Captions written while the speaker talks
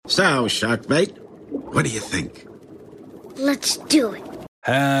So, Sharkbait, what do you think? Let's do it.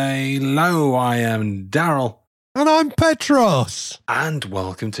 Hello, I am Daryl. And I'm Petros. And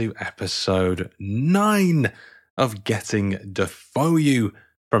welcome to episode 9 of Getting Defoe You.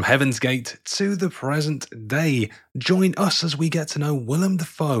 From Heaven's Gate to the present day, join us as we get to know Willem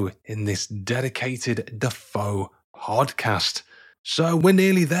Dafoe in this dedicated Defoe podcast. So we're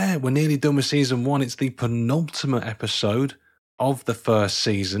nearly there. We're nearly done with season 1. It's the penultimate episode of the first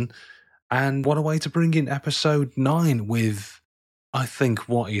season. And what a way to bring in episode 9 with, I think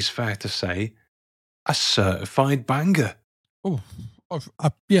what is fair to say, a certified banger. Oh,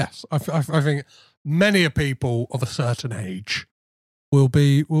 yes. I think many people of a certain age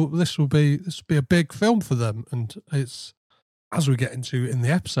this will be a big film for them, and it's, as we get into in the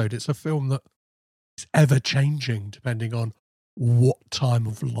episode, it's a film that is ever changing depending on what time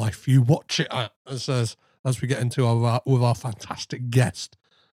of life you watch it at. As we get into with our fantastic guest,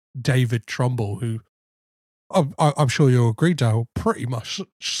 David Trumbull, who I'm sure you'll agree, Dale, pretty much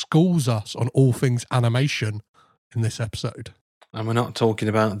schools us on all things animation in this episode. And we're not talking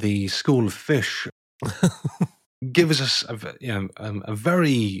about the School of Fish. Give us a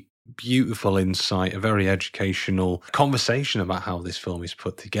very beautiful insight, a very educational conversation about how this film is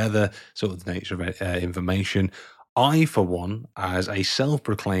put together, sort of the nature of information. I, for one, as a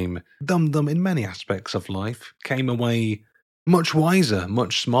self-proclaimed dum-dum in many aspects of life, came away much wiser,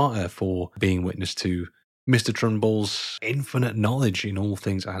 much smarter for being witness to Mr. Trumbull's infinite knowledge in all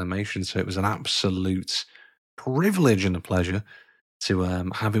things animation. So it was an absolute privilege and a pleasure to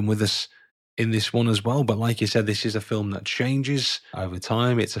have him with us in this one as well. But like you said, this is a film that changes over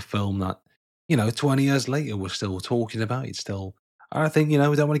time. It's a film that, 20 years later, we're still talking about. It's still, I think, we don't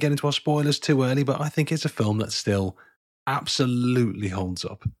want to get into our spoilers too early, but I think it's a film that still absolutely holds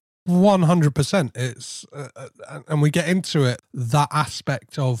up. 100%. It's and we get into it, that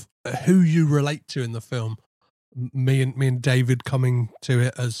aspect of who you relate to in the film. Me and David coming to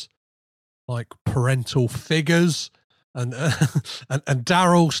it as like parental figures, and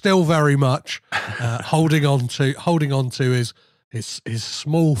Daryl still very much holding on to his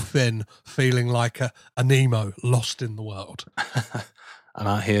small fin, feeling like a Nemo lost in the world. I'm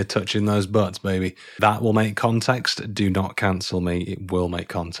out here touching those butts, baby. That will make context. Do not cancel me. It will make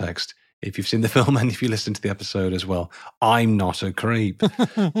context. If you've seen the film and if you listen to the episode as well, I'm not a creep.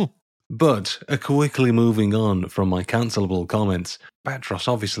 But quickly moving on from my cancelable comments, Petros,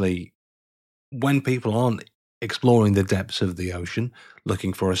 obviously, when people aren't exploring the depths of the ocean,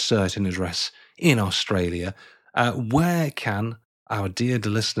 looking for a certain address in Australia, where can our dear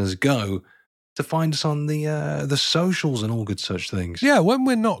listeners go to find us on the socials and all good such things? Yeah, when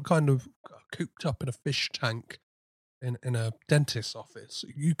we're not kind of cooped up in a fish tank in a dentist's office,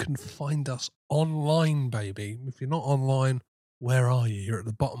 you can find us online, baby. If you're not online, where are you? You're at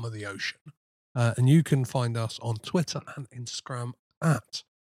the bottom of the ocean. And you can find us on Twitter and Instagram at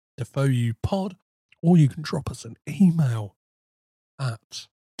DefoeUPod, or you can drop us an email at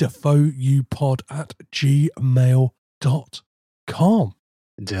defoeupod@gmail.com.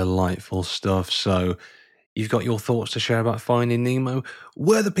 Delightful stuff. So you've got your thoughts to share about Finding Nemo.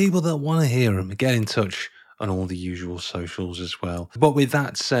 We're the people that want to hear them. Get in touch on all the usual socials as well. But with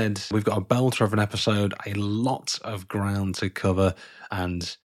that said, we've got a belter of an episode, a lot of ground to cover,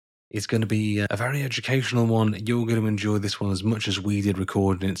 and it's going to be a very educational one. You're going to enjoy this one as much as we did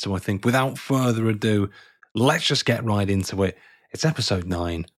recording it. So I think without further ado, let's just get right into it. It's episode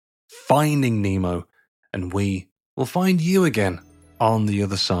 9, Finding Nemo, and we will find you again on the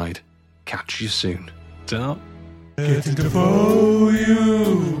other side. Catch you soon. Ta. Getting to know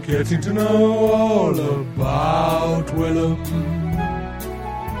you, getting to know all about Willem.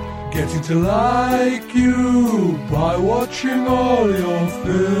 Getting to like you by watching all your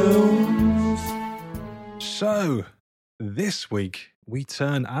films. So, this week we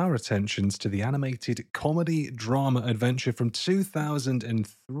turn our attentions to the animated comedy drama adventure from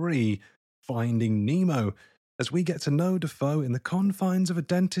 2003, Finding Nemo, as we get to know Defoe in the confines of a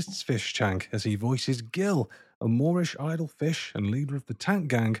dentist's fish tank as he voices Gil, a Moorish idle fish and leader of the tank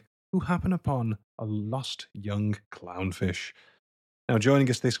gang who happen upon a lost young clownfish. Now, joining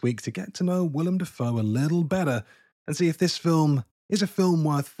us this week to get to know Willem Dafoe a little better and see if this film is a film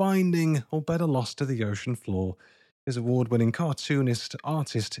worth finding or better lost to the ocean floor is award-winning cartoonist,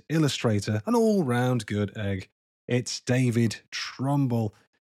 artist, illustrator, and all-round good egg. It's David Trumbull.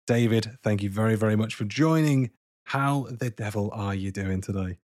 David, thank you very, very much for joining. How the devil are you doing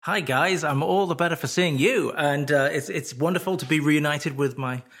today? Hi guys, I'm all the better for seeing you, and it's wonderful to be reunited with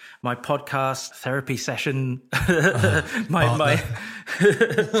my podcast therapy session. my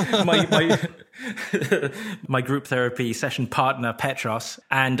my group therapy session partner, Petros,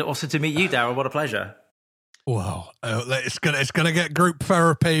 and also to meet you, Daryl. What a pleasure. Well, it's gonna get group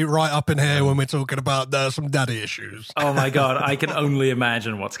therapy right up in here when we're talking about some daddy issues. Oh my God, I can only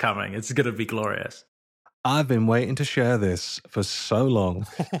imagine what's coming. It's going to be glorious. I've been waiting to share this for so long,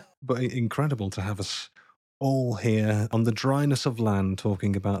 but incredible to have us all here on the dryness of land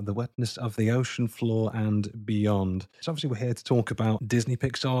talking about the wetness of the ocean floor and beyond. So obviously we're here to talk about Disney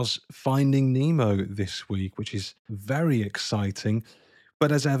Pixar's Finding Nemo this week, which is very exciting.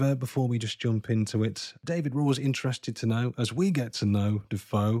 But as ever, before we just jump into it, David, we're always interested to know, as we get to know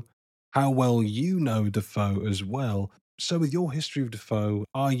Dafoe, how well you know Dafoe as well. So with your history of Dafoe,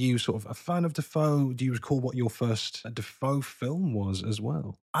 are you sort of a fan of Dafoe? Do you recall what your first Dafoe film was as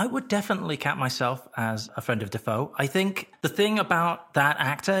well? I would definitely count myself as a friend of Dafoe. I think the thing about that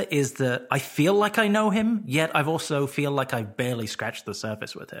actor is that I feel like I know him, yet I also feel like I barely scratched the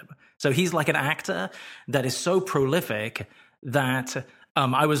surface with him. So he's like an actor that is so prolific that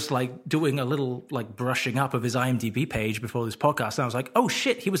I was like doing a little like brushing up of his IMDb page before this podcast, and I was like, oh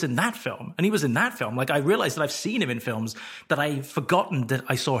shit, he was in that film, and he was in that film. Like I realized that I've seen him in films that I've forgotten that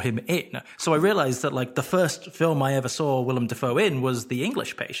I saw him in. So I realized that like the first film I ever saw Willem Dafoe in was The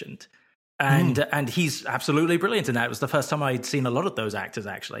English Patient. And he's absolutely brilliant in that. It was the first time I'd seen a lot of those actors,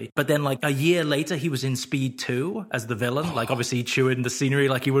 actually. But then, like, a year later, he was in Speed 2 as the villain, like, obviously chewing the scenery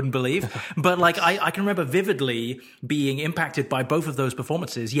like you wouldn't believe. But, like, I can remember vividly being impacted by both of those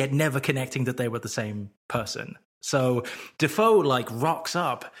performances, yet never connecting that they were the same person. So Dafoe, like, rocks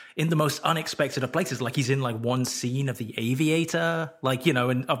up in the most unexpected of places. Like, he's in, like, one scene of The Aviator. Like, you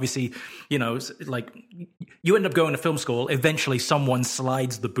know, and obviously, you know, like, you end up going to film school. Eventually, someone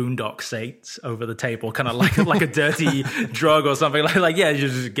slides the Boondock Saints over the table, kind of like a dirty drug or something. Like, yeah, you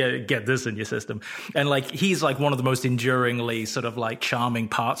just get this in your system. And, like, he's, like, one of the most enduringly sort of, like, charming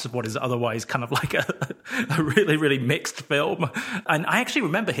parts of what is otherwise kind of like a really, really mixed film. And I actually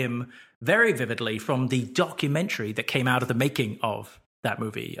remember him very vividly from the documentary that came out of the making of that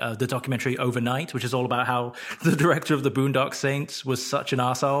movie, the documentary Overnight, which is all about how the director of the Boondock Saints was such an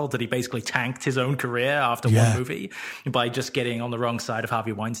arsehole that he basically tanked his own career after one movie by just getting on the wrong side of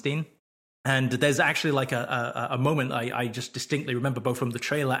Harvey Weinstein. And there's actually like a moment I just distinctly remember both from the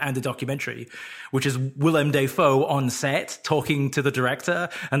trailer and the documentary, which is Willem Dafoe on set talking to the director,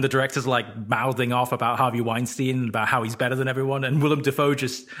 and the director's like mouthing off about Harvey Weinstein and about how he's better than everyone. And Willem Dafoe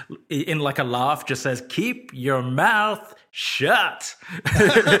just, in like a laugh, just says, "Keep your mouth shut."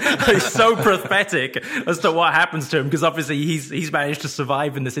 He's so pathetic as to what happens to him, because obviously he's managed to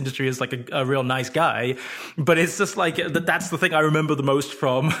survive in this industry as like a real nice guy. But it's just like that's the thing I remember the most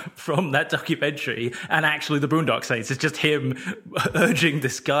from that documentary, and actually the Boondock Saints. It's just him urging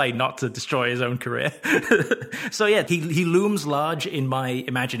this guy not to destroy his own career. So yeah, he looms large in my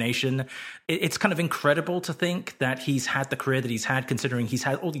imagination. It's kind of incredible to think that he's had the career that he's had, considering he's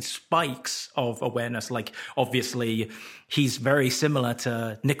had all these spikes of awareness. Like, obviously, he's very similar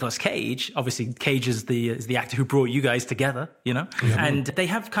to Nicolas Cage. Obviously, Cage is the actor who brought you guys together, you know? Yeah. And they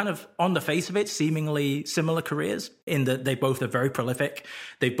have kind of, on the face of it, seemingly similar careers in that they both are very prolific.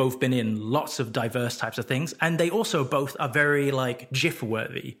 They've both been in lots of diverse types of things. And they also both are very, like,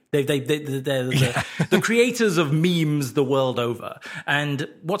 GIF-worthy. They're the creators of memes the world over. And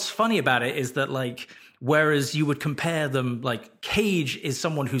what's funny about it is that, like, whereas you would compare them, like, Cage is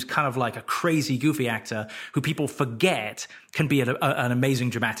someone who's kind of like a crazy, goofy actor who people forget can be an amazing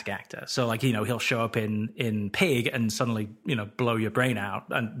dramatic actor. So, like, you know, he'll show up in Pig and suddenly, you know, blow your brain out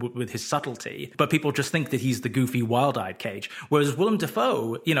and with his subtlety. But people just think that he's the goofy, wild-eyed Cage. Whereas Willem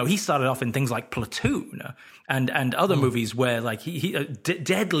Dafoe, you know, he started off in things like Platoon and other movies where, like, he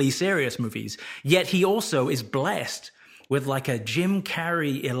deadly serious movies. Yet he also is blessed with, like, a Jim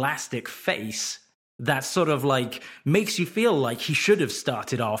Carrey elastic face that sort of like makes you feel like he should have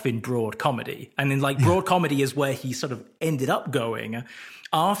started off in broad comedy. And in like broad comedy is where he sort of ended up going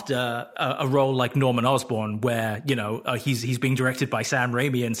after a role like Norman Osborn, where, you know, he's being directed by Sam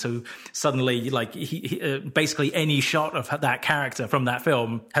Raimi. And so suddenly, like, he basically any shot of that character from that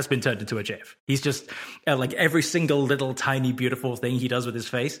film has been turned into a GIF. He's just like every single little tiny beautiful thing he does with his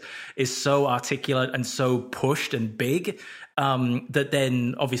face is so articulate and so pushed and big that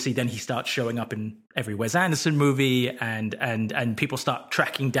then obviously then he starts showing up in every Wes Anderson movie, and people start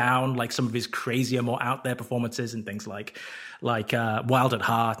tracking down like some of his crazier, more out there performances and things like Wild at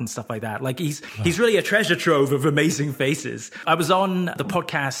Heart and stuff like that. Like he's really a treasure trove of amazing faces. I was on the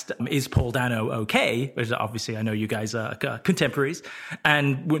podcast Is Paul Dano Okay, which obviously I know you guys are contemporaries,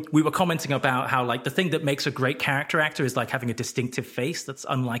 and we were commenting about how like the thing that makes a great character actor is like having a distinctive face that's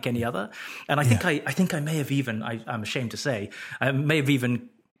unlike any other. And I think I may have even, I'm ashamed to say, I may have even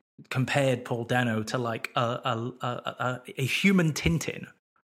compared Paul Dano to like a human Tintin.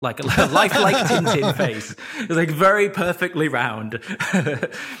 Like a lifelike Tintin face. It's like very perfectly round.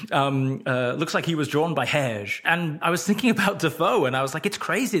 Looks like he was drawn by Hergé. And I was thinking about Defoe, and I was like, it's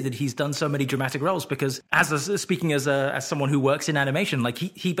crazy that he's done so many dramatic roles, because speaking as someone who works in animation, like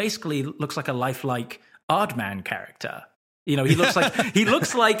he basically looks like a lifelike Aardman character. You know, he looks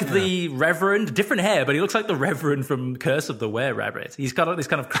like the Reverend, different hair, but he looks like the Reverend from Curse of the Were-Rabbit. He's got these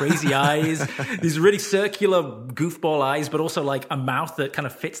kind of crazy eyes, these really circular goofball eyes, but also like a mouth that kind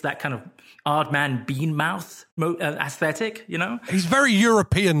of fits that kind of Aardman bean mouth aesthetic, you know? He's very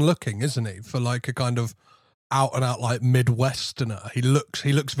European looking, isn't he? For like a kind of out and out like Midwesterner. He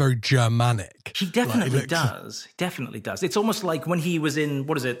looks very Germanic. He definitely does. He definitely does. It's almost like when he was in,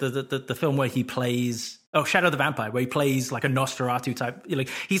 what is it, the film where he plays... Oh, Shadow the Vampire, where he plays like a Nosferatu type. Like,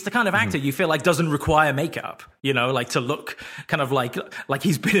 he's the kind of actor you feel like doesn't require makeup, you know, like to look kind of like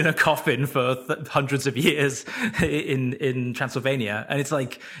he's been in a coffin for hundreds of years in Transylvania. And it's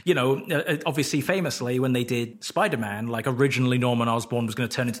like, you know, obviously famously when they did Spider-Man, like originally Norman Osborn was going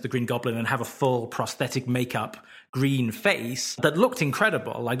to turn into the Green Goblin and have a full prosthetic makeup green face that looked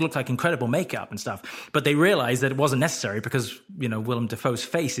incredible, looked like incredible makeup and stuff. But they realized that it wasn't necessary because, you know, Willem Dafoe's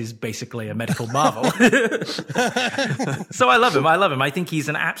face is basically a medical marvel. So I love him. I think he's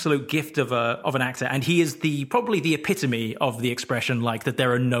an absolute gift of an actor, and he is probably the epitome of the expression like that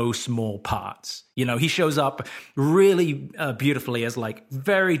there are no small parts. You know, he shows up really beautifully as like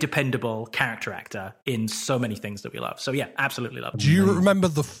very dependable character actor in so many things that we love. So yeah, absolutely love him. Do you remember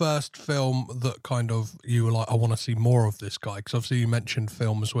the first film that kind of you were like, I want to see more of this guy? Because obviously you mentioned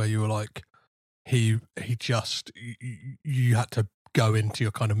films where you were like, you had to go into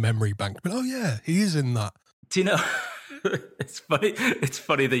your kind of memory bank. But oh yeah, he is in that. Do you know? It's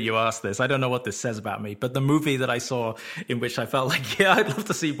funny that you asked this. I don't know what this says about me, but the movie that I saw in which I felt like, yeah, I'd love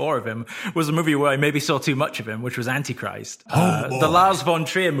to see more of him was a movie where I maybe saw too much of him, which was Antichrist. The Lars von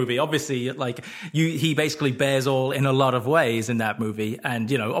Trier movie. Obviously, like he basically bears all in a lot of ways in that movie. And,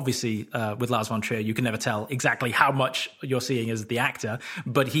 you know, obviously with Lars von Trier, you can never tell exactly how much you're seeing as the actor,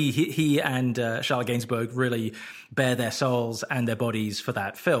 but he and Charlotte Gainsbourg really bare their souls and their bodies for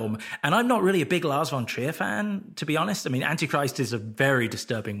that film. And I'm not really a big Lars von Trier fan, to be honest. I mean, Antichrist is a very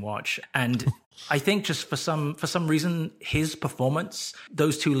disturbing watch. And I think just for some reason, his performance,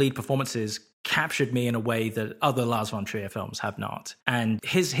 those two lead performances captured me in a way that other Lars von Trier films have not. And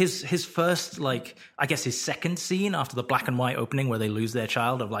his first, like, I guess his second scene after the black and white opening where they lose their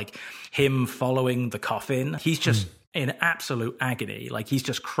child, of like him following the coffin, he's just in absolute agony. Like he's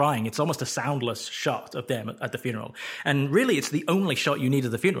just crying. It's almost a soundless shot of them at the funeral. And really it's the only shot you need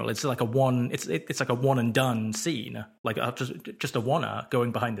of the funeral. It's like it's like a one and done scene. Like just a one-er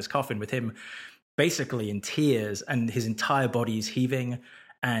going behind this coffin with him basically in tears and his entire body is heaving.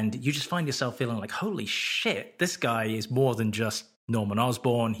 And you just find yourself feeling like, holy shit, this guy is more than just Norman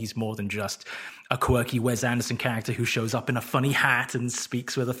Osborn. He's more than just a quirky Wes Anderson character who shows up in a funny hat and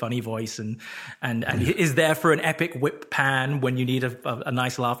speaks with a funny voice and is there for an epic whip pan when you need a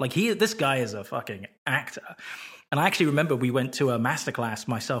nice laugh. Like this guy is a fucking actor. And I actually remember we went to a masterclass,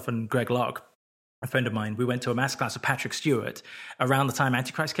 myself and Greg Locke, a friend of mine, we went to a masterclass of Patrick Stewart around the time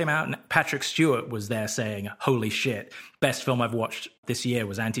Antichrist came out, and Patrick Stewart was there saying, holy shit, best film I've watched this year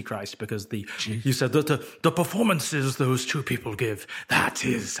was Antichrist, because you said that the performances those two people give, that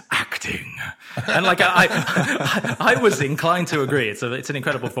is acting. And like I was inclined to agree. It's an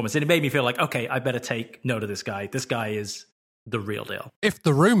incredible performance. And it made me feel like, okay, I better take note of this guy. This guy is the real deal. If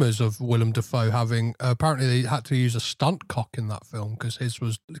the rumours of Willem Dafoe having, apparently they had to use a stunt cock in that film because his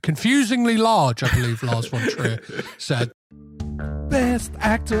was confusingly large, I believe Lars von Trier said. Best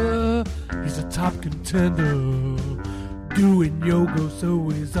actor, he's a top contender. Doing yoga, so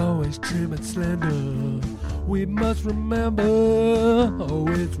he's always trim and slender. We must remember,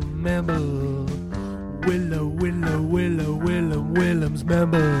 always remember, Willem's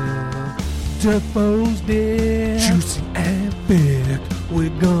member. Defoe's dead, juicy and big. We're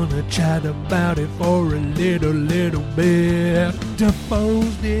gonna chat about it for a little bit.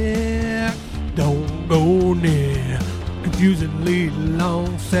 Defoe's dead, don't go near. Confusingly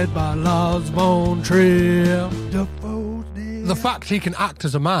long, said by Lars von Trier. Defoe's dead. The fact he can act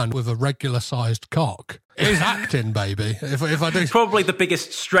as a man with a regular-sized cock is acting, baby. If I do, probably the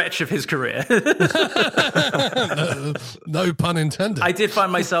biggest stretch of his career. No pun intended. I did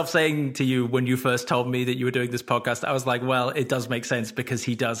find myself saying to you when you first told me that you were doing this podcast, I was like, well, it does make sense because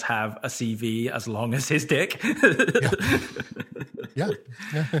he does have a CV as long as his dick. Yeah.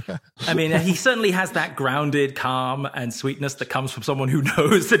 I mean, he certainly has that grounded calm and sweetness that comes from someone who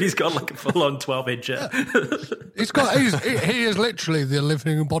knows that he's got like a full-on 12-incher. He is literally the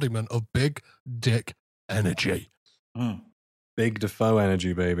living embodiment of big dick energy. Mm. Big Defoe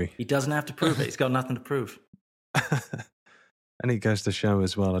energy, baby. He doesn't have to prove it. He's got nothing to prove. And it goes to show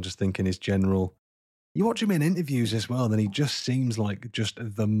as well, I just think in his general... You watch him in interviews as well, and he just seems like just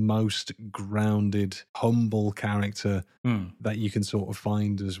the most grounded, humble character that you can sort of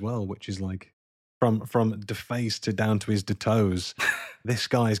find as well, which is like from deface to down to his toes. This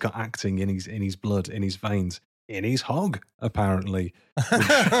guy's got acting in his blood, in his veins, in his hog, apparently.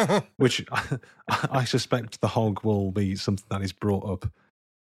 Which I suspect the hog will be something that is brought up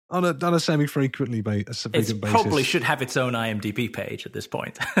on a semi-frequently basis. It probably should have its own IMDb page at this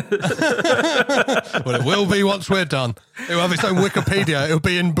point. Well, it will be once we're done. It will have its own Wikipedia. It'll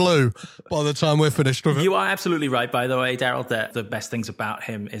be in blue by the time we're finished with it. You are absolutely right, by the way, Daryl, that the best things about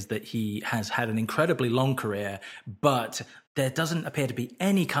him is that he has had an incredibly long career, but there doesn't appear to be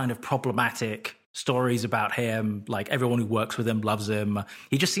any kind of problematic stories about him. Like, everyone who works with him loves him.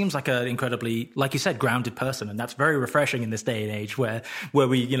 He just seems like an incredibly, like you said, grounded person, and that's very refreshing in this day and age where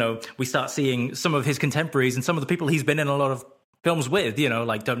we start seeing some of his contemporaries and some of the people he's been in a lot of films with,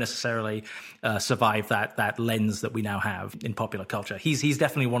 like don't necessarily survive that lens that we now have in popular culture. He's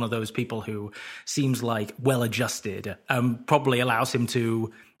definitely one of those people who seems like well-adjusted, probably allows him to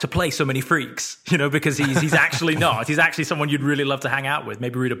play so many freaks, because he's actually not. He's actually someone you'd really love to hang out with,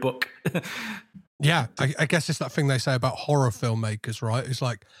 maybe read a book. Yeah, I guess it's that thing they say about horror filmmakers, right? It's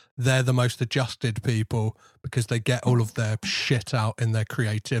like they're the most adjusted people because they get all of their shit out in their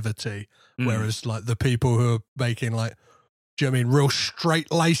creativity, whereas like the people who are making like, do you know what I mean, real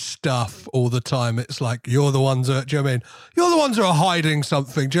straight-laced stuff all the time, it's like you're the ones that, do you know what I mean, you're the ones who are hiding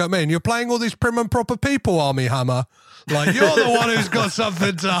something, do you know what I mean? You're playing all these prim and proper people, Army Hammer. Like, you're the one who's got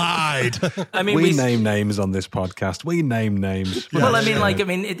something to hide. I mean, we name names on this podcast. We name names. Well,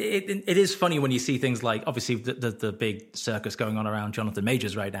 it is funny when you see things like, obviously, the big circus going on around Jonathan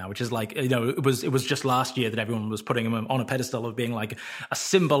Majors right now, which is like, it was just last year that everyone was putting him on a pedestal of being like a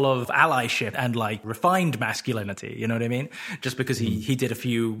symbol of allyship and like refined masculinity. You know what I mean? Just because he did a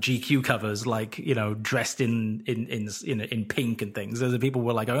few GQ covers, like, dressed in pink and things. So the people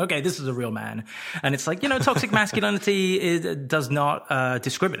were like, oh, okay, this is a real man. And it's like, toxic masculinity, it does not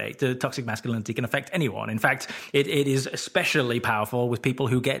discriminate. The toxic masculinity can affect anyone. In fact, it is especially powerful with people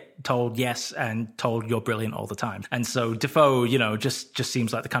who get told yes and told you're brilliant all the time. And so Defoe, just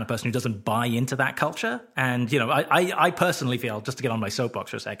seems like the kind of person who doesn't buy into that culture. And, I personally feel, just to get on my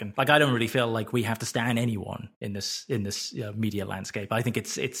soapbox for a second, like I don't really feel like we have to stand anyone in this media landscape. I think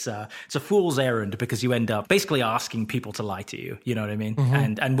it's a fool's errand because you end up basically asking people to lie to you. You know what I mean?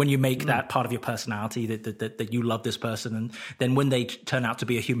 Mm-hmm. And when you make that part of your personality that you love this person, and then when they turn out to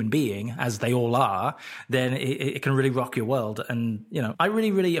be a human being, as they all are, then it can really rock your world. And I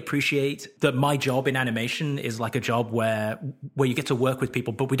really, really appreciate that my job in animation is like a job where you get to work with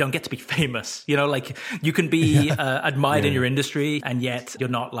people, but we don't get to be famous. Like you can be admired in your industry, and yet you're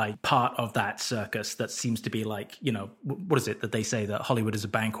not like part of that circus that seems to be like, what is it that they say, that Hollywood is a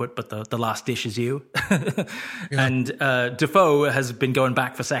banquet, but the last dish is you. And Defoe has been going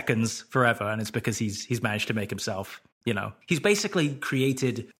back for seconds forever, and it's because he's managed to make himself, he's basically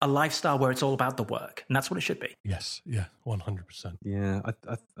created a lifestyle where it's all about the work, and that's what it should be. Yes, yeah, 100%. Yeah,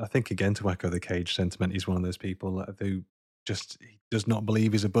 I think, again, to echo the Cage sentiment, he's one of those people who just does not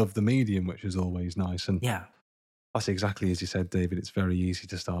believe he's above the medium, which is always nice. And yeah, that's exactly as you said, David. It's very easy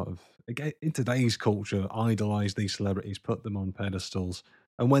to start in today's culture, idolize these celebrities, put them on pedestals,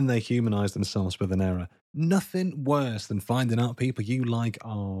 and when they humanize themselves with an error, nothing worse than finding out people you like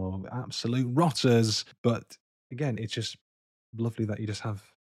are absolute rotters. But again, it's just lovely that you just have,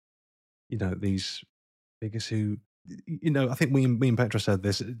 these figures who, I think me and Petra said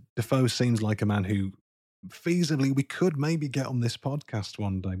this. Defoe seems like a man who feasibly we could maybe get on this podcast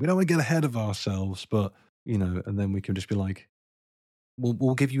one day. We don't want to get ahead of ourselves, but and then we can just be like,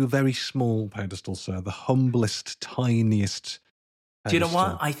 we'll give you a very small pedestal, sir, the humblest, tiniest pedestal. Do you know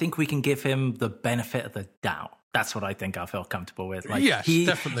what? I think we can give him the benefit of the doubt. That's what I think I feel comfortable with. Like, yes,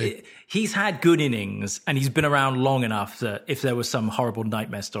 definitely. He's had good innings, and he's been around long enough that if there was some horrible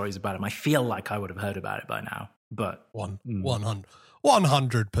nightmare stories about him, I feel like I would have heard about it by now. But 100%,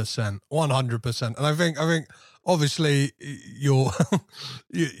 100%. And I think obviously you're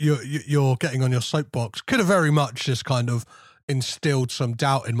getting on your soapbox could have very much just kind of instilled some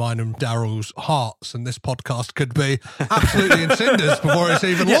doubt in mine and Daryl's hearts, and this podcast could be absolutely in cinders before it's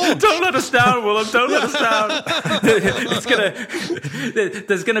even launched. Don't let us down, Willem. Don't let us down.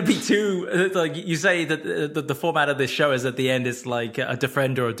 There's gonna be two. Like you say that the format of this show is at the end it's like a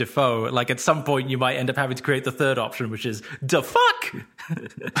Defend or a Defoe. Like at some point you might end up having to create the third option, which is the fuck.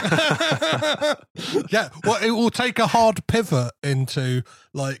 Yeah, well, it will take a hard pivot into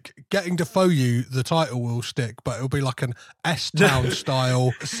like getting Defoe. The title will stick, but it'll be like an S-Town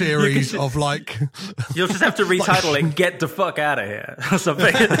style series of like. You'll just have to retitle it "Get the fuck out of here" or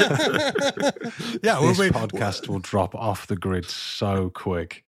something. Yeah, this podcast will drop off the grid so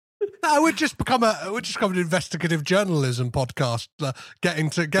quick. No, it would just become an investigative journalism podcast, getting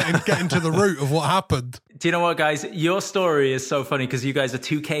to the root of what happened. Do you know what, guys? Your story is so funny because you guys are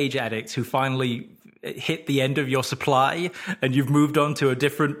two cage addicts who finally hit the end of your supply and you've moved on to a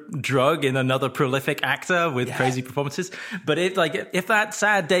different drug in another prolific actor with crazy performances. But if that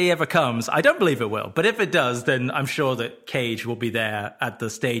sad day ever comes, I don't believe it will, but if it does, then I'm sure that Cage will be there at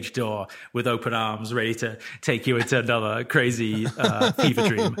the stage door with open arms, ready to take you into another crazy fever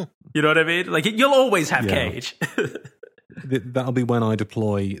dream. You know what I mean? Like, you'll always have Cage. That'll be when I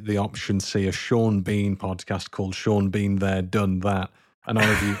deploy the option C, a Sean Bean podcast called Sean Bean There, Done That. And I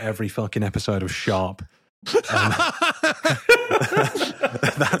review every fucking episode of Sharp.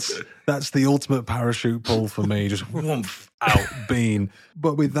 That's the ultimate parachute pull for me. Just woomph out Bean.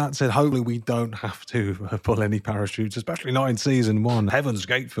 But with that said, hopefully we don't have to pull any parachutes, especially not in season 1. Heaven's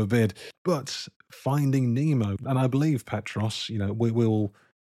gate forbid. But Finding Nemo, and I believe Petros, we will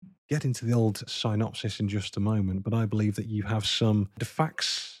get into the old synopsis in just a moment. But I believe that you have some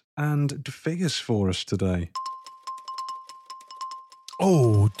facts and figures for us today.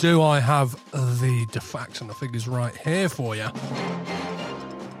 Oh, do I have the facts and the figures right here for you?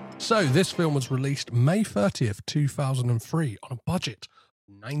 So, this film was released May 30th, 2003 on a budget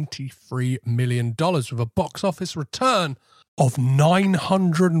of $93 million with a box office return of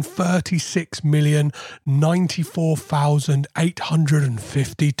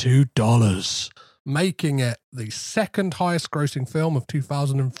 $936,094,852, making it the second highest grossing film of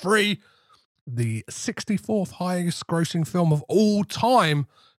 2003, the 64th highest grossing film of all time,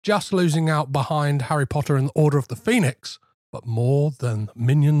 just losing out behind Harry Potter and the Order of the Phoenix, but more than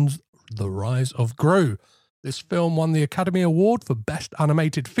Minions: The Rise of Gru. This film won the Academy Award for Best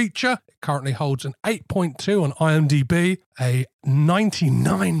Animated Feature. It currently holds an 8.2 on IMDb, a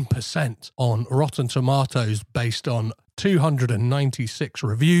 99% on Rotten Tomatoes based on 296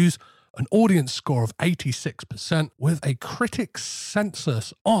 reviews, an audience score of 86%, with a critic's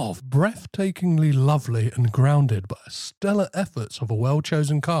census of breathtakingly lovely and grounded by stellar efforts of a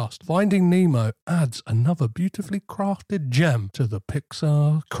well-chosen cast. Finding Nemo adds another beautifully crafted gem to the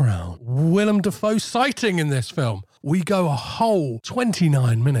Pixar crown. Willem Dafoe sighting in this film. We go a whole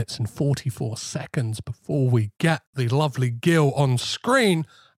 29 minutes and 44 seconds before we get the lovely Gil on screen,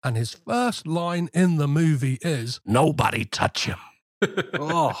 and his first line in the movie is, "Nobody touch him."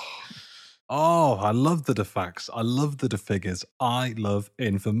 Oh, I love the facts. I love the figures. I love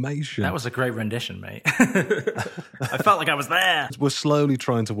information. That was a great rendition, mate. I felt like I was there. We're slowly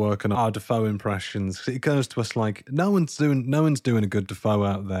trying to work on our Defoe impressions. It goes to us like no one's doing a good Defoe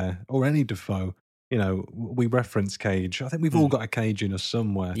out there, or any Defoe. We reference Cage. I think we've all got a Cage in us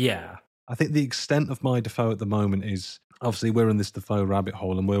somewhere. Yeah. I think the extent of my Defoe at the moment is, obviously we're in this Defoe rabbit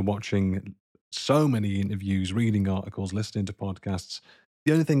hole and we're watching so many interviews, reading articles, listening to podcasts.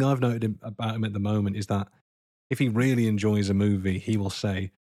 The only thing I've noted about him at the moment is that if he really enjoys a movie, he will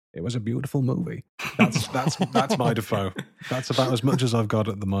say, "It was a beautiful movie." That's my Defoe. That's about as much as I've got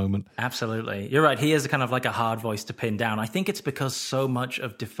at the moment. Absolutely. You're right. He is kind of like a hard voice to pin down. I think it's because so much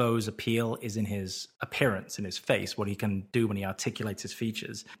of Defoe's appeal is in his appearance, in his face, what he can do when he articulates his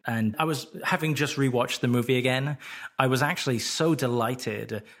features. And I was, having just rewatched the movie again, I was actually so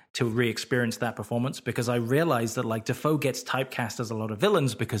delighted to re-experience that performance, because I realized that like Defoe gets typecast as a lot of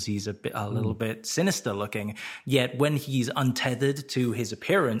villains because he's a little bit sinister looking. Yet when he's untethered to his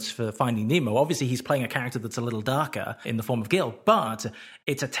appearance for Finding Nemo, obviously he's playing a character that's a little darker in the form of Gil, but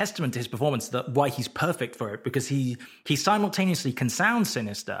it's a testament to his performance that why he's perfect for it, because he simultaneously can sound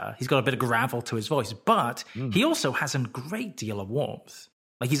sinister. He's got a bit of gravel to his voice, but he also has a great deal of warmth.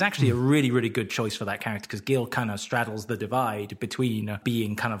 Like, he's actually a really, really good choice for that character, because Gil kind of straddles the divide between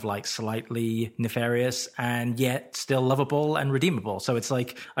being kind of like slightly nefarious and yet still lovable and redeemable. So it's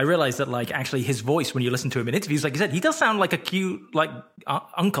like, I realized that like actually his voice, when you listen to him in interviews, like you said, he does sound like a cute like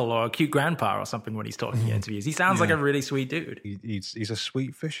uncle or a cute grandpa or something when he's talking in interviews. He sounds like a really sweet dude. He's a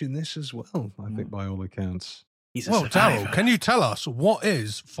sweet fish in this as well, I think, by all accounts. Well, Daryl, can you tell us what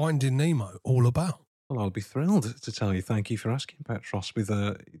is Finding Nemo all about? Well, I'll be thrilled to tell you. Thank you for asking, Petros.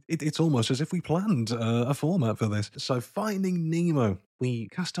 It's almost as if we planned a format for this. So, Finding Nemo. We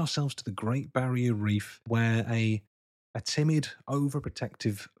cast ourselves to the Great Barrier Reef, where a timid,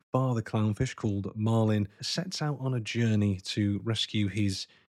 overprotective father clownfish called Marlin sets out on a journey to rescue his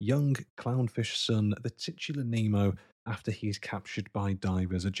young clownfish son, the titular Nemo, after he is captured by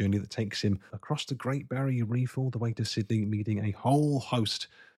divers. A journey that takes him across the Great Barrier Reef all the way to Sydney, meeting a whole host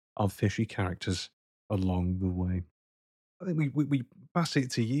of fishy characters along the way. I think we pass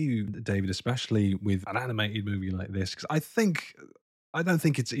it to you, David, especially with an animated movie like this, because I don't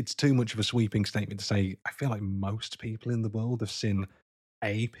think it's too much of a sweeping statement to say I feel like most people in the world have seen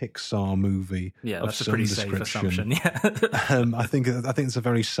a Pixar movie. Yeah, of that's a some pretty safe description. assumption. Yeah. I think it's a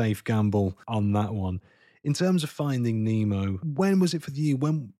very safe gamble on that one. In terms of Finding Nemo, when was it for you?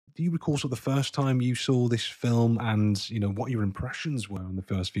 When do you recall sort of the first time you saw this film, and what your impressions were on the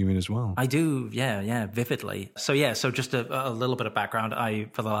first viewing as well? I do, yeah, vividly. So just a little bit of background. I,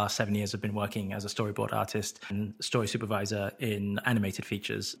 for the last 7 years, have been working as a storyboard artist and story supervisor in animated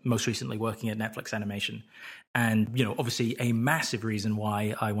features, most recently working at Netflix Animation. And, obviously a massive reason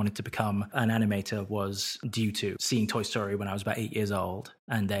why I wanted to become an animator was due to seeing Toy Story when I was about 8 years old.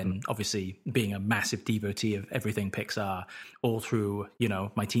 And then obviously being a massive devotee of everything Pixar all through,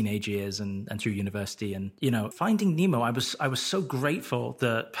 my teenage years and through university. And, Finding Nemo, I was so grateful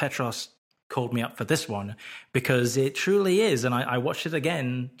that Petros called me up for this one, because it truly is. And I watched it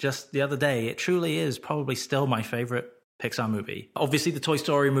again just the other day. It truly is probably still my favorite Pixar movie. Obviously, the Toy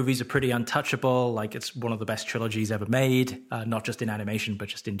Story movies are pretty untouchable. Like, it's one of the best trilogies ever made, not just in animation, but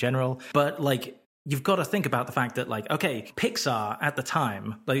just in general. But you've got to think about the fact that, okay, Pixar at the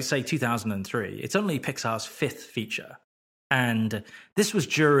time, let's say 2003, it's only Pixar's fifth feature. And this was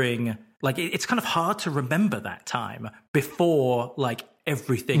during, it's kind of hard to remember that time before,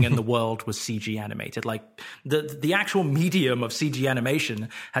 everything in the world was CG animated. The actual medium of CG animation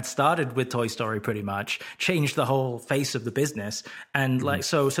had started with Toy Story pretty much, changed the whole face of the business. And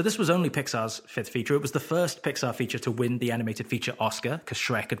so this was only Pixar's fifth feature. It was the first Pixar feature to win the animated feature Oscar, because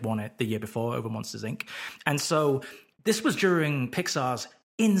Shrek had won it the year before over Monsters, Inc. And so this was during Pixar's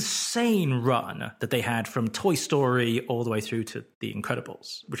insane run that they had from Toy Story all the way through to The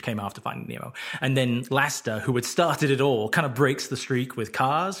Incredibles, which came after Finding Nemo. And then Lasseter, who had started it all, kind of breaks the streak with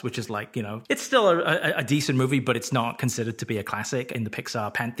Cars, which is it's still a decent movie, but it's not considered to be a classic in the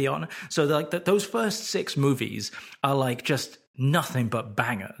Pixar pantheon. So those first six movies are just nothing but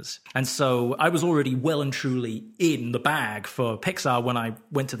bangers. And so I was already well and truly in the bag for Pixar when I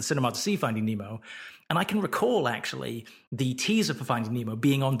went to the cinema to see Finding Nemo. And I can recall, actually, the teaser for Finding Nemo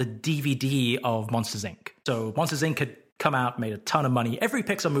being on the DVD of Monsters, Inc. So Monsters, Inc. had come out, made a ton of money. Every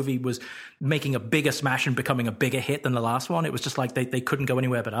Pixar movie was making a bigger smash and becoming a bigger hit than the last one. It was just they couldn't go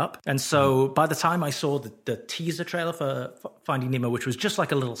anywhere but up. And so by the time I saw the teaser trailer for Finding Nemo, which was just a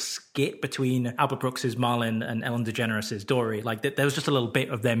little skit between Albert Brooks's Marlin and Ellen DeGeneres' Dory, there was just a little bit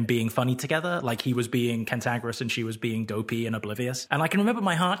of them being funny together. He was being cantankerous and she was being dopey and oblivious. And I can remember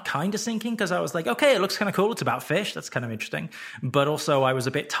my heart kind of sinking, because I was like, okay, it looks kind of cool. It's about fish. That's kind of interesting. But also I was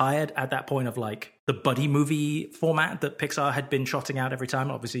a bit tired at that point of the buddy movie format that Pixar had been trotting out every time.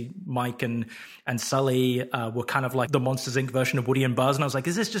 Obviously, Mike and Sully were kind of like the Monsters, Inc. version of Woody and Buzz. And I was like,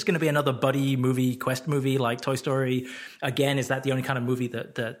 is this just going to be another buddy movie, quest movie like Toy Story? Again, is that the only kind of movie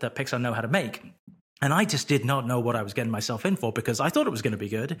that Pixar know how to make? And I just did not know what I was getting myself in for, because I thought it was going to be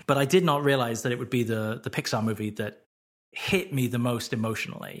good, but I did not realize that it would be the Pixar movie that hit me the most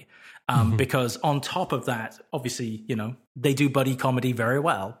emotionally. Because on top of that, obviously, they do buddy comedy very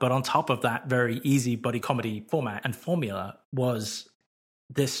well. But on top of that very easy buddy comedy format and formula was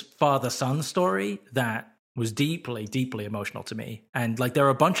this father-son story that was deeply, deeply emotional to me. And there are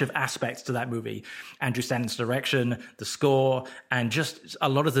a bunch of aspects to that movie. Andrew Stanton's direction, the score, and just a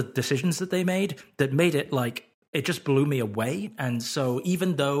lot of the decisions that they made it it just blew me away. And so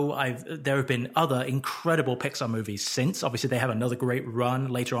even though there have been other incredible Pixar movies since, obviously they have another great run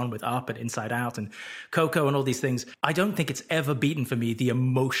later on with Up and Inside Out and Coco and all these things, I don't think it's ever beaten for me the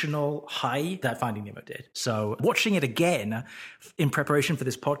emotional high that Finding Nemo did. So watching it again in preparation for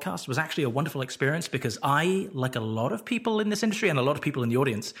this podcast was actually a wonderful experience, because I, like a lot of people in this industry and a lot of people in the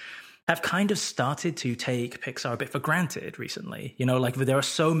audience, have kind of started to take Pixar a bit for granted recently. There are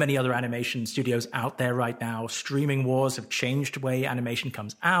so many other animation studios out there right now. Streaming wars have changed the way animation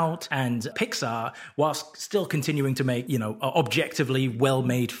comes out. And Pixar, whilst still continuing to make, objectively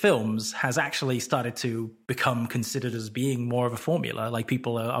well-made films, has actually started to become considered as being more of a formula.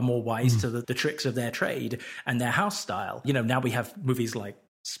 People are more wise to the tricks of their trade and their house style. Now we have movies like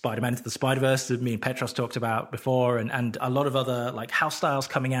Spider-Man Into the Spider-Verse that me and Petros talked about before, and a lot of other like house styles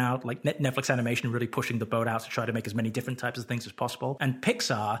coming out, like Netflix animation really pushing the boat out to try to make as many different types of things as possible. And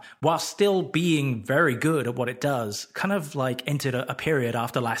Pixar, while still being very good at what it does, kind of like entered a period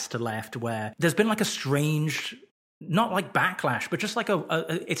after Lasseter left where there's been like a strange, not like backlash, but just like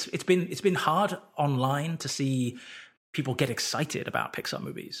it's been hard online to see people get excited about Pixar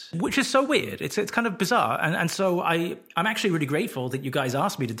movies, which is so weird. It's kind of bizarre. And so I'm actually really grateful that you guys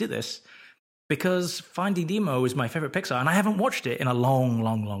asked me to do this, because Finding Nemo is my favorite Pixar, and I haven't watched it in a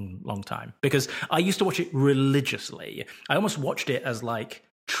long time, because I used to watch it religiously. I almost watched it as like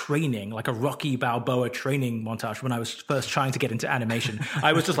training, like a Rocky Balboa training montage when I was first trying to get into animation.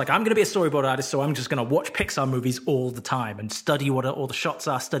 I was just like, I'm going to be a storyboard artist, so I'm just going to watch Pixar movies all the time and study what all the shots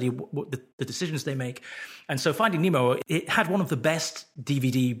are, study what the decisions they make. And so Finding Nemo, it had one of the best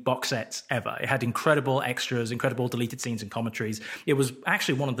DVD box sets ever. It had incredible extras, incredible deleted scenes and commentaries. It was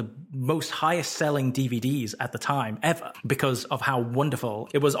actually one of the most highest selling DVDs at the time ever, because of how wonderful.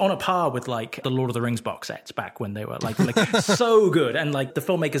 It was on a par with like the Lord of the Rings box sets back when they were like so good. And like the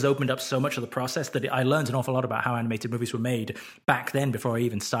filmmakers opened up so much of the process that I learned an awful lot about how animated movies were made back then, before I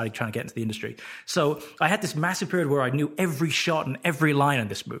even started trying to get into the industry. So I had this massive period where I knew every shot and every line in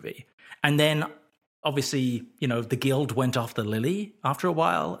this movie. And then obviously, you know, the guild went off the lily after a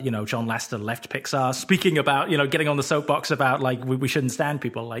while. You know, John Lasseter left Pixar, speaking about, you know, getting on the soapbox about like we shouldn't stand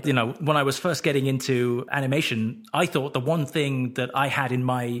people. Like, you know, when I was first getting into animation, I thought the one thing that I had in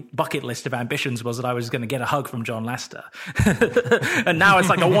my bucket list of ambitions was that I was going to get a hug from John Lasseter. And now it's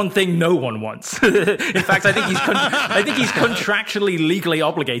like a one thing no one wants. In fact, I think he's contractually legally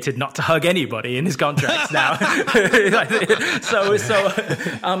obligated not to hug anybody in his contracts now.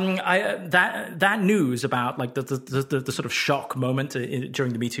 That news about like the sort of shock moment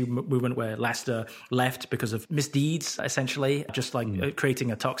during the Me Too movement where Lasseter left because of misdeeds, essentially, just like creating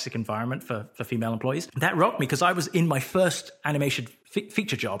a toxic environment for female employees. That rocked me, because I was in my first animation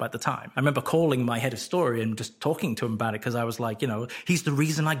feature job at the time. I remember calling my head of story and just talking to him about it, because I was like, you know, he's the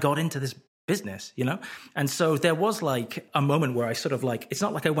reason I got into this business, you know? And so there was like a moment where I sort of like, it's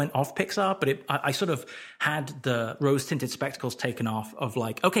not like I went off Pixar, but I sort of had the rose-tinted spectacles taken off of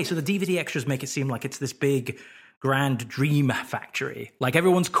like, okay, so the DVD extras make it seem like it's this big grand dream factory. Like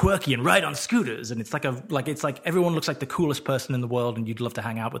everyone's quirky and ride on scooters, and it's like everyone looks like the coolest person in the world, and you'd love to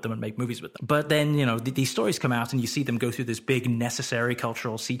hang out with them and make movies with them. But then, you know, these stories come out and you see them go through this big necessary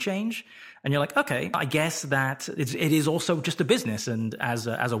cultural sea change, and you're like, okay, I guess that it is also just a business, and as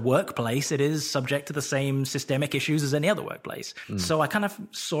a workplace, it is subject to the same systemic issues as any other workplace. So I kind of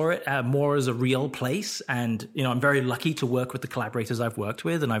saw it more as a real place, and you know, I'm very lucky to work with the collaborators I've worked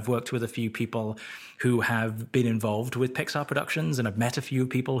with, and I've worked with a few people who have been involved with Pixar productions, and I've met a few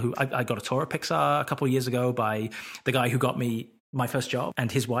people who I got a tour of Pixar a couple of years ago by the guy who got me my first job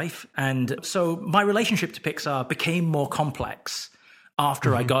and his wife, and so my relationship to Pixar became more complex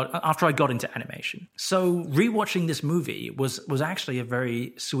after I got into animation. So rewatching this movie was actually a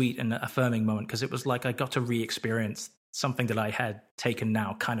very sweet and affirming moment, because it was like I got to re-experience something that I had taken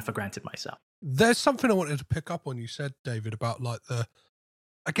now kind of for granted myself. There's something I wanted to pick up on you said, David, about like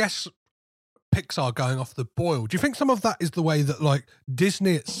I guess Pixar going off the boil. Do you think some of that is the way that like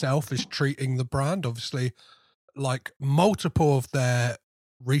Disney itself is treating the brand? Obviously, like multiple of their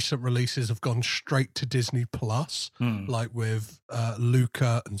recent releases have gone straight to Disney Plus, like with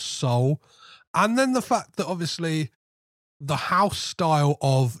Luca and Soul. And then the fact that obviously the house style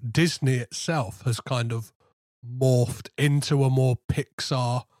of Disney itself has kind of morphed into a more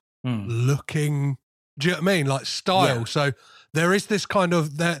Pixar looking, do you know what I mean? Like style. Yeah. So there is this kind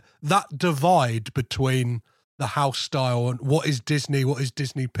of that divide between the house style and what is Disney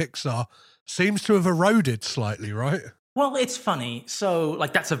Pixar seems to have eroded slightly, right? Well, it's funny. So,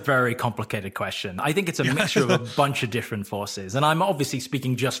 like, that's a very complicated question. I think it's a mixture of a bunch of different forces. And I'm obviously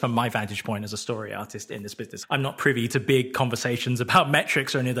speaking just from my vantage point as a story artist in this business. I'm not privy to big conversations about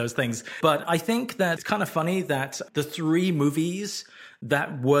metrics or any of those things. But I think that it's kind of funny that the three movies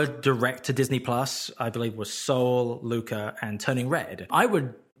that were direct to Disney Plus, I believe, was Soul, Luca, and Turning Red. I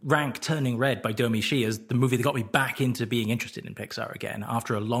would rank Turning Red by Domi Shi as the movie that got me back into being interested in Pixar again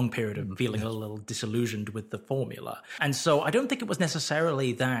after a long period of feeling a little disillusioned with the formula. And so I don't think it was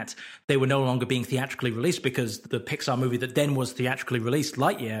necessarily that they were no longer being theatrically released, because the Pixar movie that then was theatrically released,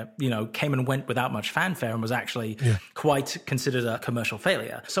 Lightyear, you know, came and went without much fanfare and was actually quite considered a commercial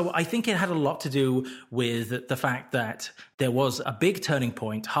failure. So I think it had a lot to do with the fact that there was a big turning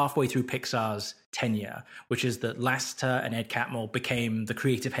point halfway through Pixar's tenure, which is that Lasseter and Ed Catmull became the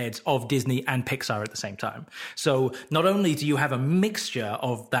creative heads of Disney and Pixar at the same time. So not only do you have a mixture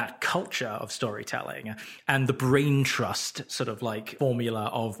of that culture of storytelling and the brain trust sort of like formula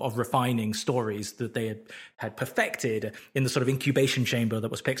of refining stories that they had perfected in the sort of incubation chamber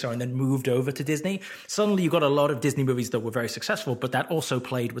that was Pixar and then moved over to Disney, suddenly you got a lot of Disney movies that were very successful, but that also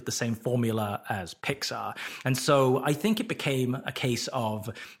played with the same formula as Pixar. And so I think it became a case of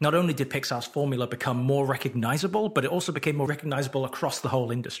not only did Pixar's formula become more recognizable, but it also became more recognizable across the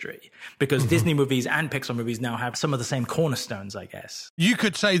whole industry because Disney movies and Pixar movies now have some of the same cornerstones, I guess. You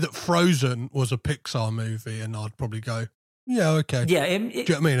could say that Frozen was a Pixar movie and I'd probably go, yeah, okay. Yeah. Do you know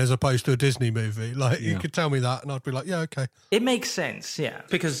what I mean? As opposed to a Disney movie. Like, you could tell me that and I'd be like, yeah, okay. It makes sense, yeah.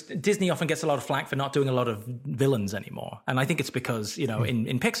 Because Disney often gets a lot of flack for not doing a lot of villains anymore. And I think it's because, you know,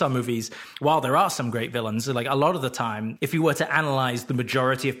 in Pixar movies, while there are some great villains, like a lot of the time, if you were to analyze the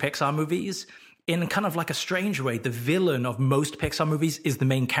majority of Pixar movies, in kind of like a strange way, the villain of most Pixar movies is the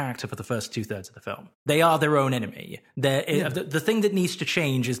main character for the first 2/3 of the film. They are their own enemy. The thing that needs to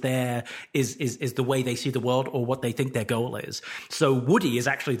change is the way they see the world or what they think their goal is. So Woody is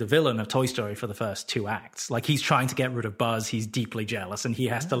actually the villain of Toy Story for the first 2 acts. Like he's trying to get rid of Buzz. He's deeply jealous and he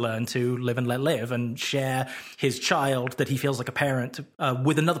has to learn to live and let live and share his child that he feels like a parent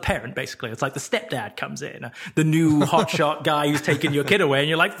with another parent, basically. It's like the stepdad comes in, the new hotshot guy who's taking your kid away and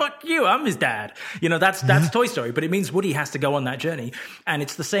you're like, fuck you, I'm his dad. You know, that's Toy Story, but it means Woody has to go on that journey. And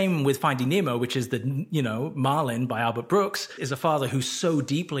it's the same with Finding Nemo, which is that, you know, Marlin by Albert Brooks is a father who's so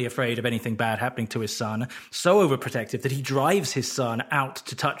deeply afraid of anything bad happening to his son, so overprotective that he drives his son out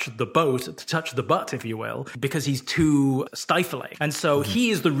to touch the boat, to touch the butt, if you will, because he's too stifling. And so he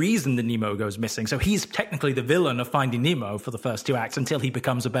is the reason that Nemo goes missing. So he's technically the villain of Finding Nemo for the first 2 acts until he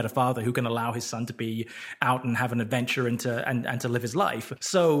becomes a better father who can allow his son to be out and have an adventure and to live his life.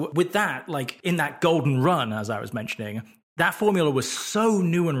 So with that, like, in that golden run, as I was mentioning, that formula was so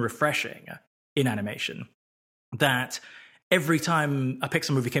new and refreshing in animation that every time a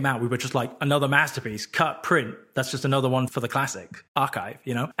Pixar movie came out, we were just like, another masterpiece, cut, print. That's just another one for the classic archive,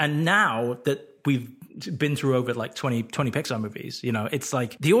 you know? And now that we've been through over like 20 Pixar movies, you know, it's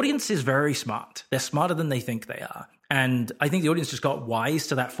like the audience is very smart. They're smarter than they think they are. And I think the audience just got wise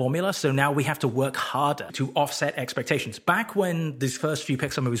to that formula. So now we have to work harder to offset expectations. Back when these first few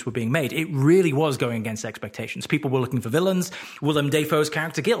Pixar movies were being made, it really was going against expectations. People were looking for villains. Willem Dafoe's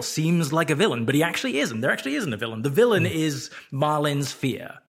character Gil seems like a villain, but he actually isn't. There actually isn't a villain. The villain is Marlin's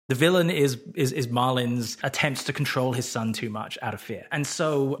fear. The villain is Marlin's attempts to control his son too much out of fear. And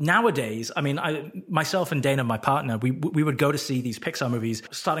so nowadays, I mean, myself and Dana, my partner, we would go to see these Pixar movies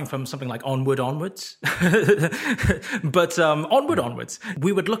starting from something like Onwards. But Onwards.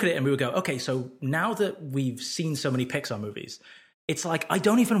 We would look at it and we would go, okay, so now that we've seen so many Pixar movies, it's like, I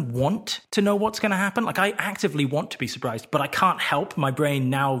don't even want to know what's going to happen. Like, I actively want to be surprised, but I can't help my brain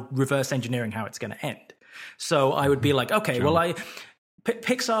now reverse engineering how it's going to end. So I would be like, okay, well,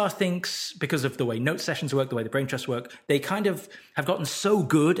 Pixar thinks, because of the way note sessions work, the way the brain trusts work, they kind of have gotten so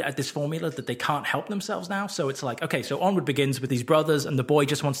good at this formula that they can't help themselves now. So it's like, okay, so Onward begins with these brothers and the boy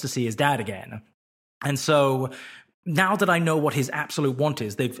just wants to see his dad again. And so now that I know what his absolute want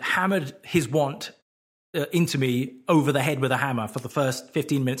is, they've hammered his want into me over the head with a hammer for the first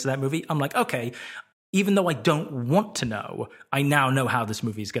 15 minutes of that movie. I'm like, okay, even though I don't want to know, I now know how this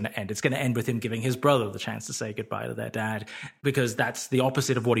movie is going to end. It's going to end with him giving his brother the chance to say goodbye to their dad, because that's the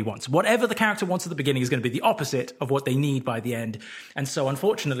opposite of what he wants. Whatever the character wants at the beginning is going to be the opposite of what they need by the end. And so,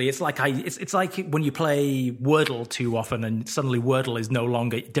 unfortunately, it's like it's like when you play Wordle too often, and suddenly Wordle is no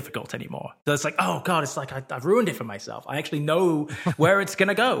longer difficult anymore. So it's like, oh god, it's like I've ruined it for myself. I actually know where it's going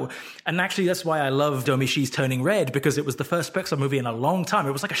to go. And actually, that's why I love Domishi's Turning Red, because it was the first Pixar movie in a long time.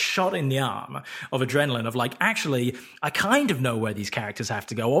 It was like a shot in the arm of adrenaline. Of like, actually, I kind of know where these characters have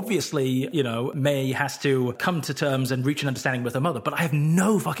to go. Obviously, you know, May has to come to terms and reach an understanding with her mother, but I have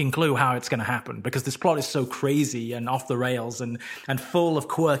no fucking clue how it's going to happen, because this plot is so crazy and off the rails and full of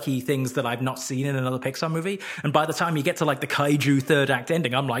quirky things that I've not seen in another Pixar movie. And by the time you get to like the kaiju third act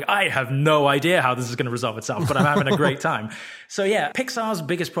ending, I'm like, I have no idea how this is going to resolve itself, but I'm having a great time. So yeah, Pixar's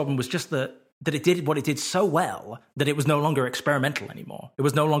biggest problem was just that it did what it did so well that it was no longer experimental anymore. It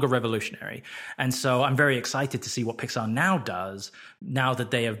was no longer revolutionary. And so I'm very excited to see what Pixar now does, now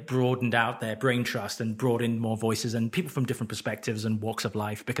that they have broadened out their brain trust and brought in more voices and people from different perspectives and walks of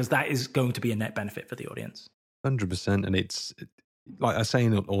life, because that is going to be a net benefit for the audience. 100%. And it's like I say,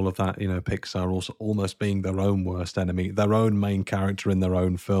 all of that, you know, Pixar also almost being their own worst enemy, their own main character in their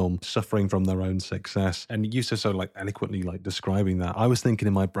own film, suffering from their own success. And you so like eloquently like describing that. I was thinking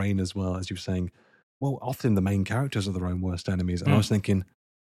in my brain as well, as you were saying, well, often the main characters are their own worst enemies. And I was thinking,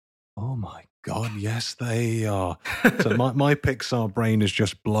 Oh my God, yes, they are. So my Pixar brain is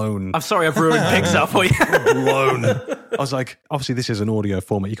just blown. I'm sorry I've ruined Pixar for you. Blown. I was like, obviously this is an audio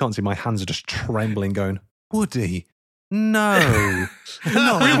format. You can't see my hands are just trembling going, Woody, no.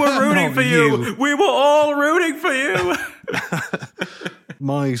 We were rooting for you. We were all rooting for you.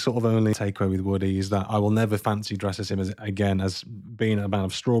 My sort of only takeaway with Woody is that I will never fancy dress as him again as being a man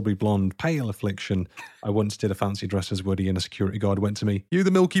of strawberry blonde, pale affliction. I once did a fancy dress as Woody and a security guard went to me, "You the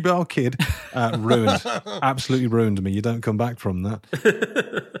Milky Bar kid?" Ruined. Absolutely ruined me. You don't come back from that.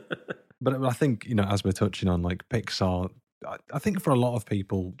 But I think, as we're touching on, like Pixar, I think for a lot of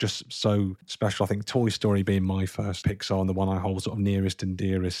people, just so special. I think Toy Story being my first Pixar and the one I hold sort of nearest and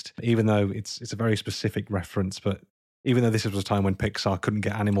dearest, even though it's a very specific reference, but even though this was a time when Pixar couldn't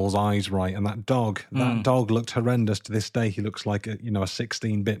get animals' eyes right, and that dog looked horrendous to this day. He looks like a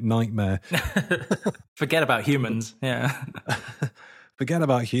 16-bit nightmare. Forget about humans, yeah. Forget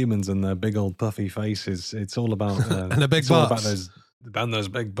about humans and their big old puffy faces. It's all about and the big it's all butts. about those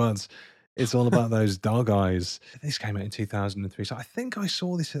big butts. It's all about those dog eyes. This came out in 2003, so I think I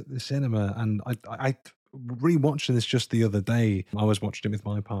saw this at the cinema, and I rewatching this just the other day. I was watching it with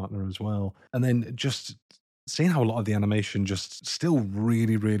my partner as well, and then just seeing how a lot of the animation just still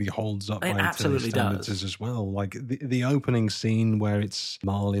really, really holds up It by absolutely standards does. as well. Like the opening scene where it's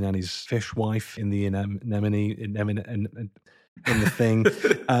Marlin and his fish wife in the anemone in the thing.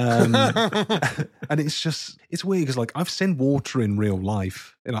 And it's weird because like I've seen water in real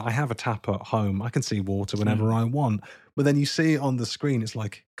life. I have a tap at home. I can see water whenever I want. But then you see it on the screen, it's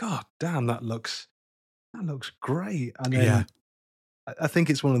like, God damn, that looks great. And then I think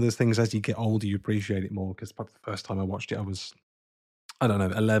it's one of those things as you get older, you appreciate it more, because probably the first time I watched it, I was,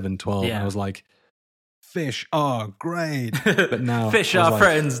 11, 12. Yeah. And I was like, fish are great. But now Fish I was are like,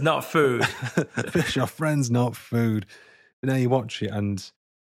 friends, not food. Fish are friends, not food. But now you watch it, and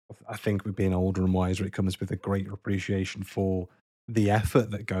I think with being older and wiser, it comes with a greater appreciation for the effort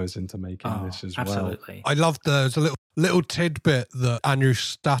that goes into making this as well. Absolutely. I loved there's a little tidbit that Andrew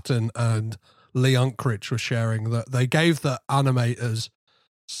Stanton and Lee Unkrich were sharing, that they gave the animators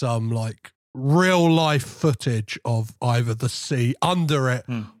some like real life footage of either the sea under it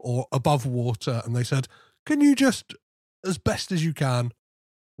or above water, and they said, "Can you just, as best as you can,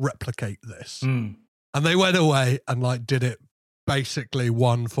 replicate this?" And they went away and like did it basically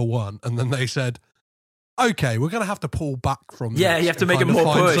one for one, and then they said, "Okay, we're going to have to pull back from Yeah, this you have to and make it kind of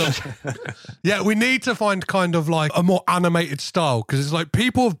more find pushed." Yeah, we need to find kind of like a more animated style, because it's like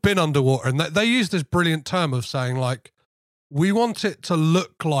people have been underwater and they use this brilliant term of saying like, we want it to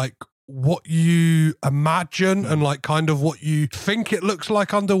look like what you imagine and like kind of what you think it looks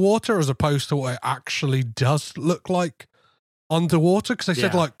like underwater, as opposed to what it actually does look like underwater. Because they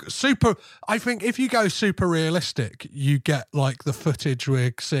said like I think if you go super realistic, you get like the footage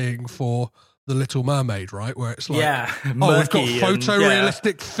we're seeing for The Little Mermaid, right? Where it's like, we've got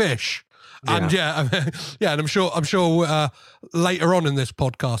photorealistic fish. And and I'm sure later on in this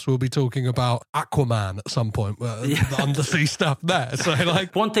podcast we'll be talking about Aquaman at some point, the undersea stuff there. So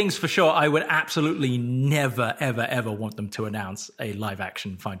like, one thing's for sure, I would absolutely never, ever, ever want them to announce a live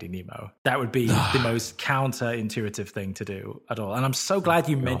action Finding Nemo. That would be the most counterintuitive thing to do at all. And I'm so glad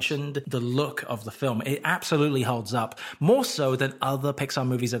you mentioned the look of the film. It absolutely holds up, more so than other Pixar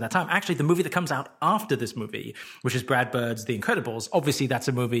movies at that time. Actually, the movie that comes out after this movie, which is Brad Bird's The Incredibles, obviously that's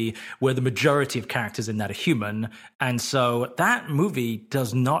a movie where the majority of characters in that are human, and so that movie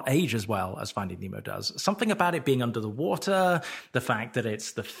does not age as well as Finding Nemo does. Something about it being under the water, the fact that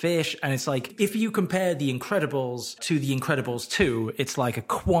it's the fish, and it's like, if you compare The Incredibles to The Incredibles 2, it's like a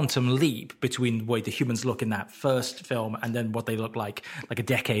quantum leap between the way the humans look in that first film and then what they look like a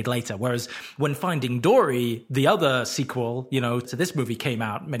decade later. Whereas when Finding Dory, the other sequel, to this movie, came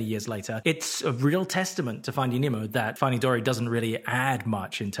out many years later, it's a real testament to Finding Nemo that Finding Dory doesn't really add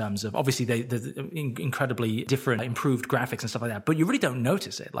much in terms of, obviously, the incredibly different improved graphics and stuff like that, but you really don't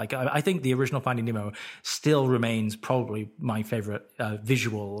notice it. Like, I think the original Finding Nemo still remains probably my favorite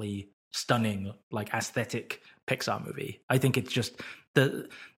visually stunning, like aesthetic Pixar movie. I think it's just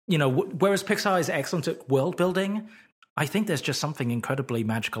whereas Pixar is excellent at world building, I think there's just something incredibly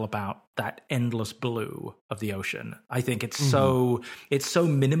magical about that endless blue of the ocean. I think it's so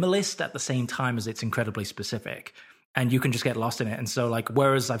minimalist at the same time as it's incredibly specific. And you can just get lost in it. And so, like,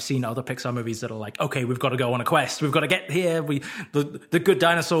 whereas I've seen other Pixar movies that are like, okay, we've got to go on a quest. We've got to get here. The good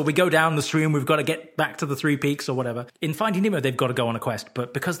dinosaur, we go down the stream. We've got to get back to the 3 peaks or whatever. In Finding Nemo, they've got to go on a quest.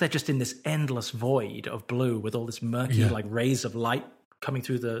 But because they're just in this endless void of blue with all this murky, like, rays of light coming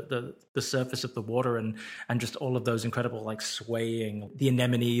through the surface of the water and just all of those incredible like swaying the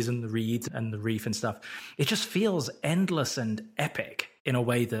anemones and the reeds and the reef and stuff. It just feels endless and epic in a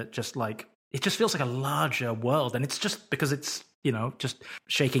way that just like, it just feels like a larger world. And it's just because it's, just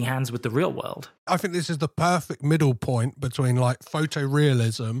shaking hands with the real world. I think this is the perfect middle point between like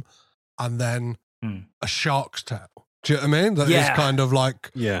photorealism and then a shark's tale. Do you know what I mean? That is kind of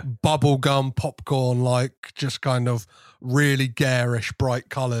like bubblegum popcorn, like just kind of really garish, bright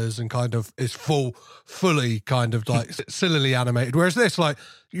colours and kind of is fully kind of like sillily animated. Whereas this, like,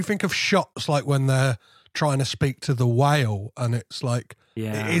 you think of shots like when they're trying to speak to the whale and it's like,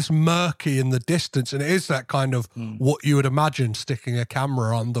 it is murky in the distance and it is that kind of what you would imagine sticking a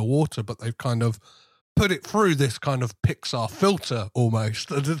camera underwater, but they've kind of put it through this kind of Pixar filter almost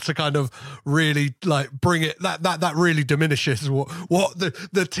to kind of really like bring it that really diminishes what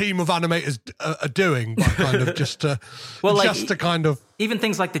the team of animators are doing by kind of just to kind of even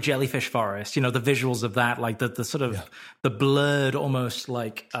things like the jellyfish forest, the visuals of that, like the sort of the blurred almost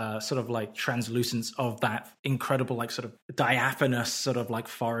like sort of like translucence of that incredible like sort of diaphanous sort of like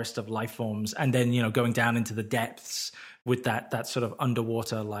forest of life forms, and then going down into the depths with that sort of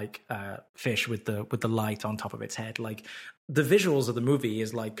underwater like fish with the light on top of its head. Like the visuals of the movie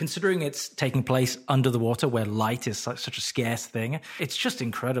is like, considering it's taking place under the water where light is such a scarce thing, it's just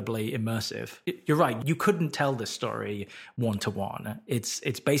incredibly immersive. You're right, you couldn't tell this story one-to-one. It's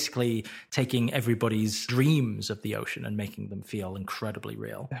basically taking everybody's dreams of the ocean and making them feel incredibly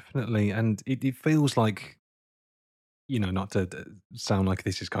real. Definitely, and it feels like, not to sound like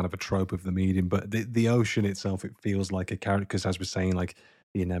this is kind of a trope of the medium, but the ocean itself, it feels like a character, because as we're saying, like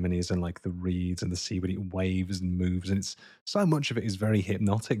the anemones and like the reeds and the seaweed, it waves and moves, and it's so much of it is very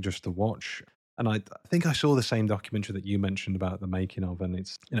hypnotic just to watch. And I think I saw the same documentary that you mentioned about the making of, and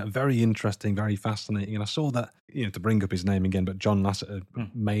it's very interesting, very fascinating. And I saw that, to bring up his name again, but John Lasseter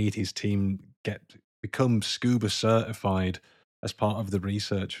made his team become scuba certified as part of the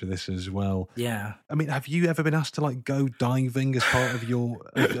research for this as well. Yeah. I mean, have you ever been asked to like go diving as part of your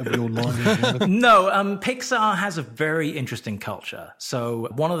life? No, Pixar has a very interesting culture. So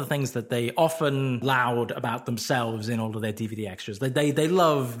one of the things that they often laud about themselves in all of their DVD extras, they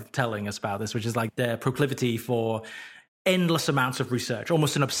love telling us about this, which is like their proclivity for endless amounts of research,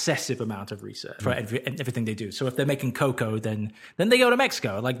 almost an obsessive amount of research for everything they do. So if they're making Coco, then they go to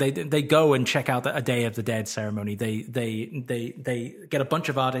Mexico. Like they go and check out a Day of the Dead ceremony. They get a bunch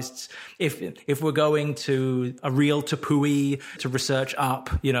of artists. If we're going to a real Tepui to research up,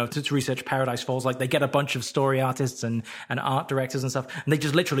 to research Paradise Falls, like they get a bunch of story artists and art directors and stuff, and they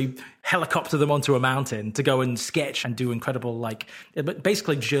just literally helicopter them onto a mountain to go and sketch and do incredible, like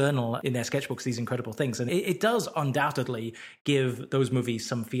basically journal in their sketchbooks these incredible things. And it does undoubtedly give those movies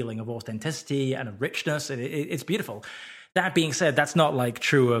some feeling of authenticity and a richness. It's beautiful. That being said, that's not like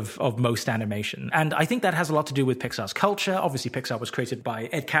true of most animation. And I think that has a lot to do with Pixar's culture. Obviously, Pixar was created by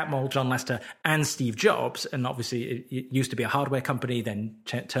Ed Catmull, John Lasseter, and Steve Jobs. And obviously, it used to be a hardware company, then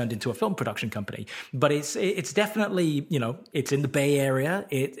turned into a film production company. But it's definitely, it's in the Bay Area.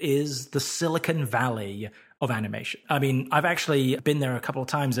 It is the Silicon Valley of animation. I mean, I've actually been there a couple of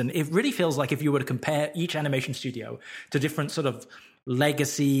times, and it really feels like if you were to compare each animation studio to different sort of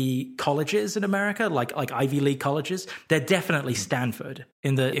legacy colleges in America, like Ivy League colleges, they're definitely Stanford.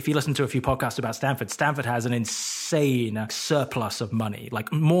 If you listen to a few podcasts about Stanford has an insane surplus of money,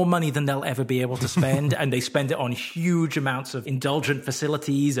 like more money than they'll ever be able to spend, and they spend it on huge amounts of indulgent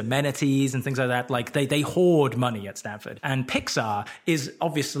facilities, amenities, and things like that. Like they hoard money at Stanford. And Pixar is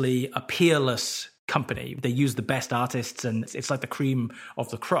obviously a peerless company. They use the best artists and it's like the cream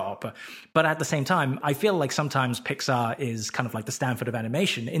of the crop. But at the same time, I feel like sometimes Pixar is kind of like the Stanford of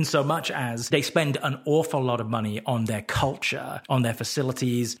animation in so much as they spend an awful lot of money on their culture, on their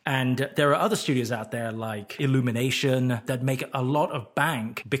facilities. And there are other studios out there like Illumination that make a lot of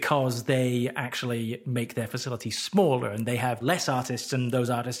bank because they actually make their facilities smaller and they have less artists, and those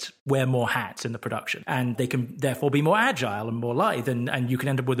artists wear more hats in the production. And they can therefore be more agile and more lithe. And you can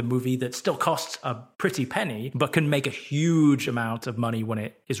end up with a movie that still costs a pretty penny, but can make a huge amount of money when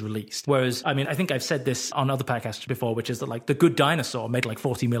it is released. Whereas, I mean, I think I've said this on other podcasts before, which is that like The Good Dinosaur made like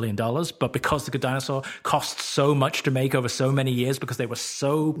 $40 million, but because The Good Dinosaur cost so much to make over so many years because they were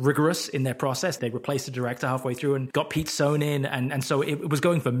so rigorous in their process, they replaced the director halfway through and got Pete Sohn in, and so it was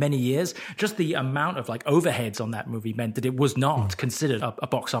going for many years. Just the amount of like overheads on that movie meant that it was not considered a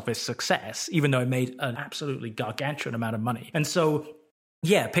box office success, even though it made an absolutely gargantuan amount of money. And so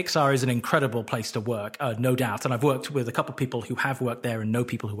yeah, Pixar is an incredible place to work, no doubt. And I've worked with a couple of people who have worked there and know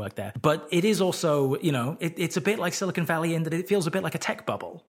people who work there. But it is also, you know, it's a bit like Silicon Valley in that it feels a bit like a tech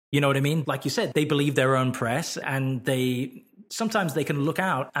bubble. You know what I mean? Like you said, they believe their own press and they sometimes they can look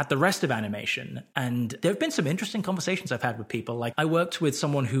out at the rest of animation. And there have been some interesting conversations I've had with people. Like, I worked with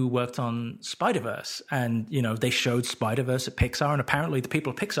someone who worked on Spider-Verse, and, you know, they showed Spider-Verse at Pixar, and apparently the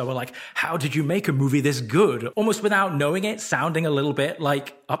people at Pixar were like, how did you make a movie this good? Almost without knowing it, sounding a little bit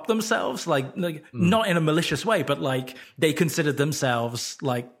like up themselves, like not in a malicious way, but like they considered themselves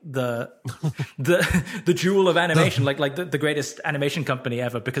like the jewel of animation, like the greatest animation company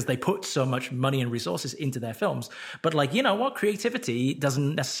ever, because they put so much money and resources into their films. But like, you know what, creativity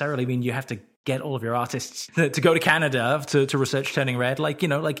doesn't necessarily mean you have to get all of your artists to go to Canada to research Turning Red. Like, you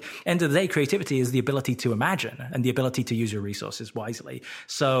know, like, end of the day, creativity is the ability to imagine and the ability to use your resources wisely.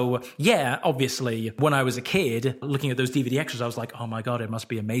 So yeah, obviously, when I was a kid looking at those DVD extras, I was like, oh my God, it must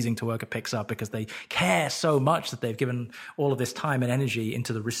be amazing to work at Pixar because they care so much that they've given all of this time and energy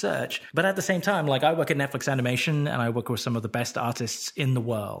into the research. But at the same time, like, I work at Netflix Animation and I work with some of the best artists in the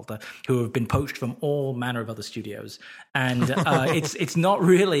world who have been poached from all manner of other studios. And it's not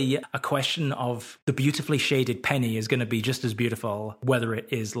really a question of the beautifully shaded penny is going to be just as beautiful whether it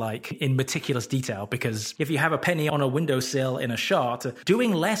is like in meticulous detail, because if you have a penny on a windowsill in a shot,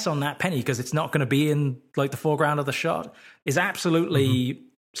 doing less on that penny because it's not going to be in like the foreground of the shot is absolutely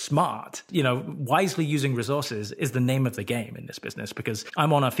smart. You know, wisely using resources is the name of the game in this business, because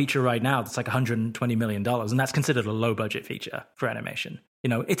I'm on a feature right now that's like $120 million, and that's considered a low budget feature for animation. You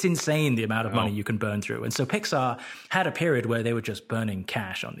know, it's insane the amount of money you can burn through. And so Pixar had a period where they were just burning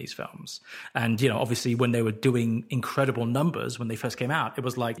cash on these films. And, you know, obviously when they were doing incredible numbers when they first came out, it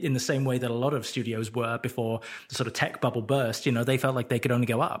was like in the same way that a lot of studios were before the sort of tech bubble burst, you know, they felt like they could only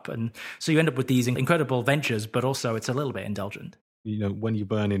go up. And so you end up with these incredible ventures, but also it's a little bit indulgent. You know, when you're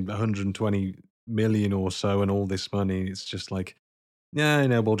burning 120 million or so and all this money, it's just like, yeah, you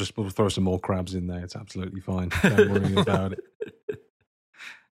know, we'll throw some more crabs in there. It's absolutely fine. Don't worry about it.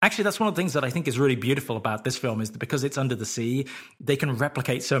 Actually, that's one of the things that I think is really beautiful about this film, is that because it's under the sea, they can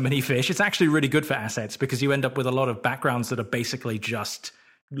replicate so many fish. It's actually really good for assets because you end up with a lot of backgrounds that are basically just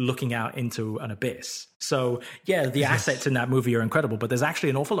looking out into an abyss. So yeah, the assets in that movie are incredible, but there's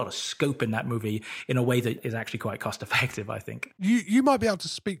actually an awful lot of scope in that movie in a way that is actually quite cost effective, I think. You might be able to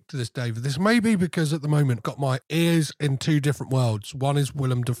speak to this, David. This may be because at the moment I've got my ears in two different worlds. One is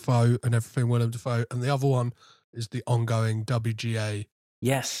Willem Dafoe and everything Willem Dafoe, and the other one is the ongoing WGA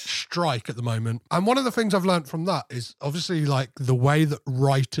strike at the moment. And one of the things I've learned from that is obviously like the way that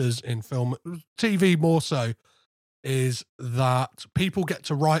writers in film, TV more so, is that people get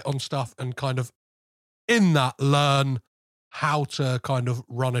to write on stuff and kind of in that learn how to kind of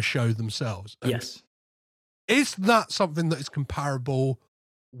run a show themselves. And yes. Is that something that is comparable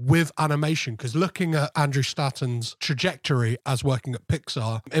with animation? Because looking at Andrew Stanton's trajectory as working at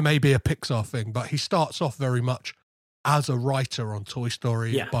Pixar, it may be a Pixar thing, but he starts off very much as a writer on Toy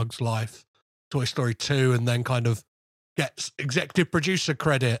Story, Bug's Life, Toy Story 2, and then kind of gets executive producer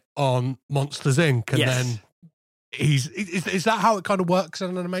credit on Monsters, Inc. And then is that how it kind of works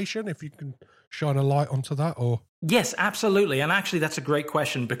in animation? If you can shine a light onto that, or... Yes, absolutely. And actually, that's a great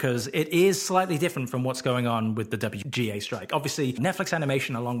question because it is slightly different from what's going on with the WGA strike. Obviously, Netflix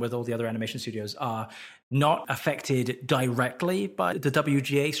Animation, along with all the other animation studios, are not affected directly by the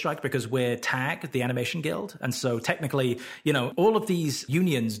WGA strike because we're TAG, the Animation Guild. And so technically, you know, all of these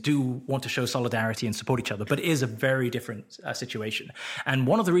unions do want to show solidarity and support each other, but it is a very different situation. And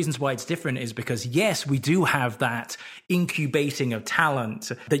one of the reasons why it's different is because, yes, we do have that incubating of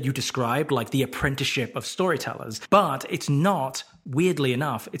talent that you described, like the apprenticeship of storytellers. But it's not, weirdly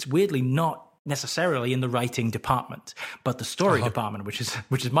enough, it's weirdly not necessarily in the writing department, but the story department, which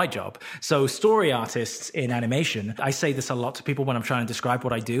is my job. So story artists in animation, I say this a lot to people when I'm trying to describe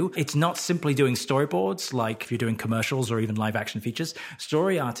what I do. It's not simply doing storyboards, like if you're doing commercials or even live action features.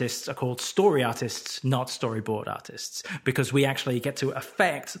 Story artists are called story artists, not storyboard artists, because we actually get to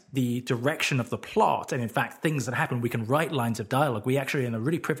affect the direction of the plot. And in fact, things that happen, we can write lines of dialogue. We actually are in a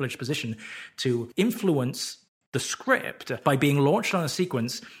really privileged position to influence the script by being launched on a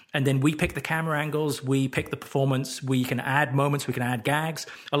sequence, and then we pick the camera angles, we pick the performance, we can add moments, we can add gags.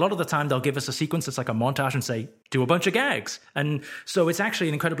 A lot of the time they'll give us a sequence that's like a montage and say, do a bunch of gags. And so it's actually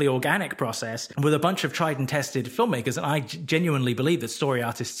an incredibly organic process with a bunch of tried and tested filmmakers. And I genuinely believe that story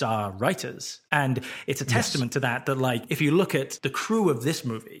artists are writers. And it's a testament to that like, if you look at the crew of this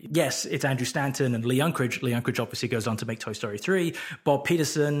movie, yes, it's Andrew Stanton and Lee Unkrich. Lee Unkrich obviously goes on to make Toy Story 3. Bob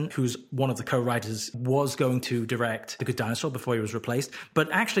Peterson, who's one of the co-writers, was going to to direct The Good Dinosaur before he was replaced. But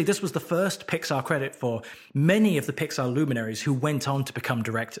actually, this was the first Pixar credit for many of the Pixar luminaries who went on to become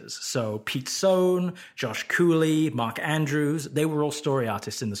directors. So Pete Sohn, Josh Cooley, Mark Andrews, they were all story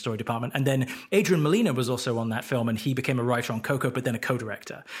artists in the story department. And then Adrian Molina was also on that film, and he became a writer on Coco, but then a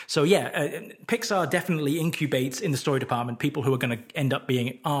co-director. So Pixar definitely incubates in the story department people who are going to end up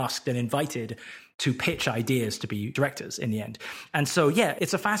being asked and invited to pitch ideas to be directors in the end. And so,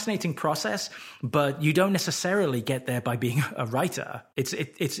 it's a fascinating process, but you don't necessarily get there by being a writer.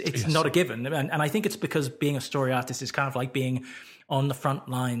 It's not a given. And I think it's because being a story artist is kind of like being on the front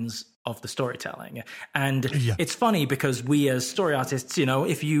lines of the storytelling. And it's funny because we as story artists,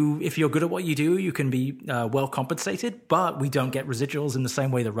 if you're good at what you do, you can be well compensated, but we don't get residuals in the same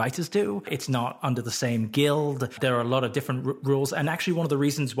way the writers do. It's not under the same guild. There are a lot of different rules. And actually one of the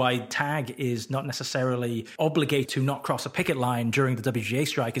reasons why TAG is not necessarily obligated to not cross a picket line during the WGA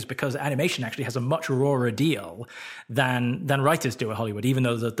strike is because animation actually has a much rawer deal than writers do at Hollywood, even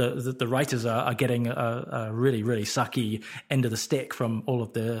though the writers are getting a really, really sucky end of the stick from all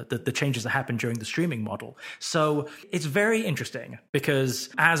of the changes that happened during the streaming model. So it's very interesting because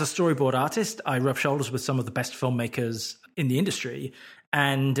as a storyboard artist, I rub shoulders with some of the best filmmakers in the industry.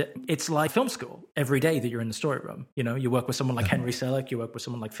 And it's like film school every day that you're in the story room. You work with someone like Henry Selick, you work with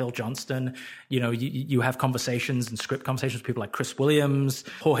someone like Phil Johnston. You have conversations and script conversations with people like Chris Williams,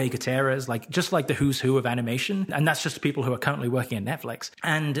 Jorge Gutierrez, just like the who's who of animation. And that's just people who are currently working at Netflix.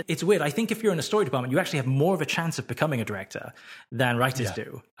 And it's weird. I think if you're in a story department, you actually have more of a chance of becoming a director than writers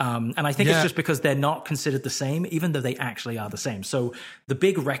do. And I think it's just because they're not considered the same, even though they actually are the same. So the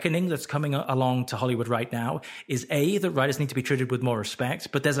big reckoning that's coming along to Hollywood right now is that writers need to be treated with more respect.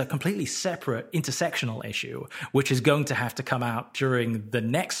 But there's a completely separate intersectional issue, which is going to have to come out during the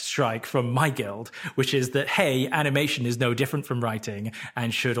next strike from my guild, which is that, hey, animation is no different from writing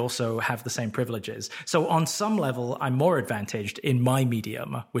and should also have the same privileges. So on some level, I'm more advantaged in my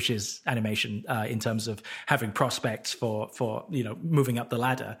medium, which is animation, in terms of having prospects for moving up the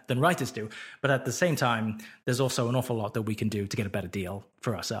ladder than writers do. But at the same time, there's also an awful lot that we can do to get a better deal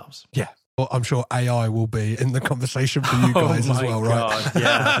for ourselves. Yeah. Well, I'm sure AI will be in the conversation for you guys as well, right?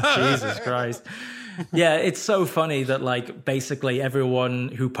 Yeah, Jesus Christ. Yeah, it's so funny that basically everyone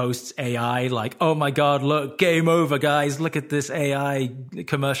who posts AI, oh my God, look, game over, guys. Look at this AI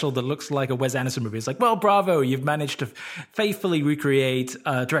commercial that looks like a Wes Anderson movie. It's like, well, bravo, you've managed to faithfully recreate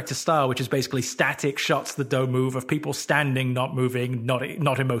director's style, which is basically static shots that don't move of people standing, not moving, not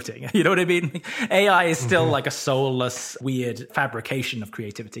emoting. You know what I mean? AI is still like a soulless, weird fabrication of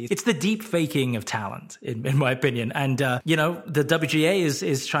creativity. It's the deep faking of talent, in my opinion. And, the WGA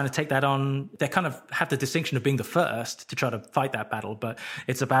is trying to take that on. They're kind of have the distinction of being the first to try to fight that battle, but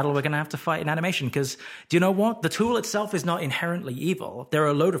it's a battle we're going to have to fight in animation because, do you know what? The tool itself is not inherently evil. There are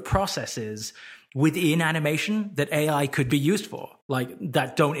a load of processes within animation that AI could be used for,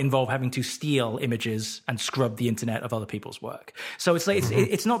 that don't involve having to steal images and scrub the internet of other people's work. So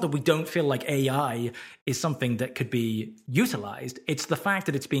it's not that we don't feel like AI is something that could be utilized. It's the fact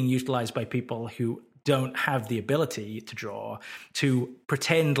that it's being utilized by people who don't have the ability to draw, to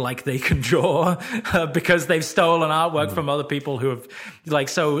pretend like they can draw because they've stolen artwork from other people who have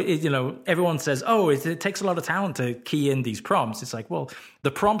everyone says, oh, it takes a lot of talent to key in these prompts. It's like, well,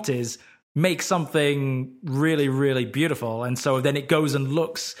 the prompt is make something really, really beautiful. And so then it goes and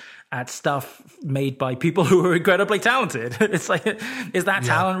looks at stuff made by people who are incredibly talented. It's like, is that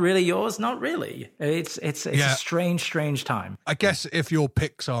talent really yours? Not really. It's a strange time. I guess if you're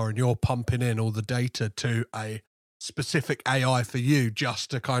Pixar and you're pumping in all the data to a specific AI for you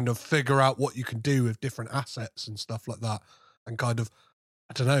just to kind of figure out what you can do with different assets and stuff like that, and kind of,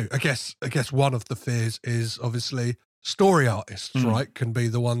 I don't know, I guess one of the fears is obviously story artists, right, can be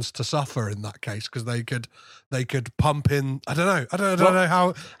the ones to suffer in that case because they could pump in. I don't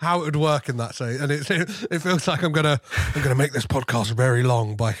know how it would work in that say, and it feels like I'm gonna make this podcast very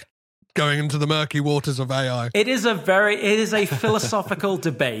long by going into the murky waters of AI. It is a philosophical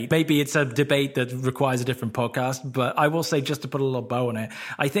debate. Maybe it's a debate that requires a different podcast, but I will say, just to put a little bow on it,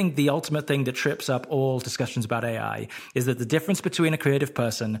 I think the ultimate thing that trips up all discussions about AI is that the difference between a creative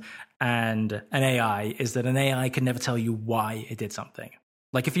person and an AI is that an AI can never tell you why it did something.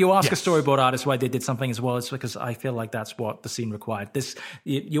 Like if you ask a storyboard artist why they did something as well, it's because I feel like that's what the scene required.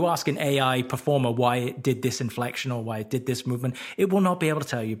 You ask an AI performer why it did this inflection or why it did this movement, it will not be able to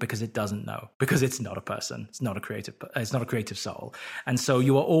tell you because it doesn't know, because it's not a person. It's not a creative soul. And so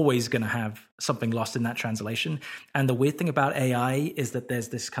you are always going to have something lost in that translation. And the weird thing about AI is that there's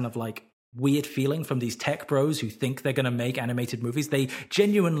this kind of weird feeling from these tech bros who think they're going to make animated movies. They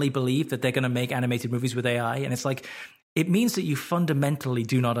genuinely believe that they're going to make animated movies with AI. And it's like, it means that you fundamentally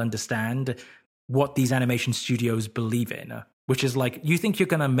do not understand what these animation studios believe in, which is like, you think you're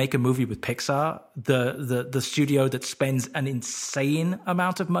going to make a movie with Pixar, the studio that spends an insane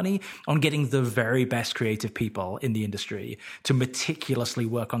amount of money on getting the very best creative people in the industry to meticulously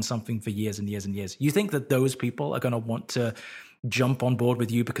work on something for years and years and years. You think that those people are going to want to jump on board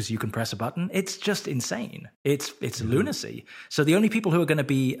with you because you can press a button? It's just insane. It's lunacy. So the only people who are going to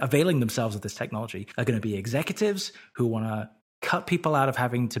be availing themselves of this technology are going to be executives who want to cut people out of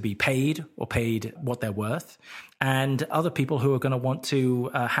having to be paid or paid what they're worth, and other people who are going to want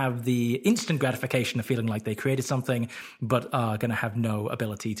to have the instant gratification of feeling like they created something, but are going to have no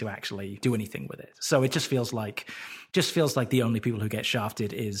ability to actually do anything with it. So it just feels like the only people who get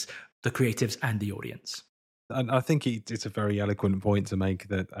shafted is the creatives and the audience. And I think it's a very eloquent point to make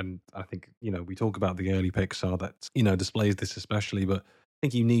that, and I think, we talk about the early Pixar that, displays this especially, but I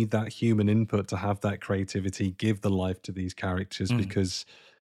think you need that human input to have that creativity, give the life to these characters, because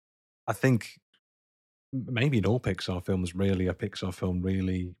I think maybe in all Pixar films, really, a Pixar film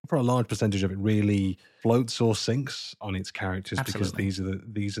really, for a large percentage of it, really floats or sinks on its characters. Absolutely. Because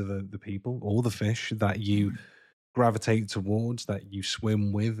these are the people, all the fish that you gravitate towards, that you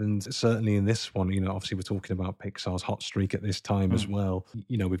swim with. And certainly in this one, obviously we're talking about Pixar's hot streak at this time as well.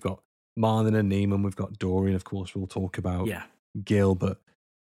 We've got Marlin and Nemo, and we've got Dory, and of course we'll talk about Gil. But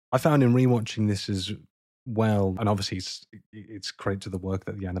I found in rewatching this as well, and obviously it's credit to the work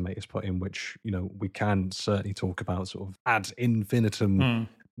that the animators put in, which we can certainly talk about sort of ad infinitum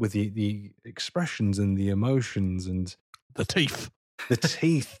with the expressions and the emotions and the teeth. The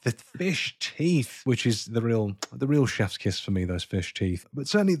teeth, the fish teeth, which is the real chef's kiss for me, those fish teeth. But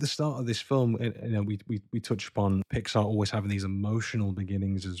certainly at the start of this film, we touched upon Pixar always having these emotional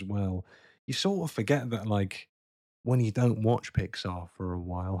beginnings as well. You sort of forget that, like, when you don't watch Pixar for a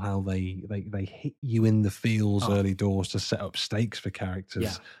while, how they hit you in the feels early doors to set up stakes for characters.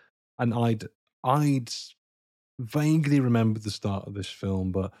 Yeah. And I'd vaguely remember the start of this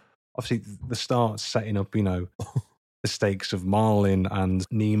film, but obviously the start setting up, the stakes of Marlin and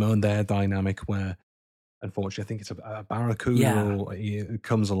Nemo and their dynamic, where unfortunately I think it's a barracuda it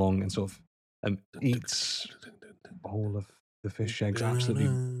comes along and sort of eats all of the fish eggs,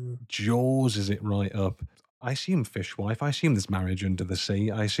 absolutely jaws it right up. I assume fish wife. I assume there's marriage under the sea.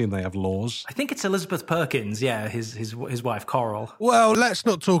 I assume they have laws. I think it's Elizabeth Perkins, his wife Coral. Well, let's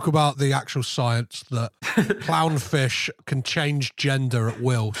not talk about the actual science that clownfish can change gender at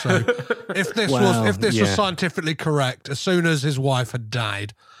will. So if this was scientifically correct, as soon as his wife had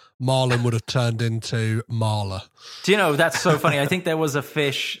died, Marlin would have turned into Marla. Do you know, that's so funny. I think there was a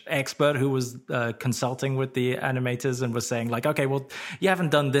fish expert who was consulting with the animators and was saying, like, okay, well, you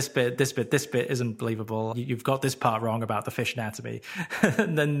haven't done this bit isn't believable. You've got this part wrong about the fish anatomy.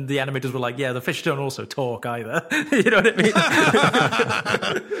 And then the animators were like, yeah, the fish don't also talk either. You know what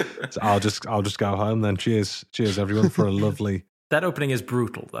I mean? So I'll just go home then. Cheers everyone for a lovely... That opening is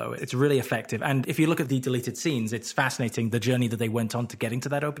brutal, though. It's really effective. And if you look at the deleted scenes, it's fascinating the journey that they went on to getting to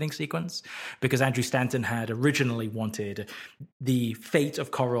that opening sequence, because Andrew Stanton had originally wanted the fate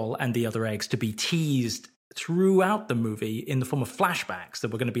of Coral and the other eggs to be teased throughout the movie in the form of flashbacks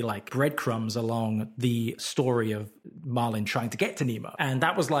that were going to be like breadcrumbs along the story of Marlin trying to get to Nemo. And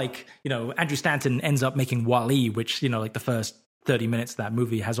that was like, Andrew Stanton ends up making Wall-E, which, like the first 30 minutes of that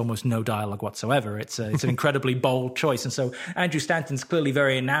movie has almost no dialogue whatsoever. It's an incredibly bold choice. And so Andrew Stanton's clearly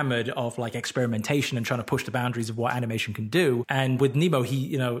very enamored of like experimentation and trying to push the boundaries of what animation can do. And with Nemo,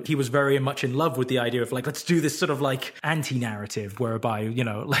 he was very much in love with the idea of like, let's do this sort of like anti-narrative whereby,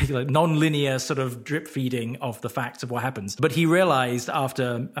 like non-linear sort of drip feeding of the facts of what happens. But he realized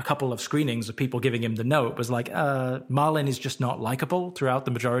after a couple of screenings of people giving him the note was like, Marlin is just not likable throughout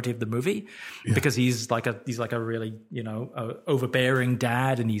the majority of the movie because he's like a really, overbearing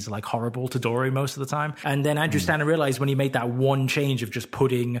dad, and he's like horrible to Dory most of the time. And then Andrew Stanton realized when he made that one change of just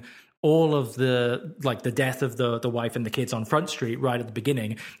putting all of the death of the wife and the kids on Front Street right at the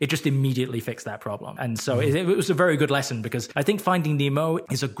beginning, it just immediately fixed that problem. And so it was a very good lesson, because I think Finding Nemo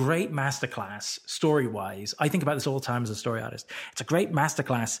is a great masterclass story-wise. I think about this all the time as a story artist. It's a great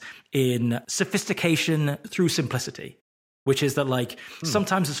masterclass in sophistication through simplicity. Which is that, like,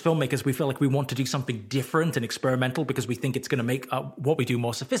 sometimes as filmmakers, we feel like we want to do something different and experimental because we think it's going to make what we do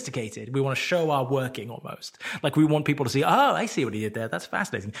more sophisticated. We want to show our working almost. Like, we want people to see, oh, I see what he did there. That's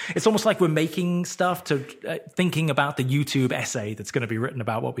fascinating. It's almost like we're making stuff to thinking about the YouTube essay that's going to be written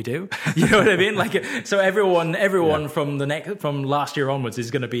about what we do. You know what I mean? Like, so everyone from last year onwards is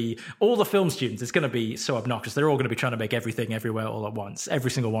going to be, all the film students, it's going to be so obnoxious. They're all going to be trying to make everything everywhere all at once,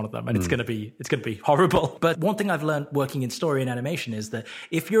 every single one of them. And it's going to be horrible. But one thing I've learned working in story in animation is that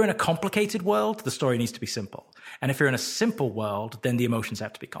if you're in a complicated world, the story needs to be simple. And if you're in a simple world, then the emotions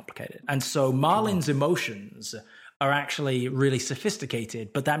have to be complicated. And so Marlin's emotions are actually really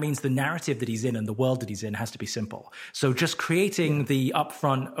sophisticated, but that means the narrative that he's in and the world that he's in has to be simple. So just creating the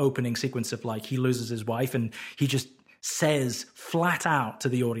upfront opening sequence of like he loses his wife and he just says flat out to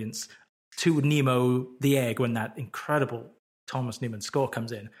the audience, to Nemo the egg, when that incredible Thomas Newman score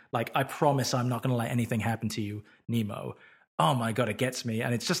comes in, like, I promise I'm not going to let anything happen to you, Nemo. Oh my God, it gets me.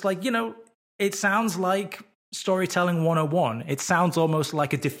 And it's just like, it sounds like storytelling 101. It sounds almost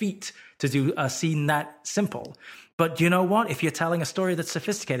like a defeat to do a scene that simple. But you know what? If you're telling a story that's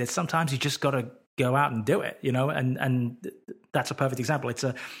sophisticated, sometimes you just got to go out and do it, and that's a perfect example.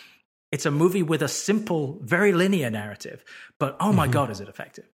 It's a movie with a simple, very linear narrative, but oh my God, is it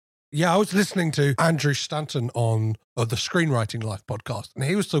effective? Yeah, I was listening to Andrew Stanton on the Screenwriting Life podcast, and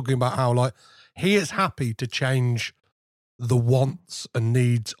he was talking about how like he is happy to change the wants and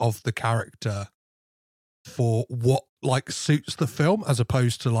needs of the character for what like suits the film, as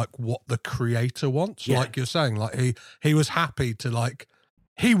opposed to like what the creator wants. Yeah. Like you're saying, like he was happy to like,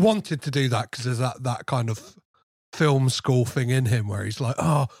 he wanted to do that because there's that kind of film school thing in him where he's like,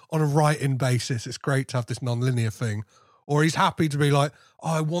 oh, on a writing basis, it's great to have this non-linear thing. Or he's happy to be like,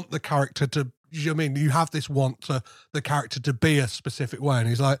 oh, I want the character to, you have this want to the character to be a specific way. And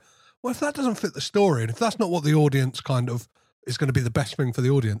he's like, well, if that doesn't fit the story, and if that's not what the audience kind of is going to be the best thing for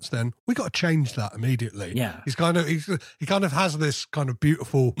the audience, then we got to change that immediately. Yeah. He kind of has this kind of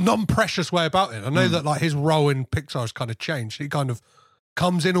beautiful, non-precious way about it. I know that like his role in Pixar has kind of changed. He kind of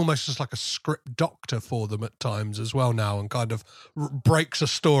comes in almost as like a script doctor for them at times as well now, and kind of breaks a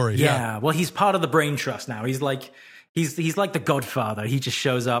story. Yeah. Well, he's part of the brain trust now. He's like the Godfather. He just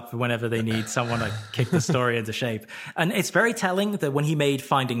shows up whenever they need someone to kick the story into shape. And it's very telling that when he made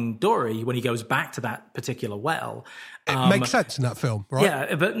Finding Dory, when he goes back to that particular well, it makes sense in that film, right?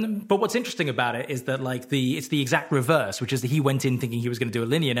 Yeah, but what's interesting about it is that like it's the exact reverse, which is that he went in thinking he was going to do a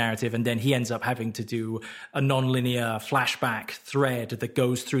linear narrative, and then he ends up having to do a non-linear flashback thread that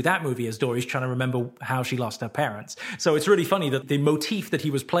goes through that movie as Dory's trying to remember how she lost her parents. So it's really funny that the motif that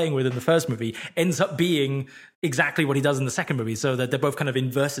he was playing with in the first movie ends up being exactly what he does in the second movie, so that they're both kind of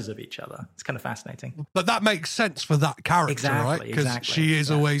inverses of each other. It's kind of fascinating. But that makes sense for that character, right? Because she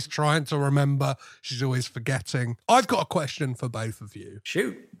is always trying to remember, she's always forgetting. I've got a question for both of you.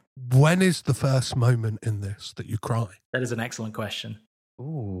 Shoot. When is the first moment in this that you cry? That is an excellent question.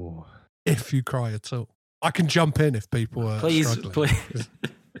 Ooh. If you cry at all. I can jump in if people are struggling. Please.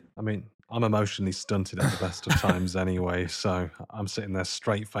 I mean, I'm emotionally stunted at the best of times anyway, so I'm sitting there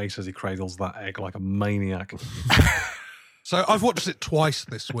straight face as he cradles that egg like a maniac. So I've watched it twice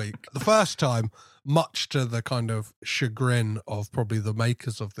this week. The first time, much to the kind of chagrin of probably the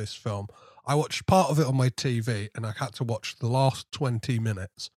makers of this film, I watched part of it on my TV, and I had to watch the last 20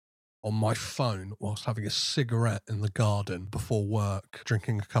 minutes on my phone whilst having a cigarette in the garden before work,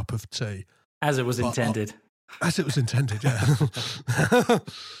 drinking a cup of tea. As it was intended. As it was intended, yeah.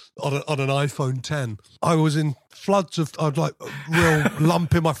 on an iPhone 10. I was in floods of, I'd like a real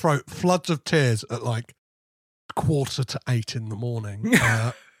lump in my throat, floods of tears at like 7:45 in the morning.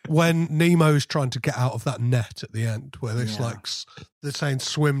 When Nemo's trying to get out of that net at the end, where it's like, they're saying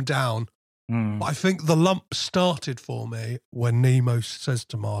swim down. But I think the lump started for me when Nemo says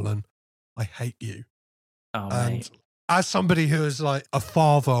to Marlon, I hate you. Oh, and mate. As somebody who is like a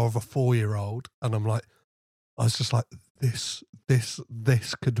father of a 4-year-old, and I was just like, this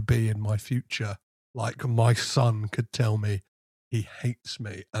could be in my future. Like my son could tell me he hates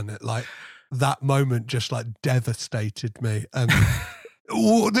me, and it like that moment just like devastated me. And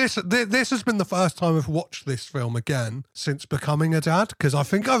this has been the first time I've watched this film again since becoming a dad, because I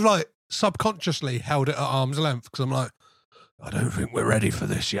think I've like subconsciously held it at arm's length, because I'm like, I don't think we're ready for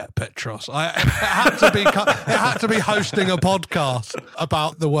this yet, Petros. It had to be hosting a podcast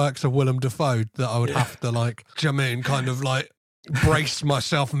about the works of Willem Dafoe that I would have to like, do you know what I mean, kind of like brace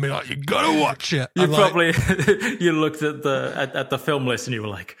myself and be like, you gotta watch it. You and probably you looked at the film list and you were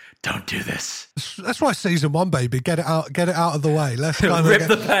like, don't do this. That's why season 1, baby, get it out of the way. Let's kind rip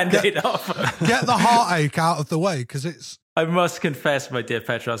the Band-Aid off. Get the heartache out of the way, because it's. I must confess, my dear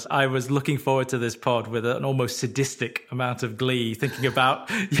Petros, I was looking forward to this pod with an almost sadistic amount of glee, thinking about,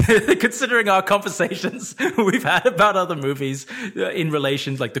 considering our conversations we've had about other movies in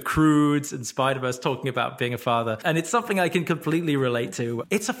relation, like The Croods and Spider-Verse, talking about being a father. And it's something I can completely relate to.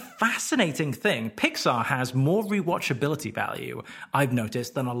 It's a fascinating thing. Pixar has more rewatchability value, I've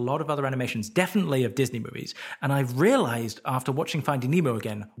noticed, than a lot of other animations, definitely of Disney movies. And I've realized after watching Finding Nemo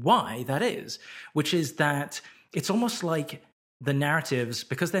again why that is, which is that it's almost like the narratives,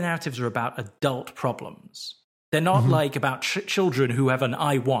 because their narratives are about adult problems, They're not like about children who have an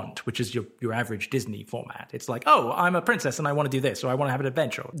I want, which is your average Disney format. It's like, oh, I'm a princess and I want to do this, or I want to have an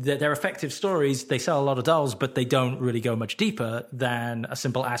adventure. They're effective stories. They sell a lot of dolls, but they don't really go much deeper than a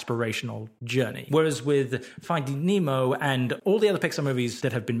simple aspirational journey. Whereas with Finding Nemo and all the other Pixar movies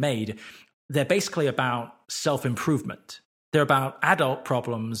that have been made, they're basically about self-improvement. They're about adult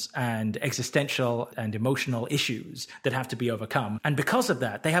problems and existential and emotional issues that have to be overcome. And because of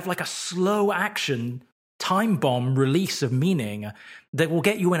that, they have like a slow action time bomb release of meaning that will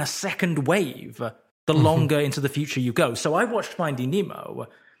get you in a second wave the longer into the future you go. So I watched Finding Nemo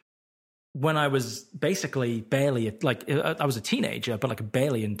when I was basically barely, like, I was a teenager, but like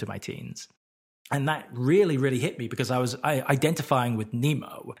barely into my teens. And that really, really hit me because I was identifying with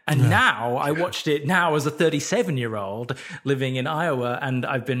Nemo. And now I watched it now as a 37-year-old living in Iowa. And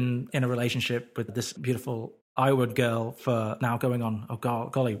I've been in a relationship with this beautiful Iowa girl for now going on,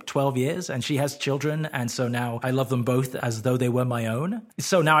 12 years. And she has children. And so now I love them both as though they were my own.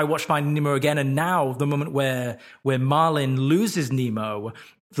 So now I watch Finding Nemo again. And now the moment where Marlin loses Nemo,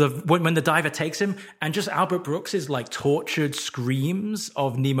 when the diver takes him, and just Albert Brooks's like tortured screams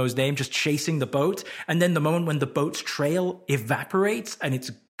of Nemo's name, just chasing the boat, and then the moment when the boat's trail evaporates and it's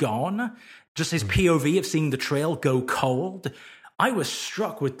gone, just his POV of seeing the trail go cold, I was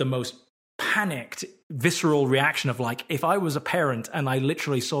struck with the most panicked, visceral reaction of like, if I was a parent and I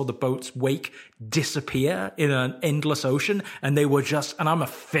literally saw the boat's wake disappear in an endless ocean, and I'm a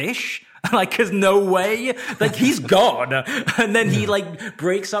fish. Like, there's no way. Like, he's gone. And then he, like,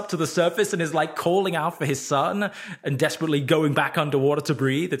 breaks up to the surface and is, like, calling out for his son and desperately going back underwater to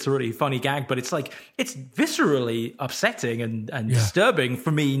breathe. It's a really funny gag, but it's, like, it's viscerally upsetting and disturbing for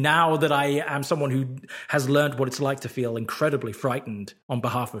me now that I am someone who has learned what it's like to feel incredibly frightened on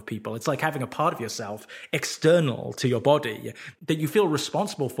behalf of people. It's like having a part of yourself external to your body that you feel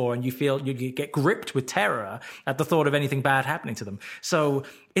responsible for, and you get gripped with terror at the thought of anything bad happening to them. So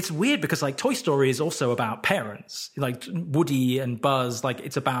it's weird because like Toy Story is also about parents, like Woody and Buzz. Like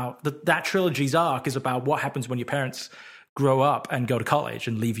it's about that trilogy's arc is about what happens when your parents grow up and go to college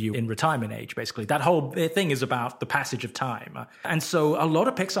and leave you in retirement age, basically. That whole thing is about the passage of time. And so a lot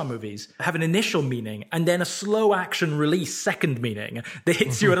of Pixar movies have an initial meaning and then a slow action release second meaning that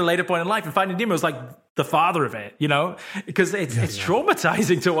hits you at a later point in life. And Finding Nemo is like the father of it, you know, because it's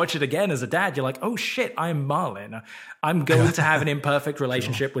traumatizing to watch it again as a dad. You're like, oh shit, I'm Marlin. I'm going to have an imperfect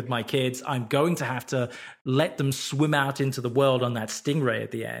relationship with my kids. I'm going to have to let them swim out into the world on that stingray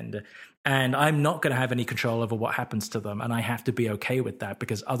at the end. And I'm not going to have any control over what happens to them. And I have to be okay with that,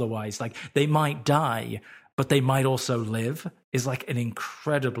 because otherwise, like, they might die, but they might also live, is like an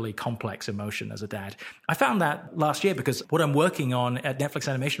incredibly complex emotion as a dad. I found that last year because what I'm working on at Netflix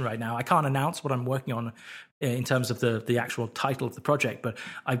Animation right now, I can't announce what I'm working on in terms of the actual title of the project, but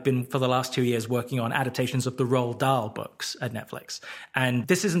I've been for the last 2 years working on adaptations of the Roald Dahl books at Netflix. And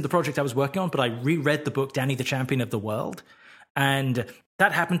this isn't the project I was working on, but I reread the book Danny the Champion of the World. And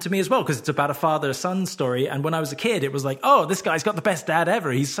that happened to me as well, because it's about a father-son story. And when I was a kid, it was like, oh, this guy's got the best dad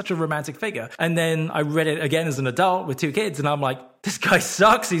ever. He's such a romantic figure. And then I read it again as an adult with 2 kids, and I'm like, this guy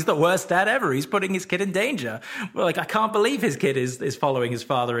sucks. He's the worst dad ever. He's putting his kid in danger. Well, like, I can't believe his kid is following his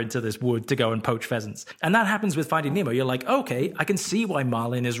father into this wood to go and poach pheasants. And that happens with Finding Nemo. You're like, okay, I can see why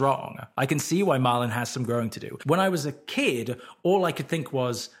Marlin is wrong. I can see why Marlin has some growing to do. When I was a kid, all I could think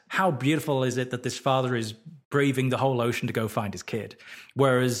was, how beautiful is it that this father is braving the whole ocean to go find his kid?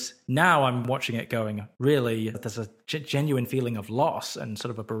 Whereas now I'm watching it going, really, there's a genuine feeling of loss and sort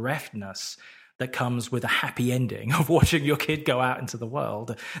of a bereftness that comes with a happy ending of watching your kid go out into the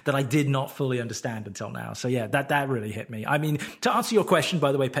world that I did not fully understand until now. So yeah, that really hit me. I mean, to answer your question,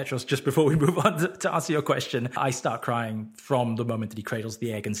 by the way, Petros, just before we move on to answer your question, I start crying from the moment that he cradles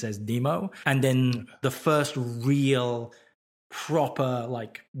the egg and says Nemo. And then the first real proper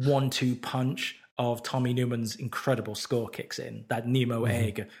like 1-2 punch of Tommy Newman's incredible score kicks in, that Nemo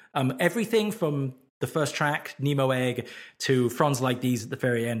egg. Everything from the first track, Nemo egg, to Fronds Like These at the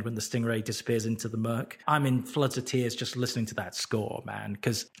very end when the stingray disappears into the murk. I'm in floods of tears just listening to that score, man.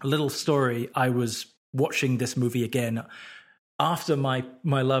 Because a little story, I was watching this movie again after my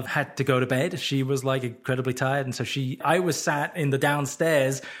love had to go to bed. She was like incredibly tired. And so I was sat in the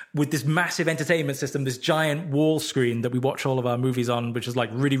downstairs with this massive entertainment system, this giant wall screen that we watch all of our movies on, which is like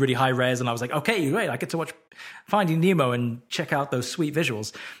really, really high res. And I was like, okay, great, I get to watch Finding Nemo and check out those sweet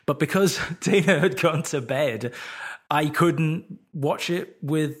visuals. But because Dana had gone to bed, I couldn't watch it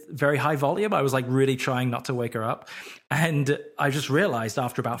with very high volume. I was like really trying not to wake her up. And I just realized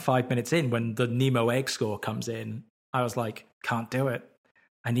after about 5 minutes in, when the Nemo egg score comes in, I was like, can't do it.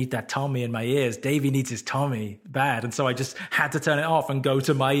 I need that Tommy in my ears. Davey needs his Tommy bad. And so I just had to turn it off and go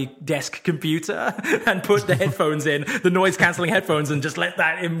to my desk computer and put the headphones in, the noise cancelling headphones, and just let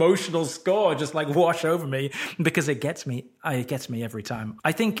that emotional score just like wash over me, because it gets me every time.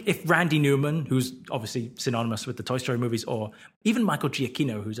 I think if Randy Newman, who's obviously synonymous with the Toy Story movies, or even Michael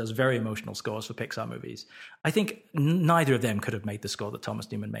Giacchino, who does very emotional scores for Pixar movies, I think neither of them could have made the score that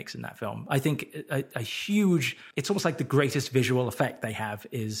Thomas Newman makes in that film. I think a huge, it's almost like the greatest visual effect they have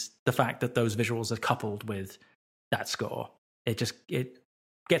is the fact that those visuals are coupled with that score. It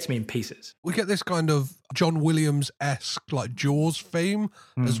gets me in pieces. We get this kind of John Williams-esque like Jaws theme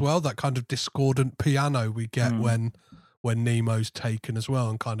as well, that kind of discordant piano we get when Nemo's taken as well,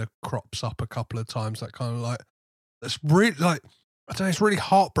 and kind of crops up a couple of times. That kind of like, it's really like, I don't know, it's really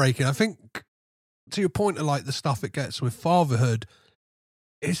heartbreaking. I think to your point of like the stuff it gets with fatherhood,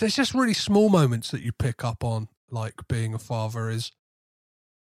 there's just really small moments that you pick up on, like being a father is,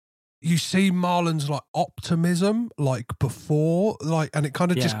 you see Marlon's like optimism, like before, like, and it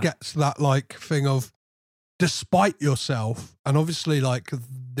kind of just gets that like thing of despite yourself. And obviously like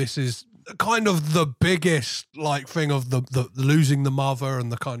this is kind of the biggest like thing of the losing the mother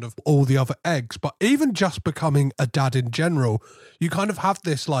and the kind of all the other eggs, but even just becoming a dad in general, you kind of have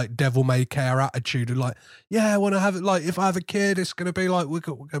this like devil may care attitude of like, yeah, when I have it, like if I have a kid, it's going to be like, we're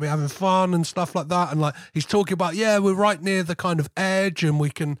going to be having fun and stuff like that. And like, he's talking about, yeah, we're right near the kind of edge and we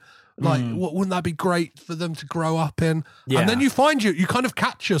can, like, wouldn't that be great for them to grow up in? Yeah. And then you find you kind of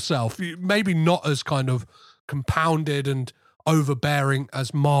catch yourself, maybe not as kind of compounded and overbearing as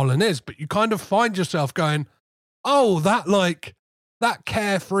Marlon is, but you kind of find yourself going, oh, that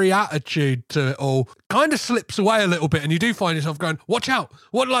carefree attitude to it all kind of slips away a little bit, and you do find yourself going, watch out,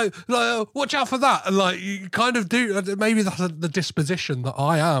 watch out for that. And like, you kind of do, maybe that's the disposition that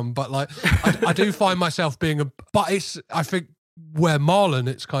I am, but like, I do find myself being but it's, I think, where Marlon,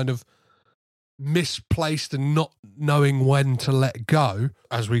 it's kind of misplaced and not knowing when to let go,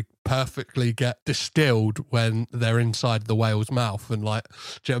 as we perfectly get distilled when they're inside the whale's mouth. And like,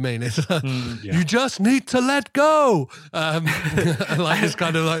 do you know what I mean? It's you just need to let go. And like, it's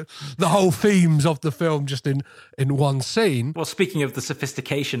kind of like the whole themes of the film just in one scene. Well, speaking of the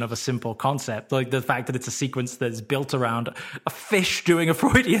sophistication of a simple concept, like the fact that it's a sequence that's built around a fish doing a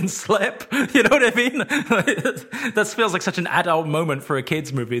Freudian slip, you know what I mean? That feels like such an adult moment for a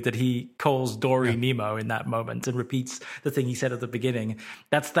kid's movie, that he calls Dory Nemo in that moment and repeats the thing he said at the beginning.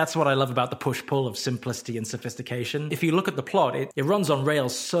 That's what I love about the push-pull of simplicity and sophistication. If you look at the plot, it runs on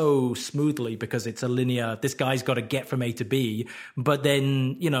rails so smoothly because it's a linear, this guy's got to get from A to B. But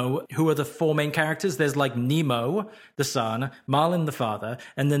then, you know, who are the four main characters? There's like Nemo, the son, Marlin, the father,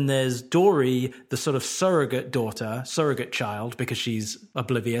 and then there's Dory, the sort of surrogate daughter, surrogate child, because she's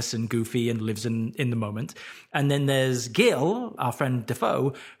oblivious and goofy and lives in the moment. And then there's Gil, our friend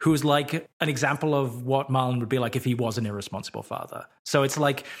Defoe, who's like an example of what Marlin would be like if he was an irresponsible father. So it's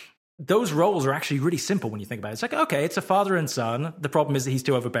like, those roles are actually really simple when you think about it. It's like, okay, it's a father and son. The problem is that he's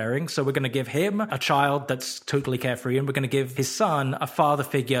too overbearing. So we're going to give him a child that's totally carefree, and we're going to give his son a father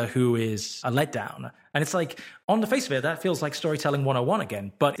figure who is a letdown. And it's like, on the face of it, that feels like storytelling 101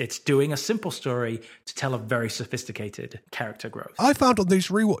 again, but it's doing a simple story to tell a very sophisticated character growth. I found on these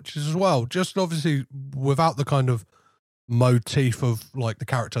rewatches as well, just obviously without the kind of motif of like the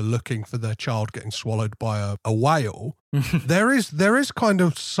character looking for their child getting swallowed by a whale, there is kind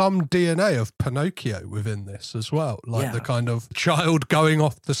of some DNA of Pinocchio within this as well, like the kind of child going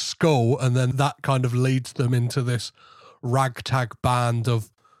off to school, and then that kind of leads them into this ragtag band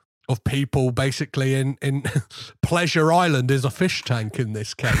of people basically in Pleasure Island is a fish tank in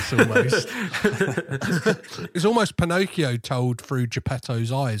this case almost. It's almost Pinocchio told through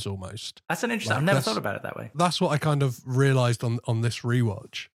Geppetto's eyes almost. That's an interesting, I've never thought about it that way. That's what I kind of realised on this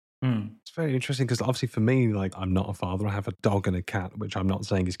rewatch. It's very interesting because obviously for me, like, I'm not a father. I have a dog and a cat, which I'm not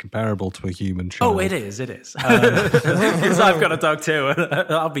saying is comparable to a human child. Oh, it is. Because I've got a dog too.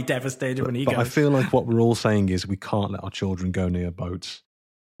 I'll be devastated when he goes. I feel like what we're all saying is we can't let our children go near boats.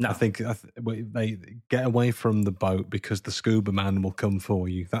 No. I think they get away from the boat because the scuba man will come for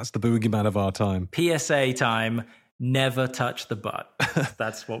you. That's the boogeyman of our time. PSA time, never touch the butt.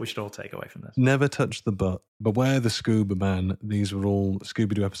 That's what we should all take away from this. Never touch the butt. Beware the scuba man. These were all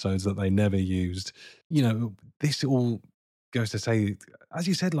Scooby-Doo episodes that they never used. You know, this all goes to say, as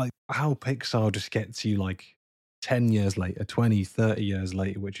you said, like how Pixar just gets you like 10 years later, 20, 30 years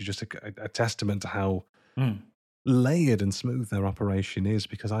later, which is just a testament to how... layered and smooth their operation is,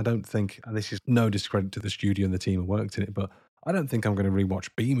 because I don't think, and this is no discredit to the studio and the team who worked in it, but I don't think I'm going to rewatch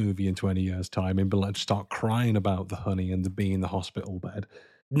B-Movie in 20 years' time and be like, start crying about the honey and the bee in the hospital bed.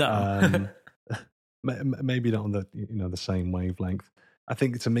 No. Maybe not on the the same wavelength. I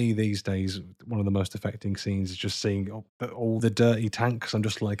think to me these days, one of the most affecting scenes is just seeing all the dirty tanks. I'm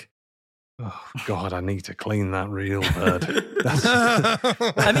just like, oh God, I need to clean that real bad.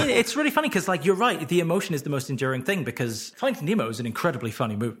 I mean, it's really funny because, like, you're right. The emotion is the most enduring thing because Finding Nemo is an incredibly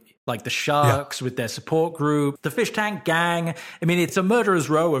funny movie. Like the sharks with their support group, the fish tank gang. I mean, it's a murderer's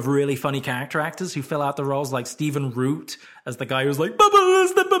row of really funny character actors who fill out the roles, like Stephen Root as the guy who's like,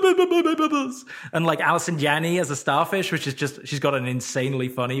 bubbles, the bubbles. And like Alison Janney as a starfish, which is just, she's got an insanely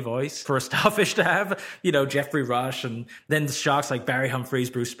funny voice for a starfish to have. You know, Jeffrey Rush. And then the sharks like Barry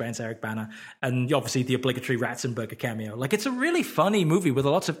Humphries, Bruce Spence, Eric Bana. And obviously the obligatory Ratzenberger cameo. Like, it's a really funny movie with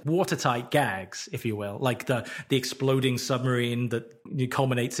lots of watertight gags, if you will. Like the exploding submarine that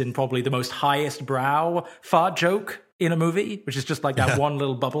culminates in probably the most highest brow fart joke in a movie, which is just like that one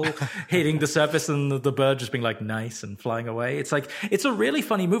little bubble hitting the surface and the bird just being like nice and flying away. It's like, it's a really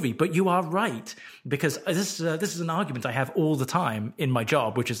funny movie, but you are right, because this is an argument I have all the time in my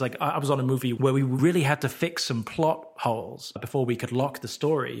job, which is like, I was on a movie where we really had to fix some plot holes before we could lock the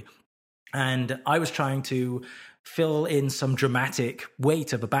story. And I was trying to fill in some dramatic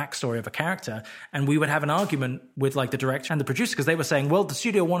weight of a backstory of a character, and we would have an argument with like the director and the producer because they were saying, well, the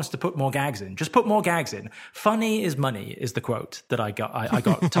studio wants us to put more gags in. Just put more gags in. Funny is money is the quote that I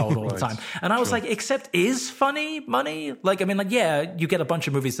got told all the time. And I was like, except is funny money? Like, I mean, like, yeah, you get a bunch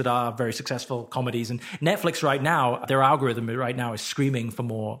of movies that are very successful comedies, and Netflix right now, their algorithm right now is screaming for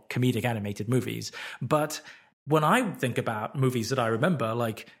more comedic animated movies. But when I think about movies that I remember,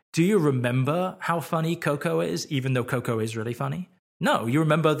 like, do you remember how funny Coco is, even though Coco is really funny? No, you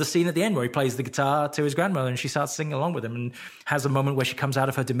remember the scene at the end where he plays the guitar to his grandmother and she starts singing along with him and has a moment where she comes out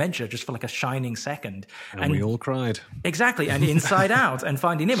of her dementia just for like a shining second. And we all cried. Exactly. And Inside Out and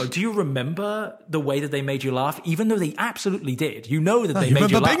Finding Nemo. Do you remember the way that they made you laugh? Even though they absolutely did. You know that they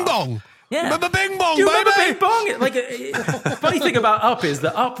made you laugh. Bing Bong? Yeah. Remember Bing Bong, Do you baby? remember Bing Bong? Like, funny thing about Up is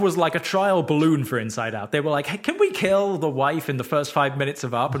that Up was like a trial balloon for Inside Out. They were like, hey, can we kill the wife in the first 5 minutes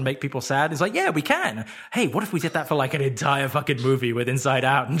of Up and make people sad? It's like, yeah, we can. Hey, what if we did that for like an entire fucking movie with Inside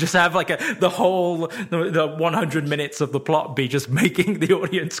Out and just have like the 100 minutes of the plot be just making the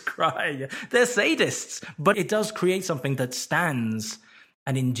audience cry? They're sadists. But it does create something that stands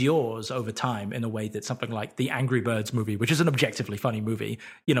and endures over time in a way that something like the Angry Birds movie, which is an objectively funny movie,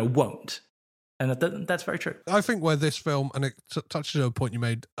 you know, won't. And that's very true. I think where this film, and it touches on a point you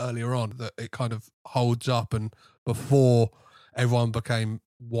made earlier on, that it kind of holds up, and before everyone became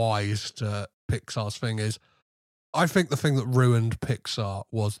wise to Pixar's thing, is I think the thing that ruined Pixar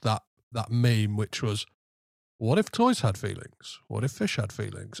was that meme, which was, what if toys had feelings? What if fish had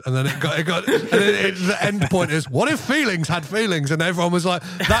feelings? And then the end point is, what if feelings had feelings? And everyone was like,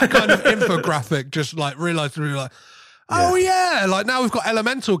 that kind of infographic just like realized, we were like, oh yeah, like now we've got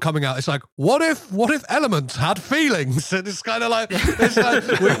Elemental coming out. It's like, what if Elements had feelings? And it's kind of like,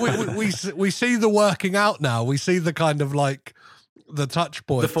 we see the working out now. We see the kind of like the touch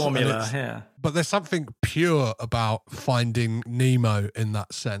point, the formula, yeah. But there's something pure about Finding Nemo in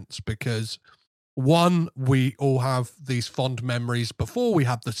that sense, because one, we all have these fond memories before we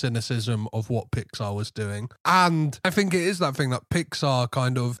had the cynicism of what Pixar was doing. And I think it is that thing that Pixar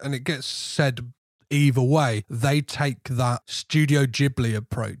kind of, and it gets said either way, they take that Studio Ghibli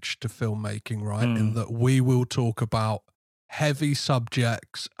approach to filmmaking, right? In that we will talk about heavy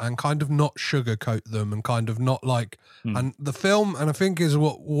subjects and kind of not sugarcoat them and kind of not like, and the film, and I think is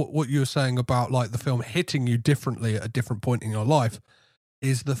what you were saying about like the film hitting you differently at a different point in your life,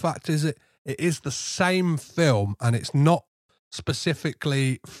 is the fact is it is the same film, and it's not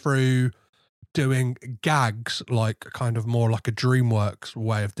specifically through doing gags, like kind of more like a DreamWorks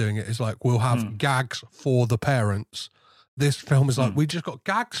way of doing it. It's like, we'll have gags for the parents. This film is like, we just got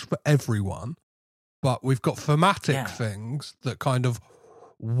gags for everyone, but we've got thematic things that kind of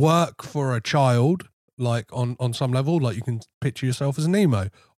work for a child, like on some level, like you can picture yourself as Nemo.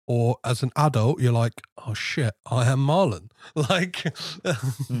 Or as an adult, you're like, oh shit, I am Marlon. Like,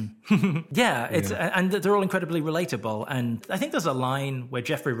 and they're all incredibly relatable. And I think there's a line where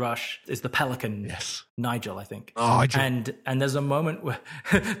Jeffrey Rush is the pelican. Yes. Nigel, I think. Oh, and there's a moment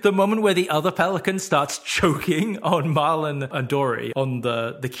where the other pelican starts choking on Marlon and Dory on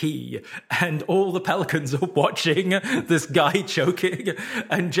the key, and all the pelicans are watching this guy choking,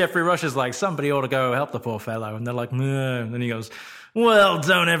 and Jeffrey Rush is like, somebody ought to go help the poor fellow, and they're like, nah. And then he goes, well,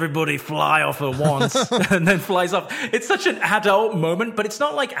 don't everybody fly off at once, and then flies off. It's such an adult moment, but it's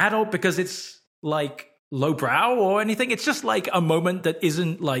not like adult because it's like lowbrow or anything. It's just like a moment that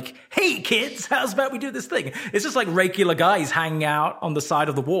isn't like, hey kids, how's about we do this thing? It's just like regular guys hanging out on the side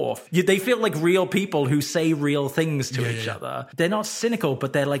of the wharf. They feel like real people who say real things to each other. They're not cynical,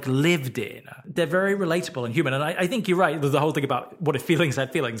 but they're like lived in. They're very relatable and human. And I think you're right. The whole thing about what if feelings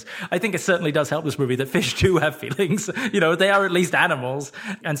had feelings. I think it certainly does help this movie that fish do have feelings. They are at least animals.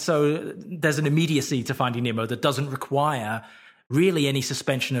 And so there's an immediacy to Finding Nemo that doesn't require really any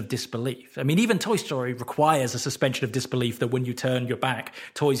suspension of disbelief. I mean, even Toy Story requires a suspension of disbelief that when you turn your back,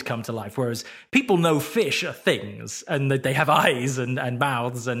 toys come to life. Whereas people know fish are things and that they have eyes and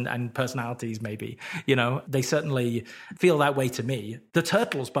mouths and personalities, maybe. They certainly feel that way to me. The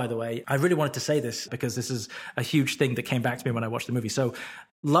turtles, by the way, I really wanted to say this because this is a huge thing that came back to me when I watched the movie. So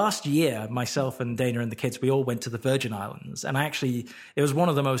last year, myself and Dana and the kids, we all went to the Virgin Islands. And it was one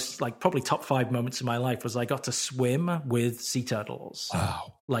of the most, probably top 5 moments in my life was I got to swim with sea turtles.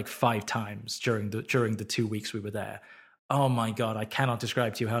 Wow. 5 times during the 2 weeks we were there. Oh my God, I cannot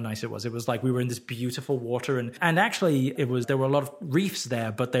describe to you how nice it was. It was like we were in this beautiful water and actually there were a lot of reefs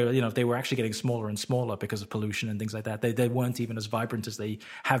there, but they were actually getting smaller and smaller because of pollution and things like that. They weren't even as vibrant as they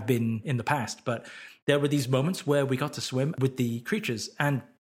have been in the past. But there were these moments where we got to swim with the creatures. And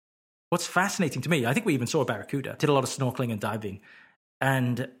what's fascinating to me, I think we even saw a barracuda, did a lot of snorkeling and diving.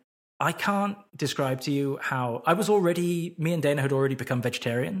 And I can't describe to you how me and Dana had already become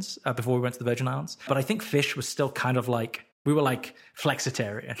vegetarians before we went to the Virgin Islands. But I think fish was still kind of we were like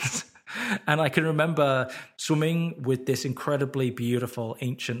flexitarians. And I can remember swimming with this incredibly beautiful,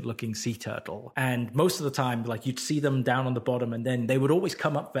 ancient-looking sea turtle. And most of the time, you'd see them down on the bottom, and then they would always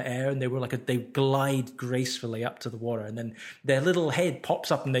come up for air, and they were they glide gracefully up to the water, and then their little head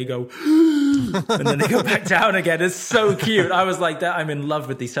pops up, and they go, and then they go back down again. It's so cute. I was like that. I'm in love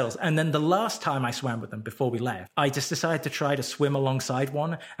with these turtles. And then the last time I swam with them before we left, I just decided to try to swim alongside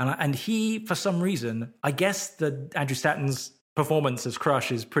one, and he, for some reason, I guess that Andrew Stanton's performance as Crush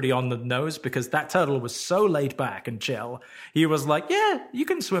is pretty on the nose because that turtle was so laid back and chill. He was like, yeah, you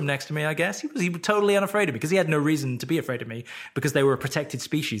can swim next to me, I guess. He was totally unafraid of me because he had no reason to be afraid of me because they were a protected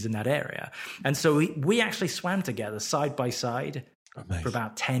species in that area. And so we actually swam together side by side. Amazing. For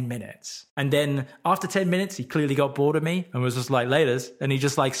about 10 minutes. And then after 10 minutes, he clearly got bored of me and was just like, laters. And he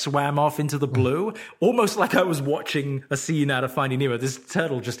just swam off into the blue, almost like I was watching a scene out of Finding Nemo. This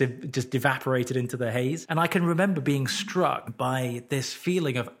turtle just evaporated into the haze. And I can remember being struck by this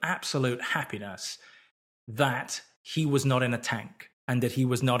feeling of absolute happiness that he was not in a tank and that he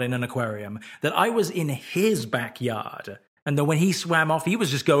was not in an aquarium, that I was in his backyard. And then when he swam off, he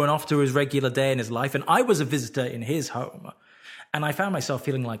was just going off to his regular day in his life. And I was a visitor in his home. And I found myself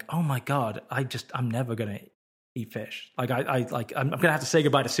feeling like, oh my God, I'm never going to eat fish. I'm going to have to say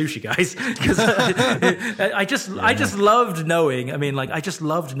goodbye to sushi, guys. Because I just loved knowing, I just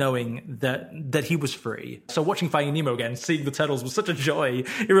loved knowing that he was free. So watching Finding Nemo again, seeing the turtles was such a joy.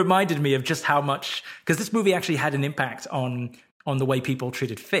 It reminded me of just how much, because this movie actually had an impact on the way people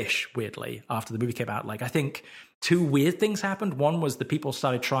treated fish, weirdly, after the movie came out. I think 2 weird things happened. One was the people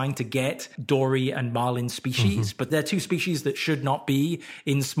started trying to get dory and marlin species, but they're 2 species that should not be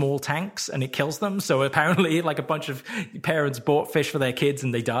in small tanks, and it kills them. So apparently, a bunch of parents bought fish for their kids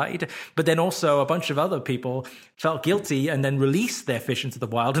and they died. But then also a bunch of other people felt guilty and then released their fish into the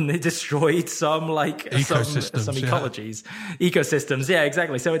wild, and they destroyed some ecologies. Ecosystems, yeah,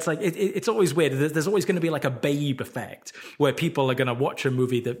 exactly. So it's it's always weird. There's always going to be a babe effect where people are going to watch a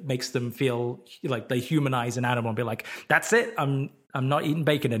movie that makes them feel like they humanize an animal and be like, that's it, I'm not eating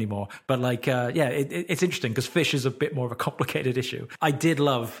bacon anymore. But it's interesting because fish is a bit more of a complicated issue. I did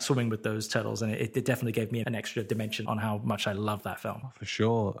love swimming with those turtles, and it definitely gave me an extra dimension on how much I love that film. For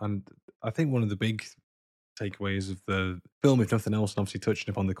sure. And I think one of the big takeaways of the film, if nothing else, and obviously touching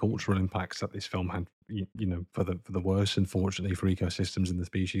upon the cultural impacts that this film had, for the worse, unfortunately, for ecosystems and the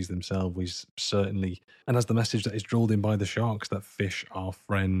species themselves, was certainly, and as the message that is drilled in by the sharks, that fish are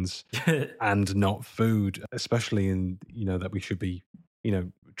friends and not food, especially in, that we should be,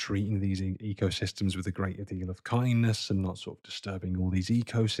 treating these ecosystems with a greater deal of kindness and not sort of disturbing all these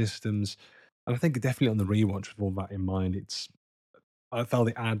ecosystems. And I think definitely on the rewatch, with all that in mind, I felt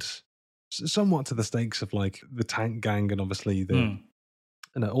it adds somewhat to the stakes of the tank gang and obviously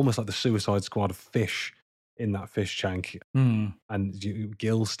and almost like the Suicide Squad of fish in that fish tank and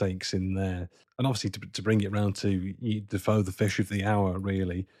gill stakes in there. And obviously to bring it round to Defoe, the fish of the hour,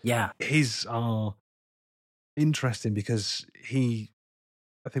 really. Yeah. His are interesting because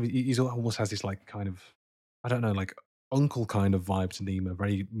I think he's almost has this kind of, I don't know, uncle kind of vibe to Nemo,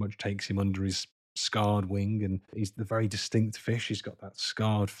 very much takes him under his scarred wing, and he's the very distinct fish. He's got that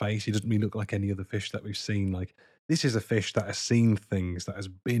scarred face. He doesn't really look like any other fish that we've seen. This is a fish that has seen things, that has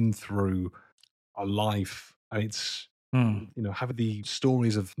been through life. And it's, having the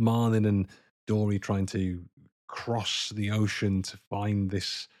stories of Marlin and Dory trying to cross the ocean to find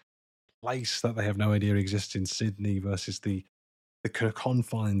this place that they have no idea exists in Sydney versus the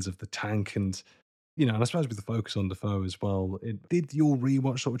confines of the tank. And, and I suppose with the focus on Defoe as well, did your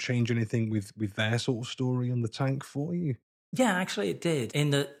rewatch sort of change anything with their sort of story on the tank for you? Yeah, actually it did.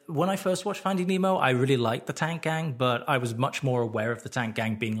 When I first watched Finding Nemo, I really liked the Tank Gang, but I was much more aware of the Tank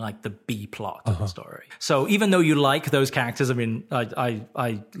Gang being like the B plot of the story. So even though you like those characters, I mean,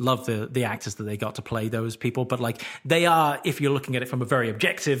 I love the actors that they got to play those people, but like they are, if you're looking at it from a very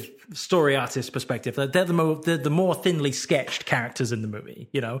objective story artist perspective, they're the more thinly sketched characters in the movie.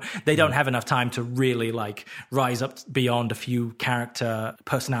 They don't have enough time to really like rise up beyond a few character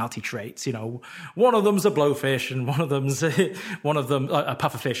personality traits. One of them's a blowfish, and one of them's a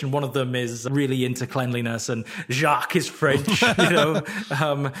pufferfish, and one of them is really into cleanliness, and Jacques is French, and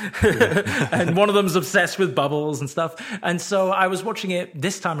one of them's obsessed with bubbles and stuff. And so I was watching it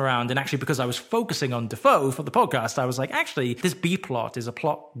this time around, and actually because I was focusing on Defoe for the podcast, I was like, actually, this B plot is a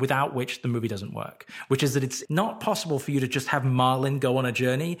plot without which the movie doesn't work, which is that it's not possible for you to just have Marlin go on a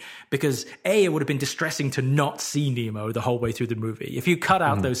journey, because it would have been distressing to not see Nemo the whole way through the movie. If you cut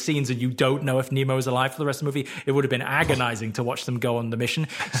out those scenes and you don't know if Nemo is alive for the rest of the movie, it would have been agonizing to watch them go on the mission.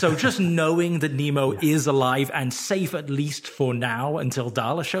 So just knowing that Nemo is alive and safe, at least for now, until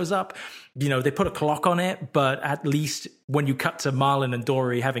Darla shows up, they put a clock on it, but at least when you cut to Marlin and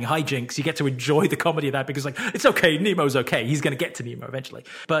Dory having hijinks, you get to enjoy the comedy of that, because like, it's okay, Nemo's okay, he's going to get to Nemo eventually.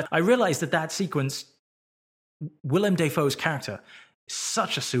 But I realized that sequence, Willem Dafoe's character, is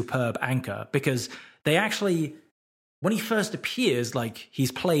such a superb anchor, because they actually, when he first appears, like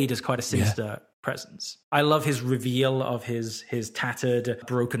he's played as quite a sinister presence. I love his reveal of his tattered,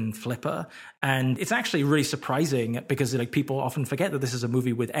 broken flipper. And it's actually really surprising, because like people often forget that this is a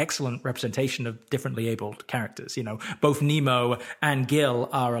movie with excellent representation of differently abled characters. Both Nemo and Gil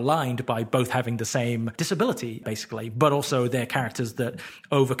are aligned by both having the same disability, basically, but also they're characters that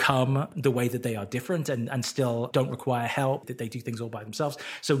overcome the way that they are different and still don't require help, that they do things all by themselves.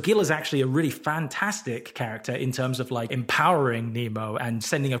 So Gil is actually a really fantastic character in terms of like empowering Nemo and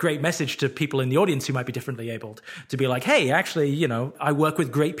sending a great message to people in the audience who might be differently abled, to be like, hey, actually, I work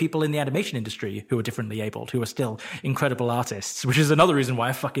with great people in the animation industry who are differently abled, who are still incredible artists, which is another reason why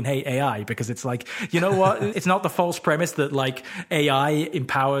I fucking hate AI, because it's like, you know what? It's not the false premise that like AI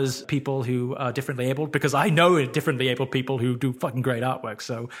empowers people who are differently abled, because I know differently abled people who do fucking great artwork,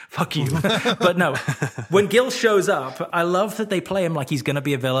 so fuck you. But no, when Gil shows up, I love that they play him like he's going to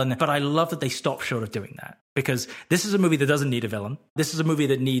be a villain, but I love that they stop short of doing that, because this is a movie that doesn't need a villain. This is a movie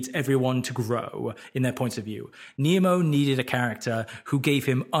that needs everyone to grow in their points of view. Nemo needed a character who gave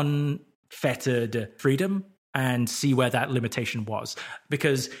him unfettered freedom and see where that limitation was.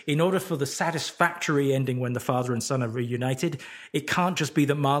 Because in order for the satisfactory ending when the father and son are reunited, it can't just be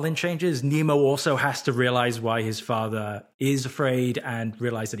that Marlin changes. Nemo also has to realize why his father is afraid and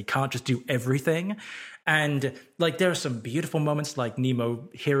realize that he can't just do everything. And like, there are some beautiful moments like Nemo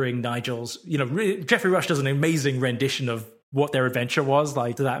hearing Nigel's, Jeffrey Rush does an amazing rendition of what their adventure was,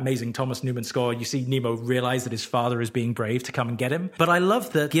 like to that amazing Thomas Newman score. You see Nemo realize that his father is being brave to come and get him. But I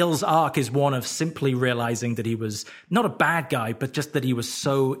love that Gil's arc is one of simply realizing that he was not a bad guy, but just that he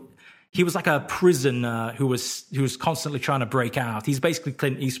was like a prisoner who was constantly trying to break out. He's basically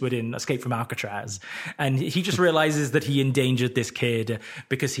Clint Eastwood in Escape from Alcatraz. And he just realizes that he endangered this kid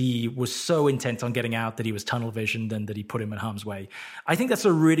because he was so intent on getting out that he was tunnel visioned and that he put him in harm's way. I think that's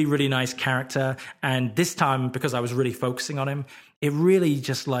a really, really nice character. And this time, because I was really focusing on him, it really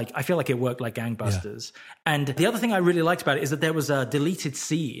just like, I feel like it worked like gangbusters. Yeah. And the other thing I really liked about it is that there was a deleted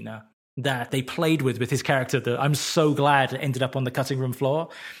scene that they played with his character that I'm so glad ended up on the cutting room floor,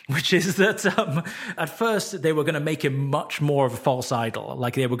 which is that at first they were going to make him much more of a false idol.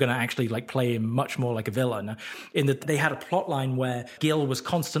 Like they were going to actually like play him much more like a villain, in that they had a plot line where Gil was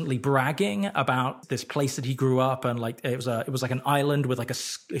constantly bragging about this place that he grew up, and like it was like an island with like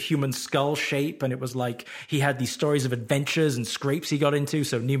a human skull shape, and it was like he had these stories of adventures and scrapes he got into,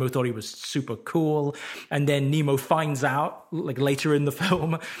 so Nemo thought he was super cool. And then Nemo finds out like later in the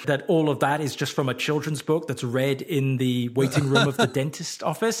film that all of that is just from a children's book that's read in the waiting room of the dentist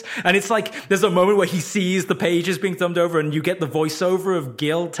office. And it's like there's a moment where he sees the pages being thumbed over and you get the voiceover of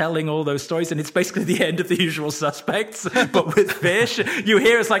Gil telling all those stories, and it's basically the end of The Usual Suspects but with fish. You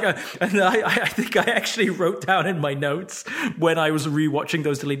hear it's like and I think I actually wrote down in my notes when I was rewatching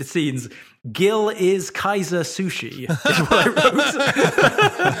those deleted scenes, Gil is Kaiser Sushi is what I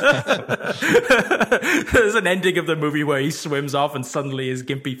wrote. There's an ending of the movie where he swims off and suddenly his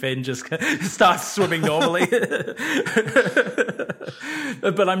gimpy fin just starts swimming normally.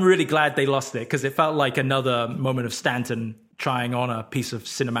 But I'm really glad they lost it because it felt like another moment of Stanton trying on a piece of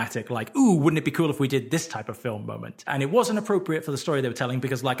cinematic, like, ooh, wouldn't it be cool if we did this type of film moment? And it wasn't appropriate for the story they were telling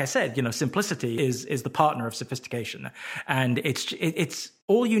because, like I said, simplicity is the partner of sophistication. And it's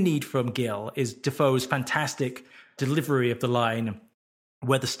all you need from Gil is Defoe's fantastic delivery of the line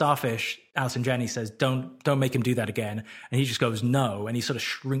where the starfish, Alison Janney, says, don't make him do that again. And he just goes, no. And he sort of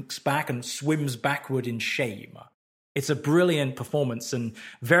shrinks back and swims backward in shame. It's a brilliant performance and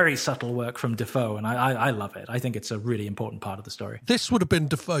very subtle work from Defoe, and I love it. I think it's a really important part of the story. This would have been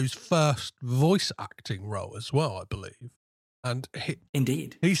Defoe's first voice acting role as well, I believe. And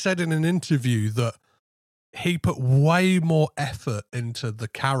Indeed. He said in an interview that he put way more effort into the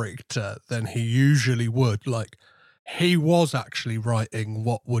character than he usually would. Like, he was actually writing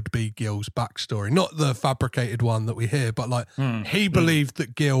what would be Gil's backstory, not the fabricated one that we hear, but like he believed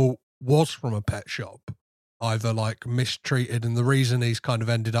that Gil was from a pet shop, either like mistreated, and the reason he's kind of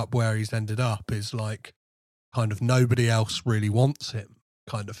ended up where he's ended up is like kind of nobody else really wants him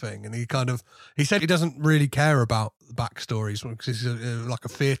kind of thing. And he said he doesn't really care about backstories because he's like a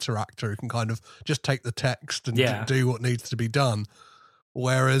theatre actor who can kind of just take the text and do what needs to be done.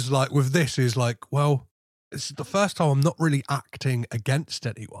 Whereas like with this is like, well, it's the first time I'm not really acting against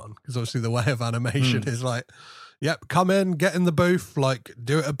anyone because obviously the way of animation is like, yep, come in, get in the booth, like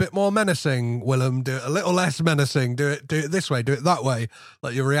do it a bit more menacing, Willem, do it a little less menacing, do it this way, do it that way,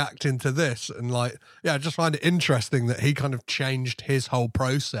 like you're reacting to this. And like, yeah, I just find it interesting that he kind of changed his whole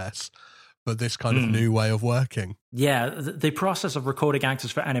process for this kind of new way of working. Yeah, the process of recording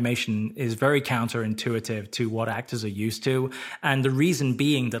actors for animation is very counterintuitive to what actors are used to. And the reason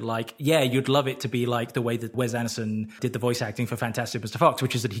being that, like, yeah, you'd love it to be like the way that Wes Anderson did the voice acting for Fantastic Mr. Fox,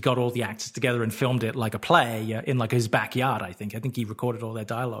 which is that he got all the actors together and filmed it like a play in like his backyard, I think. I think he recorded all their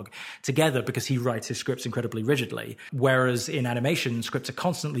dialogue together because he writes his scripts incredibly rigidly. Whereas in animation, scripts are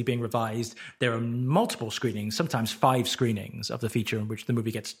constantly being revised. There are multiple screenings, sometimes 5 screenings of the feature in which the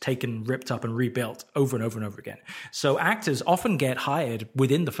movie gets taken, ripped up and rebuilt over and over and over again. So actors often get hired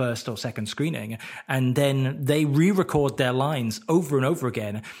within the first or second screening, and then they re-record their lines over and over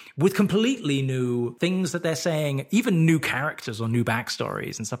again with completely new things that they're saying, even new characters or new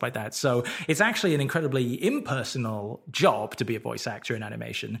backstories and stuff like that. So it's actually an incredibly impersonal job to be a voice actor in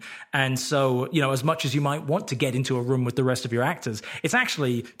animation. And so, as much as you might want to get into a room with the rest of your actors, it's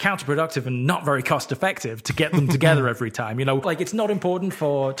actually counterproductive and not very cost effective to get them together every time. Like it's not important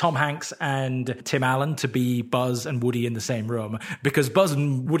for Tom Hanks and Tim Allen to be Buzz and Woody in the same room because Buzz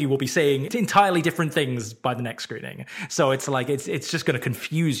and Woody will be saying entirely different things by the next screening. So it's like it's just going to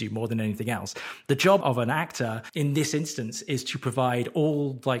confuse you more than anything else. The job of an actor in this instance is to provide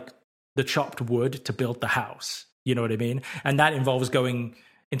all like the chopped wood to build the house. You know what I mean? And that involves going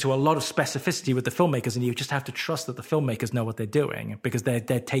into a lot of specificity with the filmmakers, and you just have to trust that the filmmakers know what they're doing because they're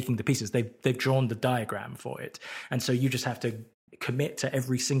taking the pieces. They've drawn the diagram for it. And so you just have to commit to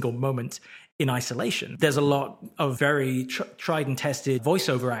every single moment in isolation. There's a lot of very tried and tested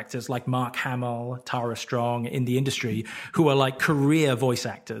voiceover actors like Mark Hamill, Tara Strong in the industry who are like career voice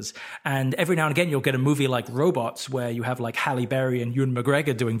actors. And every now and again, you'll get a movie like Robots where you have like Halle Berry and Ewan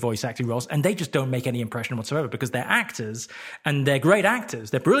McGregor doing voice acting roles, and they just don't make any impression whatsoever because they're actors and they're great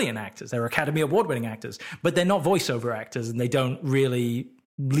actors. They're brilliant actors. They're Academy Award-winning actors, but they're not voiceover actors, and they don't really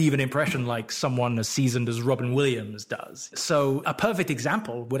leave an impression like someone as seasoned as Robin Williams does. So a perfect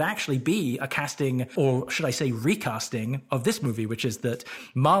example would actually be a casting, or should I say recasting, of this movie, which is that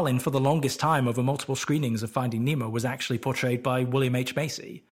Marlin, for the longest time over multiple screenings of Finding Nemo, was actually portrayed by William H.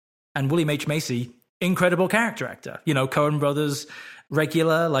 Macy. And William H. Macy, incredible character actor. Coen Brothers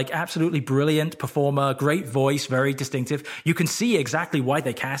regular, like absolutely brilliant performer, great voice, very distinctive. You can see exactly why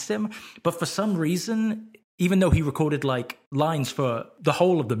they cast him, but for some reason, even though he recorded like lines for the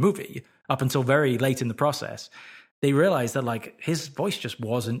whole of the movie up until very late in the process, they realized that like his voice just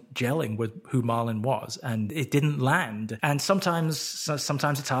wasn't gelling with who Marlin was, and it didn't land. And sometimes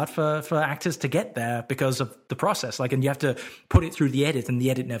it's hard for actors to get there because of the process. Like, and you have to put it through the edit, and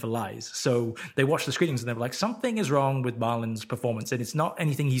the edit never lies. So they watch the screenings and they're like, something is wrong with Marlin's performance, and it's not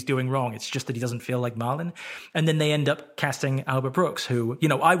anything he's doing wrong. It's just that he doesn't feel like Marlin. And then they end up casting Albert Brooks, who,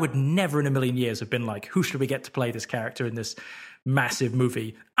 I would never in a million years have been like, who should we get to play this character in this massive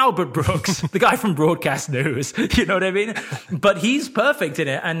movie? Albert Brooks, the guy from Broadcast News, you know what I mean? But he's perfect in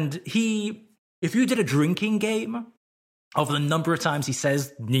it. And if you did a drinking game of the number of times he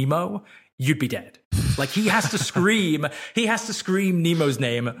says Nemo, you'd be dead. Like, he has to scream Nemo's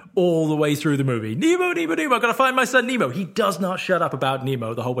name all the way through the movie. Nemo, Nemo, Nemo, I gotta find my son Nemo. He does not shut up about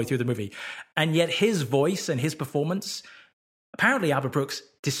Nemo the whole way through the movie. And yet his voice and his performance, apparently Albert Brooks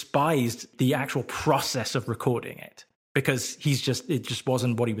despised the actual process of recording it because it just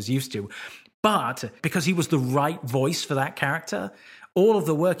wasn't what he was used to. But because he was the right voice for that character, all of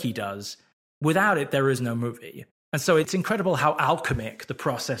the work he does, without it, there is no movie. And so it's incredible how alchemic the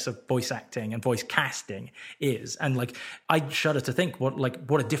process of voice acting and voice casting is. And like, I shudder to think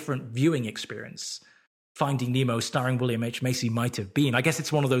what a different viewing experience Finding Nemo starring William H. Macy might have been. I guess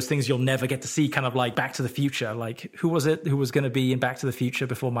it's one of those things you'll never get to see, kind of like Back to the Future. Like, who was it who was going to be in Back to the Future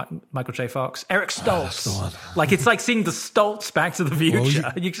before Michael J. Fox? Eric Stoltz. Like, it's like seeing the Stoltz Back to the Future.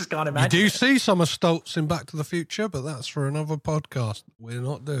 Well, you just can't imagine. You do see some of Stoltz in Back to the Future, but that's for another podcast we're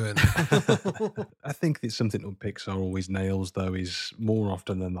not doing. I think it's something that Pixar always nails, though, is more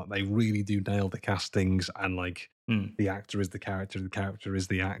often than not, they really do nail the castings and like, the actor is the character is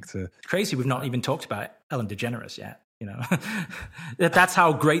the actor. It's crazy we've not even talked about Ellen DeGeneres yet, you know. That's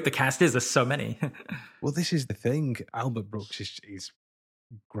how great the cast is. There's so many. Well, this is the thing. Albert Brooks is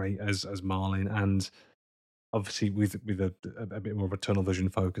great as Marlin, and obviously with a bit more of a tunnel vision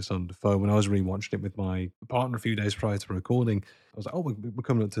focus on Defoe. When I was rewatching it with my partner a few days prior to recording, I was like, oh, we're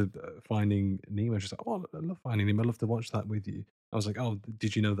coming up to Finding Nemo. She's like, oh, I love Finding Nemo. I'd love to watch that with you. I was like, oh,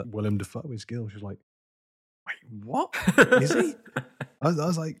 did you know that Willem Dafoe is Gil? She's like, wait, what? Is he? I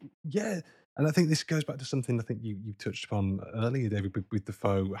was like, yeah. And I think this goes back to something I think you touched upon earlier, David, with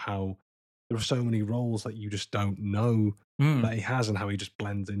Defoe, how there are so many roles that you just don't know that he has and how he just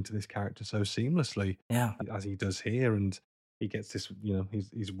blends into this character so seamlessly, as he does here. And he gets this, you know,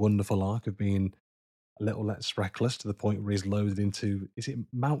 his wonderful arc of being a little less reckless to the point where he's loaded into, is it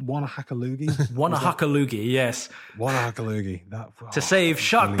Mount Wanahakalugi? Wanahakalugi, yes. Wanahakalugi. To save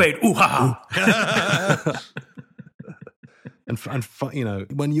shark bait, ooh-ha-ha. And you know,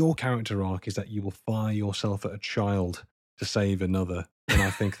 when your character arc is that you will fire yourself at a child to save another, then I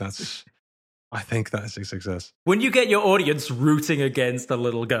think that's a success. When you get your audience rooting against a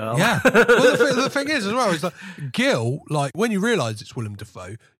little girl. Yeah. Well, the thing is as well, is that Gil, like, when you realise it's Willem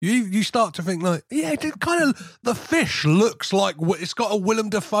Dafoe, you start to think like, yeah, it kind of, the fish looks like, it's got a Willem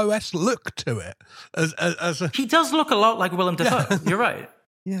Dafoe-esque look to it. He does look a lot like Willem Dafoe. You're right.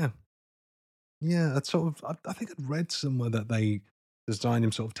 Yeah. Yeah, that's sort of, I think I'd read somewhere that they designed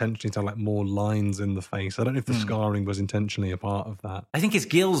him sort of intentionally to have like more lines in the face. I don't know if the scarring was intentionally a part of that. I think his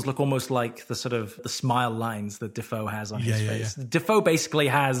gills look almost like the sort of the smile lines that Defoe has on his face. Yeah. Defoe basically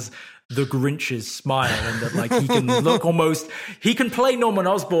has the Grinch's smile, and that like he can look almost, he can play Norman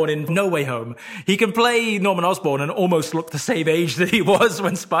Osborn in No Way Home. He can play Norman Osborn and almost look the same age that he was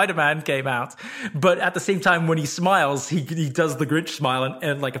when Spider-Man came out. But at the same time, when he smiles, he does the Grinch smile,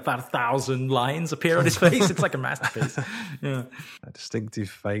 and like about 1,000 lines appear on his face. It's like a masterpiece. Yeah. A distinctive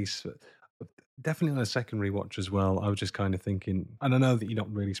face. Definitely on a secondary watch as well, I was just kind of thinking, and I know that you're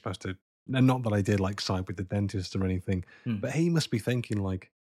not really supposed to, and not that I did like side with the dentist or anything, but he must be thinking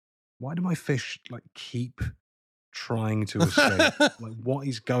like, why do my fish like keep trying to escape? Like, what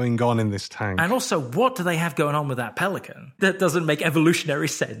is going on in this tank? And also, what do they have going on with that pelican? That doesn't make evolutionary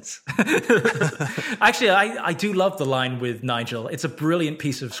sense. Actually, I do love the line with Nigel. It's a brilliant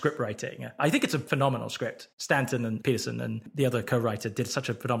piece of script writing. I think it's a phenomenal script. Stanton and Peterson and the other co-writer did such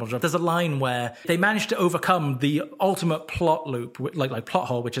a phenomenal job. There's a line where they managed to overcome the ultimate plot loop, like plot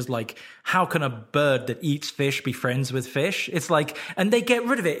hole, which is like, how can a bird that eats fish be friends with fish? It's like, and they get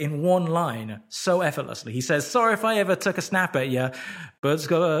rid of it in one line so effortlessly. He says, sorry if I ever took a snap at you,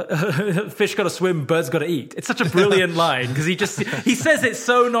 fish got to swim, birds got to eat. It's such a brilliant line because he says it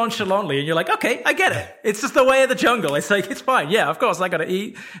so nonchalantly, and you're like, okay, I get it. It's just the way of the jungle. It's like, it's fine. Yeah, of course, I got to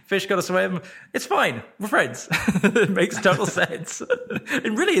eat. Fish got to swim. It's fine. We're friends. It makes total sense.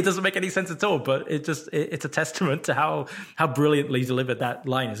 And really, it doesn't make any sense at all. But it's a testament to how brilliantly delivered that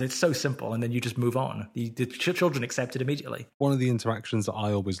line is. It's so simple, and then you just move on. The children accept it immediately. One of the interactions that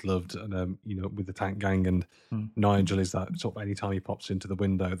I always loved, with the Tank Gang and Nigel, is that sort of anytime he pops into the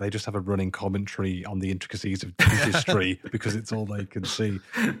window, they just have a running commentary on the intricacies of dentistry because it's all they can see.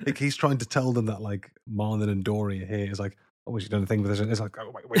 Like, he's trying to tell them that like Marlon and Dory are here. It's like, oh, she's done a thing with this. It's like,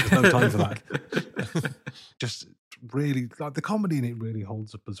 oh, wait, there's no time for that. Just really, like, the comedy in it really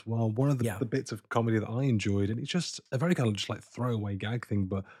holds up as well. One of the bits of comedy that I enjoyed, and it's just a very kind of just like throwaway gag thing,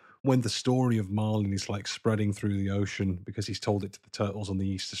 but when the story of Marlin is like spreading through the ocean because he's told it to the turtles on the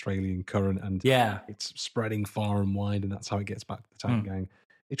East Australian current, and it's spreading far and wide, and that's how it gets back to the Tank Gang.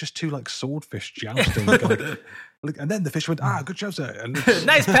 it's just two like swordfish jousting. And then the fish went, good job, sir. And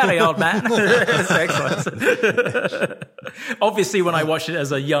nice parry, old man. It's excellent. Obviously, when I watched it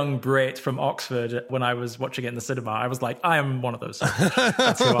as a young Brit from Oxford, when I was watching it in the cinema, I was like, I am one of those.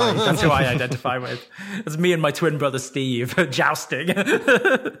 That's who I identify with. It's me and my twin brother Steve jousting.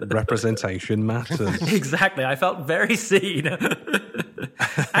 Representation matters. Exactly. I felt very seen.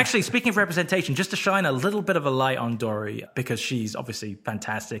 Actually, speaking of representation, just to shine a little bit of a light on Dory, because she's obviously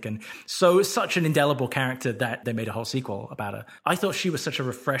fantastic and such an indelible character that they made a whole sequel about her. I thought she was such a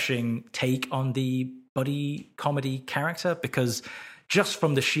refreshing take on the buddy comedy character, because just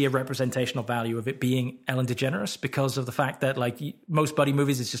from the sheer representational value of it being Ellen DeGeneres, because of the fact that like most buddy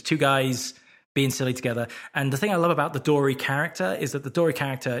movies, it's just two guys being silly together. And the thing I love about the Dory character is that the Dory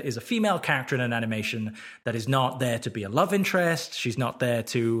character is a female character in an animation that is not there to be a love interest. She's not there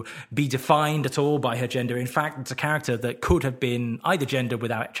to be defined at all by her gender. In fact, it's a character that could have been either gender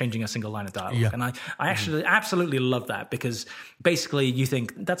without changing a single line of dialogue. Yeah. And I actually absolutely love that, because basically you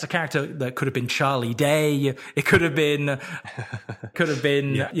think that's a character that could have been Charlie Day. It could have been,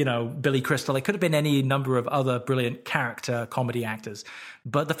 Billy Crystal. It could have been any number of other brilliant character comedy actors.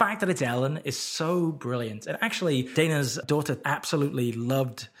 But the fact that it's Ellen is so brilliant. And actually, Dana's daughter absolutely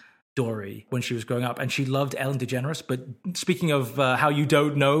loved Dory when she was growing up, and she loved Ellen DeGeneres. But speaking of how you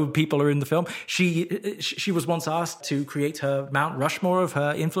don't know people are in the film, she was once asked to create her Mount Rushmore of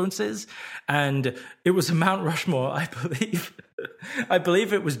her influences, and it was a Mount Rushmore, I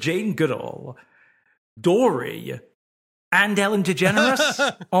believe it was Jane Goodall, Dory, and Ellen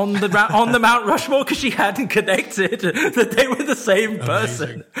DeGeneres on the Mount Rushmore, because she hadn't connected that they were the same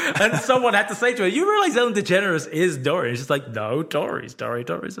person. Amazing. And someone had to say to her, "You realize Ellen DeGeneres is Dory?" And she's like, "No, Dory's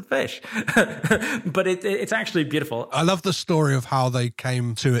a fish." But it's actually beautiful. I love the story of how they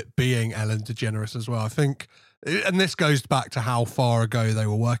came to it being Ellen DeGeneres as well. I think, and this goes back to how far ago they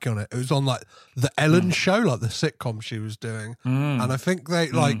were working on it. It was on like the Ellen show, like the sitcom she was doing. And I think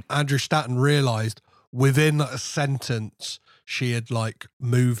Andrew Stanton realized within a sentence, she had like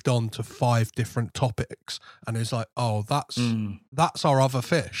moved on to 5 different topics, and it's like, oh, that's our other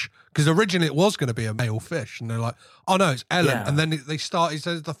fish. Because originally it was going to be a male fish, and they're like, oh no, it's Ellen. Yeah. And then he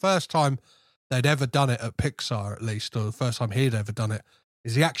said the first time they'd ever done it at Pixar, at least, or the first time he'd ever done it,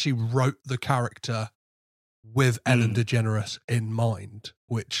 is he actually wrote the character with Ellen DeGeneres in mind,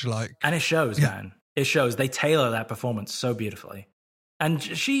 which and it shows, man. It shows. They tailor that performance so beautifully. And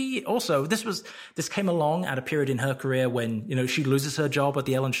she also, this came along at a period in her career when, she loses her job at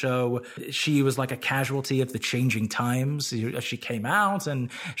the Ellen show. She was like a casualty of the changing times. She came out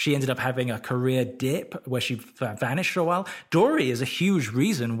and she ended up having a career dip where she vanished for a while. Dory is a huge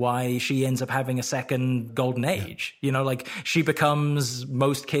reason why she ends up having a second golden age. Yeah. She becomes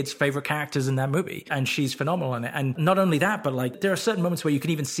most kids' favorite characters in that movie, and she's phenomenal in it. And not only that, but there are certain moments where you can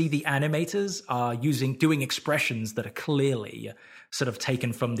even see the animators are doing expressions that are clearly sort of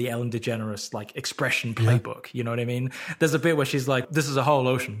taken from the Ellen DeGeneres expression playbook. You know what I mean? There's a bit where she's like, "This is a whole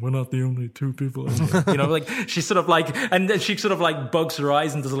ocean. We're not the only 2 people in here." She's sort of and then she sort of bugs her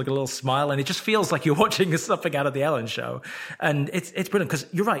eyes and does a little smile, and it just feels like you're watching something out of the Ellen show. And it's brilliant, because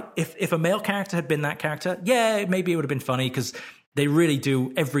you're right. If a male character had been that character, yeah, maybe it would have been funny, because they really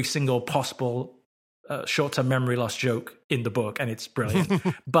do every single possible short-term memory loss joke in the book, and it's brilliant.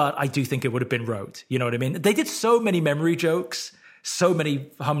 But I do think it would have been rote. You know what I mean? They did so many memory jokes, so many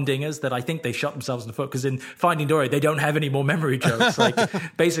humdingers, that I think they shot themselves in the foot, because in Finding Dory, they don't have any more memory jokes.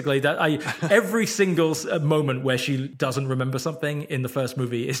 Basically, every single moment where she doesn't remember something in the first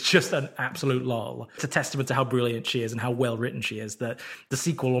movie is just an absolute lol. It's a testament to how brilliant she is and how well written she is that the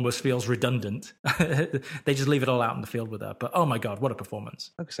sequel almost feels redundant. They just leave it all out in the field with her. But oh my God, what a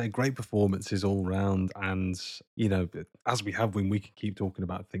performance. Like I say, great performances all round. And, as we have when we can keep talking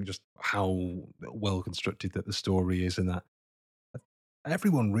about things, just how well constructed that the story is, and that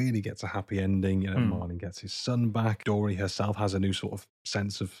everyone really gets a happy ending. Marlin gets his son back. Dory herself has a new sort of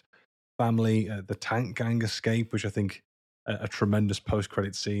sense of family. The tank gang escape, which I think a tremendous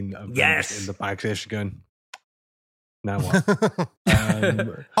post-credit scene of them in the bags. There she's going, now what?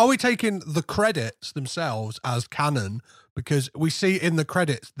 Are we taking the credits themselves as canon? Because we see in the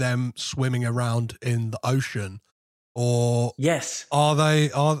credits them swimming around in the ocean, or yes, are they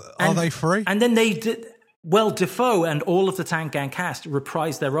free? And then they did. Well, Defoe and all of the Tank Gang cast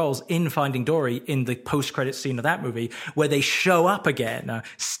reprised their roles in Finding Dory in the post-credit scene of that movie, where they show up again,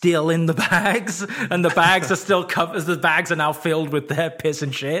 still in the bags, and the bags are still covered. The bags are now filled with their piss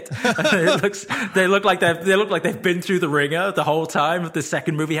and shit. And they look like they've been through the ringer the whole time the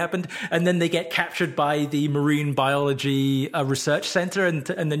second movie happened, and then they get captured by the Marine Biology Research Center, and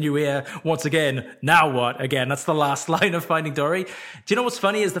then you hear once again, "Now what?" Again, that's the last line of Finding Dory. Do you know what's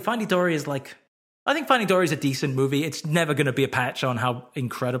funny is the Finding Dory is like. I think Finding Dory is a decent movie. It's never going to be a patch on how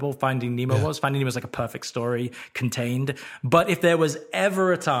incredible Finding Nemo was. Finding Nemo is like a perfect story, contained. But if there was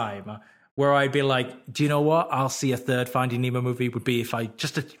ever a time where I'd be like, do you know what? I'll see a third Finding Nemo movie would be if I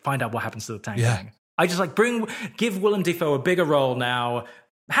just to find out what happens to the Tank Gang. I just like give Willem Dafoe a bigger role now.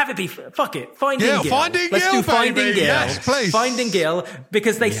 Have it be, fuck it, Finding Gil. Let's do Finding Gil. Yes, please. Finding Gil,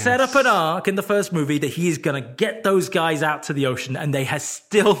 because they set up an arc in the first movie that he's going to get those guys out to the ocean, and they have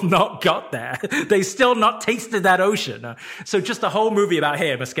still not got there. They still not tasted that ocean. So just a whole movie about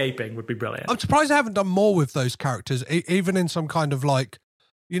him escaping would be brilliant. I'm surprised they haven't done more with those characters, even in some kind of like,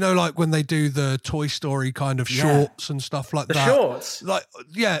 you know, like when they do the Toy Story kind of shorts and stuff like that. The shorts? Like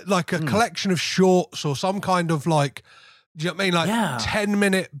a collection of shorts or some kind of like, do you know what I mean? Like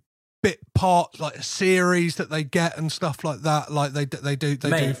 10-minute bit parts, like a series that they get and stuff like that. Like they do.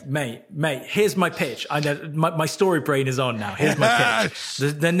 Mate, here's my pitch. I know my story brain is on now. Here's my pitch.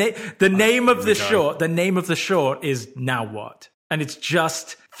 The name of the short. The name of the short is Now What, and it's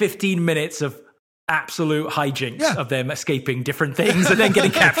just 15 minutes of absolute hijinks of them escaping different things and then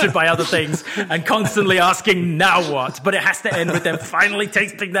getting captured by other things and constantly asking now what, but it has to end with them finally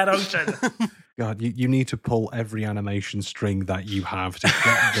tasting that ocean. God, you need to pull every animation string that you have to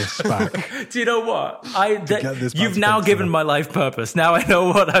get this back. Do you know what? You've now given my life purpose. Now I know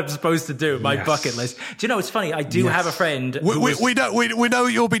what I'm supposed to do. My bucket list. Do you know? It's funny. I do have a friend. We know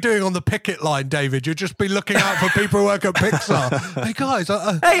what you'll be doing on the picket line, David. You'll just be looking out for people who work at Pixar. Hey guys,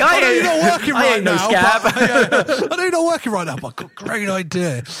 I know you're not working right now. I know you're not working right now, but I've got a great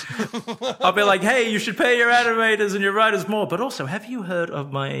idea. I'll be like, hey, you should pay your animators and your writers more. But also, have you heard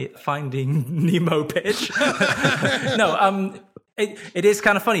of my Finding Nemo pitch? No, it is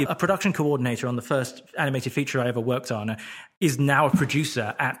kind of funny. A production coordinator on the first animated feature I ever worked on is now a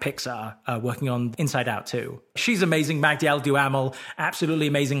producer at Pixar, working on Inside Out 2. She's amazing. Magdiel Duhamel, absolutely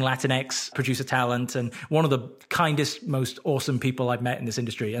amazing Latinx producer talent, and one of the kindest, most awesome people I've met in this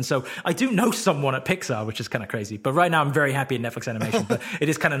industry. And so I do know someone at Pixar, which is kind of crazy. But right now I'm very happy in Netflix Animation. But it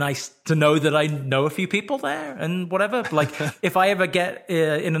is kind of nice to know that I know a few people there and whatever. Like, if I ever get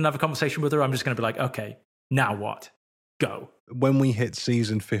in another conversation with her, I'm just going to be like, okay, now what? Go. When we hit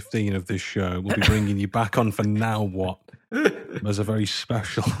season 15 of this show, we'll be bringing you back on for Now What. There's a very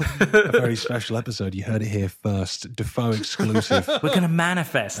special episode. You heard it here first. Defoe exclusive. We're going to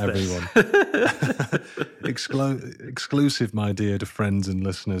manifest everyone. Exclusive, my dear, to friends and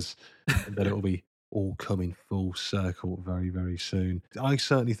listeners, that it will be all coming full circle very, very soon. I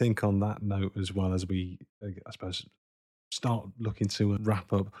certainly think on that note, as well as we, I suppose, start looking to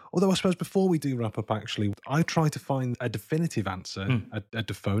wrap up. Although I suppose before we do wrap up, actually, I try to find a definitive answer, a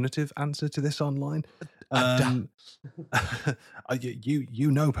definitive answer to this online. You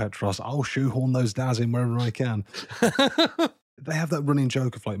know, Petros, I'll shoehorn those dads in wherever I can. They have that running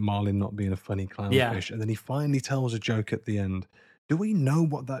joke of like Marlin not being a funny clownfish, and then he finally tells a joke at the end. Do we know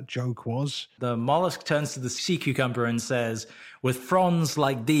what that joke was? The mollusk turns to the sea cucumber and says, "With fronds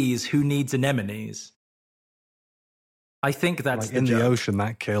like these, who needs anemones?" I think that's like in the ocean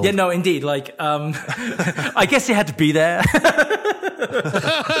that killed. Yeah, no, indeed. Like, I guess it had to be there.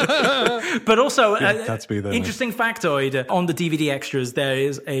 But also, interesting factoid, on the DVD extras, there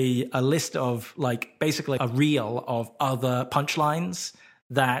is a list of, like, basically a reel of other punchlines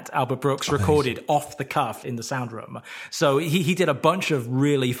that Albert Brooks recorded off the cuff in the sound room. So he did a bunch of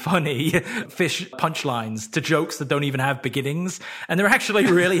really funny fish punchlines to jokes that don't even have beginnings. And they're actually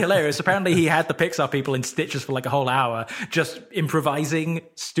really hilarious. Apparently he had the Pixar people in stitches for like a whole hour, just improvising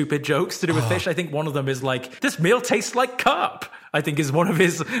stupid jokes to do with fish. I think one of them is like, "This meal tastes like carp," I think is one of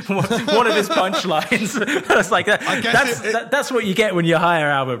his punchlines. It's like that's what you get when you hire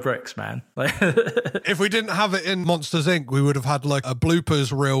Albert Brooks, man. Like, if we didn't have it in Monsters Inc., we would have had like a bloopers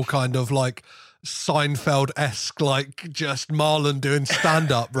reel, kind of like Seinfeld-esque, like just Marlon doing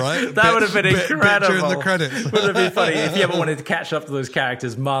stand-up, right? That would have been incredible. During the credits. Would have been funny if you ever wanted to catch up to those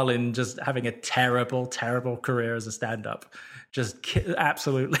characters. Marlon just having a terrible, terrible career as a stand-up. Just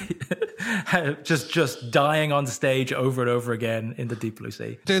absolutely, just dying on stage over and over again in the deep blue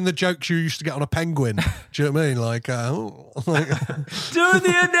sea. Doing the jokes you used to get on a penguin. Do you know what I mean? Like, do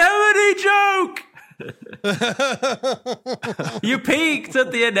the anemone joke. You peaked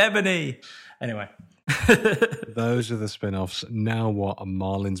at the anemone. Anyway. Those are the spin-offs. Now what?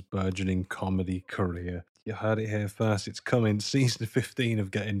 Marlin's burgeoning comedy career. You heard it here first. It's coming. Season 15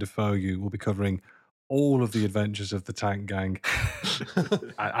 of Getting Defoe You will be covering all of the adventures of the Tank Gang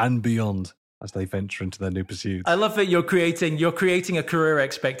and beyond as they venture into their new pursuits. I love that you're creating a career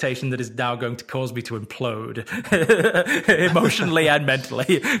expectation that is now going to cause me to implode emotionally and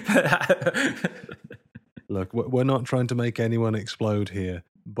mentally. Look, we're not trying to make anyone explode here,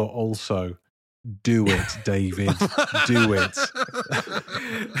 but also do it, David. Do it.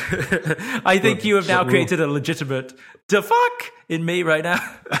 I think you have now created a legitimate "the fuck" in me right now.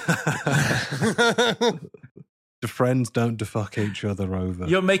 The friends don't defuck each other over.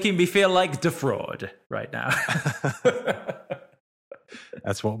 You're making me feel like defraud right now.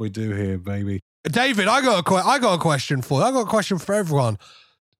 That's what we do here, baby. David, I got a question for you. I got a question for everyone.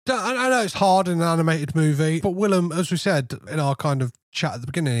 I know it's hard in an animated movie, but Willem, as we said in our kind of chat at the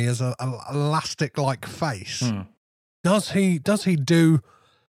beginning, he has an elastic-like face. Does he do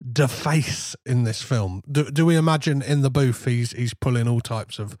the face in this film? Do we imagine in the booth he's pulling all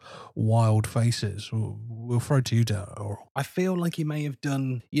types of wild faces? We'll throw it to you, Daryl. I feel like he may have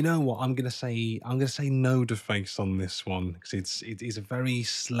done. You know what? I'm gonna say no to face on this one because it's a very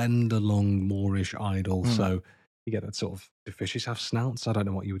slender, long Moorish idol. So you get that sort of. Do fishes have snouts? I don't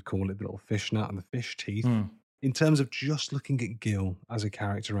know what you would call it. The little fish snout and the fish teeth. In terms of just looking at Gil as a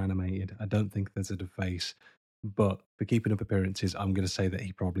character animated, I don't think there's a deface. But for keeping up appearances, I'm going to say that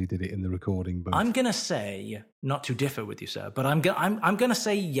he probably did it in the recording booth. I'm going to say, not to differ with you, sir, but I'm going to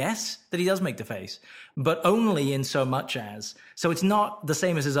say yes, that he does make the face, but only in so much as, so it's not the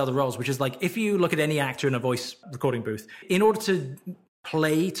same as his other roles, which is like, if you look at any actor in a voice recording booth, in order to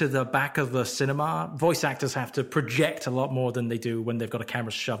play to the back of the cinema, voice actors have to project a lot more than they do when they've got a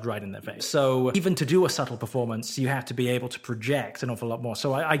camera shoved right in their face. So even to do a subtle performance, you have to be able to project an awful lot more.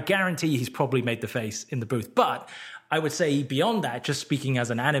 So I guarantee he's probably made the face in the booth. But I would say beyond that, just speaking as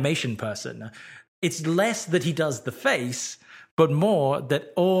an animation person, it's less that he does the face, but more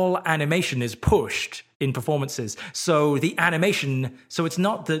that all animation is pushed in performances. So the animation, so it's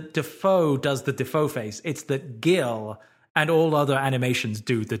not that Defoe does the Defoe face, it's that Gil and all other animations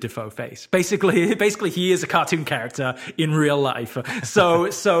do the Defoe face. Basically, he is a cartoon character in real life.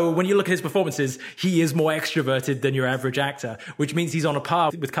 So when you look at his performances, he is more extroverted than your average actor, which means he's on a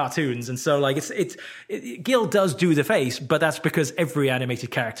par with cartoons. And so, like, Gil does do the face, but that's because every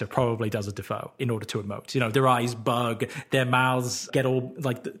animated character probably does a Defoe in order to emote. You know, their eyes bug, their mouths get all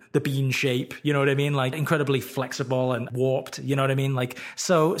like the bean shape. You know what I mean? Like incredibly flexible and warped. You know what I mean? Like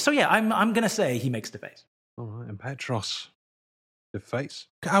so yeah. I'm gonna say he makes the face. All right, and Petros, the face.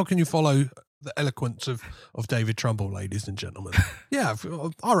 How can you follow the eloquence of David Trumbull, ladies and gentlemen? Yeah,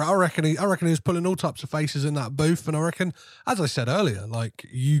 I reckon he's pulling all types of faces in that booth, and I reckon, as I said earlier, like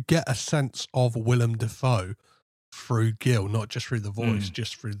you get a sense of Willem Dafoe through Gil, not just through the voice,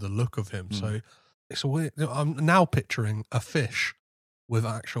 just through the look of him. So it's a weird. I'm now picturing a fish with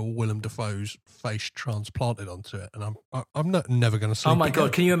actual Willem Dafoe's face transplanted onto it, and I'm never going to sleep. Oh my again.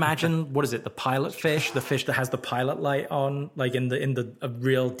 God! Can you imagine what is it? The pilot fish, the fish that has the pilot light on, like in the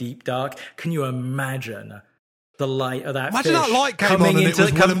real deep dark. Can you imagine the light of that? Imagine fish that light came coming on and into it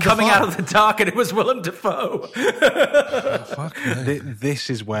was Willem coming Dafoe. out of the dark, and it was Willem Dafoe. Oh, fuck me.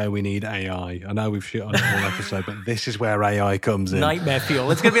 This is where we need AI. I know we've shit on it all episode, but this is where AI comes in. Nightmare fuel.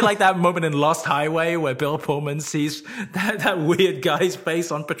 It's going to be like that moment in Lost Highway where Bill Pullman sees that weird guy's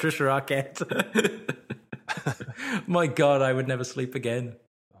face on Patricia Arquette. My God, I would never sleep again.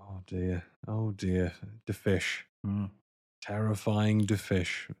 Oh dear. The fish. Terrifying the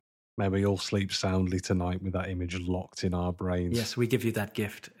fish. May we all sleep soundly tonight with that image locked in our brains. Yes, we give you that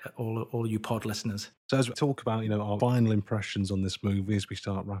gift, all you pod listeners. So as we talk about, our final impressions on this movie as we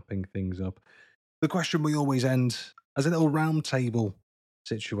start wrapping things up, the question we always end as a little round table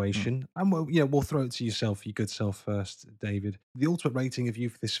situation, and we'll throw it to yourself, your good self first, David. The ultimate rating of you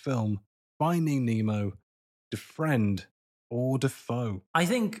for this film, Finding Nemo, the friend or Defoe? I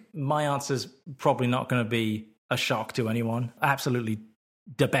think my answer's probably not going to be a shock to anyone. Absolutely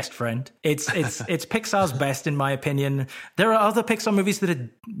the best friend. It's Pixar's best, in my opinion. There are other Pixar movies that are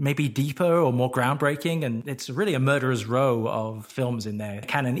maybe deeper or more groundbreaking, and it's really a murderer's row of films in their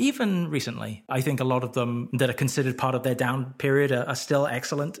canon. Even recently, I think a lot of them that are considered part of their down period are still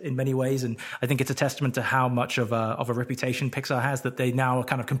excellent in many ways, and I think it's a testament to how much of a reputation Pixar has that they now are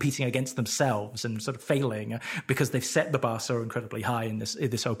kind of competing against themselves and sort of failing because they've set the bar so incredibly high in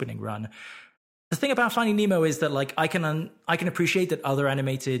this opening run. The thing about Finding Nemo is that, like, I can appreciate that other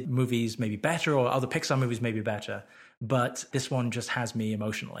animated movies may be better or other Pixar movies may be better, but this one just has me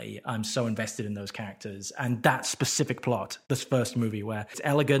emotionally. I'm so invested in those characters and that specific plot, this first movie, where it's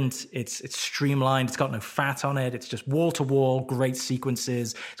elegant, it's streamlined, it's got no fat on it, it's just wall to wall, great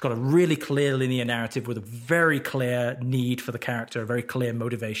sequences. It's got a really clear linear narrative with a very clear need for the character, a very clear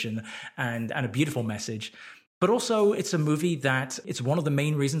motivation, and a beautiful message. But also, it's a movie that it's one of the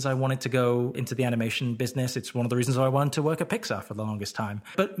main reasons I wanted to go into the animation business. It's one of the reasons I wanted to work at Pixar for the longest time.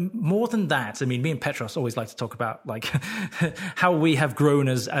 But more than that, I mean, me and Petros always like to talk about like how we have grown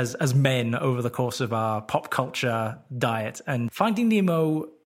as men over the course of our pop culture diet. And Finding Nemo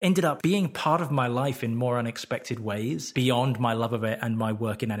ended up being part of my life in more unexpected ways beyond my love of it and my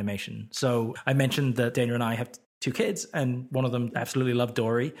work in animation. So I mentioned that Dana and I have 2 kids, and one of them absolutely loved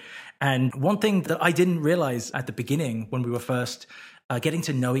Dory. And one thing that I didn't realize at the beginning when we were first getting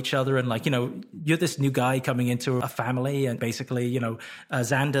to know each other, and like, you know, you're this new guy coming into a family, and basically, you know,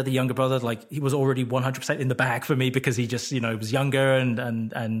 Xander, the younger brother, like he was already 100% in the bag for me because he just, you know, was younger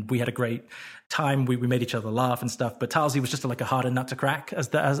and we had a great time. We made each other laugh and stuff. But Talsy was just like a harder nut to crack as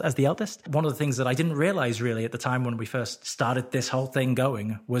the eldest. One of the things that I didn't realize really at the time when we first started this whole thing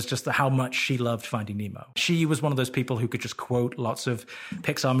going was just how much she loved Finding Nemo. She was one of those people who could just quote lots of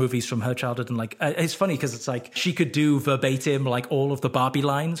Pixar movies from her childhood. And like, it's funny because it's like she could do verbatim like all of the Barbie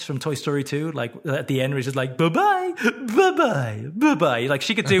lines from Toy Story 2. Like at the end, where it's just like, bye-bye, bye-bye, bye-bye. Like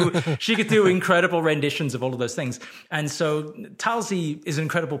she could do incredible renditions of all of those things. And so Talsy is an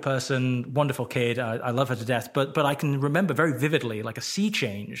incredible person, wonderful kid. I love her to death, but I can remember very vividly like a sea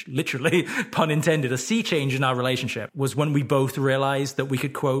change, literally, pun intended, a sea change in our relationship was when we both realized that we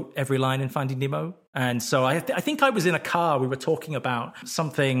could quote every line in Finding Nemo. And so I think I was in a car, we were talking about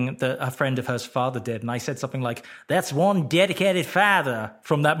something that a friend of hers father did, and I said something like, "That's one dedicated father,"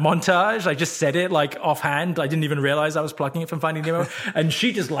 from that montage. I just said it like offhand. I didn't even realize I was plucking it from Finding Nemo. And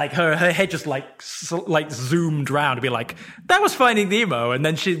she just like, her head just like zoomed round to be like, "That was Finding Nemo." And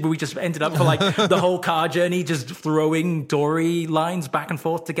then we just ended up for like the whole car journey just throwing Dory lines back and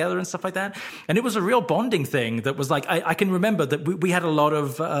forth together and stuff like that. And it was a real bonding thing that was like, I can remember that we had a lot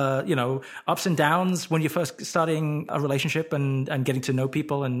of, ups and downs when you're first starting a relationship and getting to know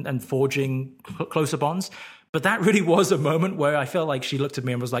people and forging closer bonds. But that really was a moment where I felt like she looked at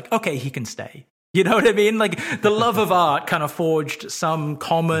me and was like, okay, he can stay. You know what I mean? Like the love of art kind of forged some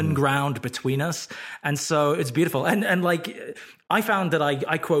common ground between us. And so it's beautiful. And like, I found that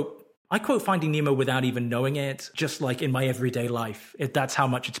I quote Finding Nemo without even knowing it, just like in my everyday life. That's how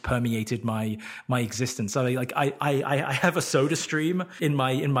much it's permeated my existence. So like I have a soda stream in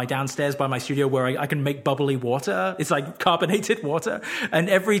my downstairs by my studio where I can make bubbly water. It's like carbonated water. And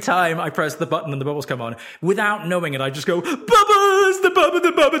every time I press the button and the bubbles come on, without knowing it, I just go, "Bubbles, the bubbles,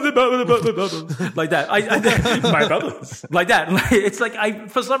 the bubbles, the bubbles, the bubbles, the bubbles." Like that. My bubbles. Like that. It's like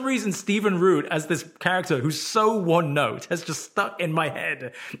for some reason, Stephen Root as this character who's so one note has just stuck in my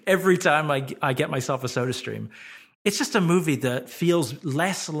head every time I get myself a soda stream. It's just a movie that feels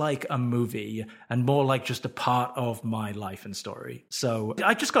less like a movie and more like just a part of my life and story. So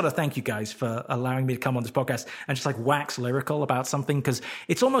I just got to thank you guys for allowing me to come on this podcast and just like wax lyrical about something, because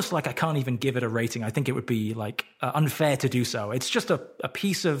it's almost like I can't even give it a rating. I think it would be like unfair to do so. It's just a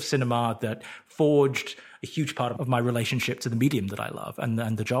piece of cinema that forged a huge part of my relationship to the medium that I love and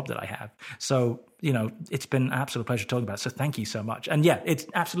the job that I have. So, it's been an absolute pleasure talking about it. So thank you so much. And yeah, it's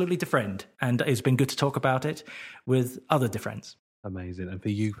absolutely DeFriend. And it's been good to talk about it with other DeFriends. Amazing. And for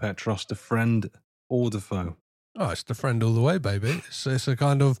you, Petros, DeFriend or DeFoe? Oh, it's DeFriend all the way, baby. It's a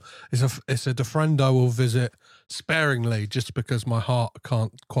DeFriend I will visit sparingly just because my heart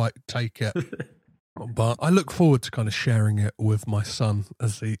can't quite take it. But I look forward to kind of sharing it with my son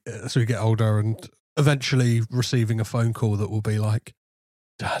as we get older and eventually receiving a phone call that will be like,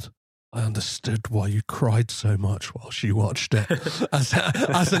 "Dad, I understood why you cried so much whilst you watched it."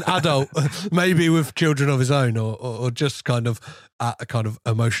 as an adult, maybe with children of his own, or just kind of at a kind of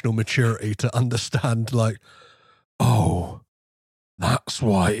emotional maturity to understand, like, oh, that's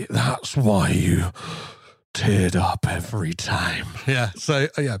why you teared up every time. Yeah. So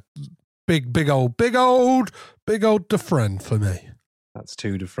yeah, big old DeFriend for me. That's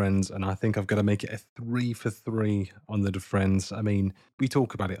 2 DeFriends, and I think I've got to make it a 3 for 3 on the DeFriends. I mean, we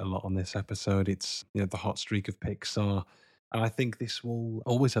talk about it a lot on this episode. It's the hot streak of Pixar, and I think this will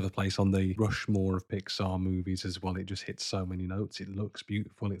always have a place on the Rushmore of Pixar movies as well. It just hits so many notes. It looks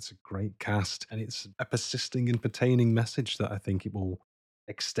beautiful. It's a great cast, and it's a persisting and pertaining message that I think it will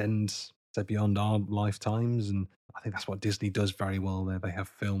extend beyond our lifetimes. And I think that's what Disney does very well there. They have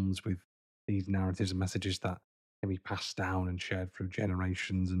films with these narratives and messages that can be passed down and shared through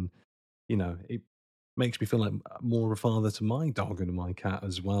generations. And, makes me feel like more of a father to my dog and my cat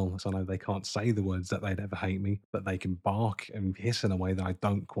as well. So I know they can't say the words that they'd ever hate me, but they can bark and hiss in a way that I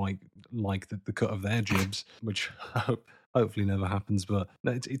don't quite like the cut of their jibs, which hopefully never happens. But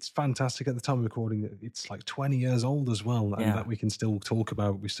no, it's fantastic. At the time of recording, it's like 20 years old as well, and that we can still talk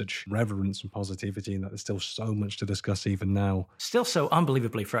about with such reverence and positivity, and that there's still so much to discuss even now. Still so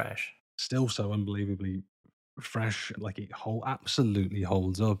unbelievably fresh. Still so unbelievably fresh. Like it absolutely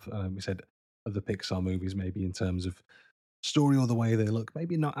holds up. We said of the Pixar movies, maybe in terms of story or the way they look,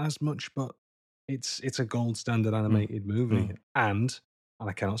 maybe not as much, but it's a gold standard animated movie. And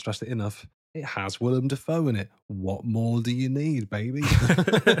I cannot stress it enough, it has Willem Dafoe in it. What more do you need, baby?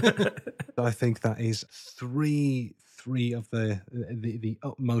 I think that is three of the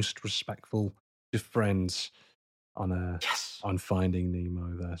utmost respectful friends on Finding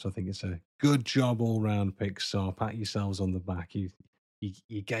Nemo there. So I think it's a good job all round, Pixar. Pat yourselves on the back.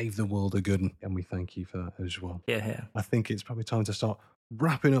 You gave the world a good one, and we thank you for that as well. Yeah. I think it's probably time to start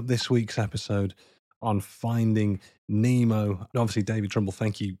wrapping up this week's episode on Finding Nemo. And obviously, David Trumbull,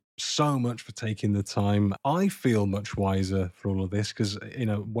 thank you so much for taking the time. I feel much wiser for all of this because,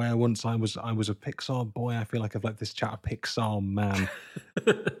 where once I was a Pixar boy, I feel like I've let this chat a Pixar man.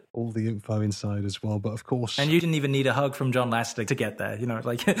 All the info inside as well, but of course... And you didn't even need a hug from John Lasseter to get there,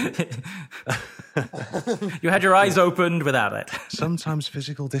 you had your eyes opened without it. Sometimes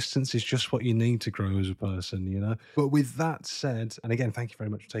physical distance is just what you need to grow as a person, But with that said, and again, thank you very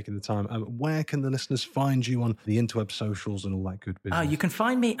much for taking the time, where can the listeners find you on the interweb socials and all that good business? You can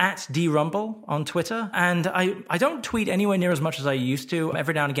find me at DRumble on Twitter, and I don't tweet anywhere near as much as I used to.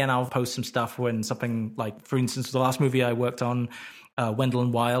 Every now and again, I'll post some stuff when something like, for instance, the last movie I worked on, Wendell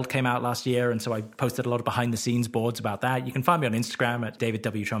and Wild, came out last year, and so I posted a lot of behind-the-scenes boards about that. You can find me on Instagram at David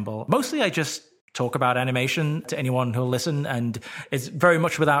W. Trumbull. Mostly I just talk about animation to anyone who'll listen, and it's very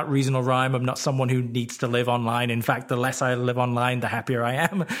much without reason or rhyme. I'm not someone who needs to live online. In fact, the less I live online, the happier I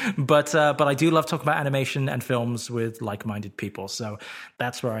am. But I do love talking about animation and films with like-minded people, so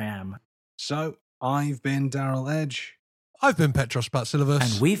that's where I am. So, I've been Daryl Edge. I've been Petros Patsilivus.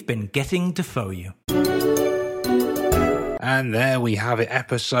 And we've been getting Defoe you. And there we have it.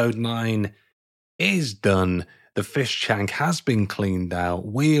 Episode 9 is done. The fish tank has been cleaned out.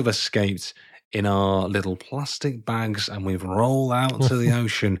 We have escaped in our little plastic bags, and we've rolled out to the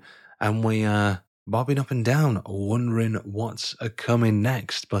ocean, and we are bobbing up and down, wondering what's coming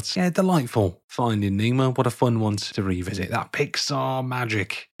next. But yeah, delightful Finding Nemo. What a fun one to revisit. That Pixar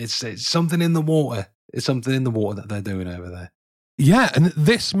magic. It's something in the water. It's something in the water that they're doing over there. Yeah, and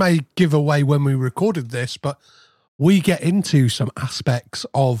this may give away when we recorded this, but we get into some aspects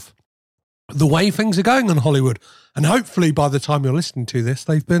of the way things are going in Hollywood. And hopefully by the time you're listening to this,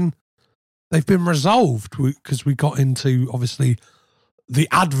 they've been resolved, because we got into, obviously, the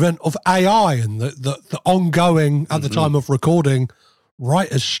advent of AI and the ongoing, at the time of recording,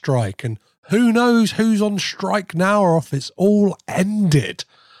 writer's strike. And who knows who's on strike now or if it's all ended.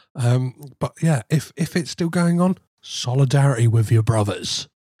 But yeah, if it's still going on, solidarity with your brothers.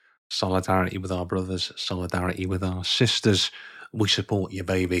 Solidarity with our brothers, solidarity with our sisters. We support you,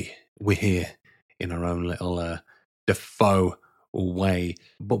 baby. We're here in our own little Defoe way.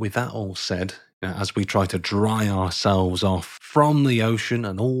 But with that all said, as we try to dry ourselves off from the ocean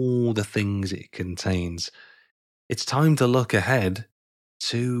and all the things it contains, it's time to look ahead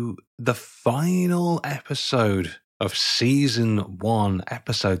to the final episode of Season 1,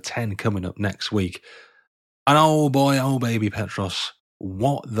 Episode 10, coming up next week. And oh boy, oh baby Petros,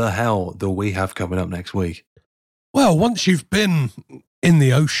 what the hell do we have coming up next week? Well, once you've been in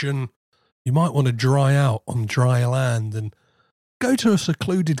the ocean, you might want to dry out on dry land and go to a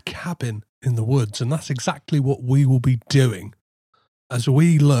secluded cabin in the woods. And that's exactly what we will be doing as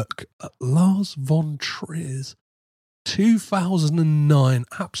we look at Lars von Trier's 2009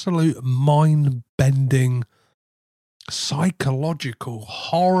 absolute mind-bending psychological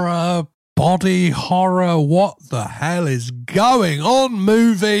horror, body horror, what the hell is going on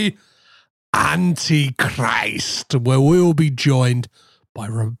movie, Antichrist, where we will be joined by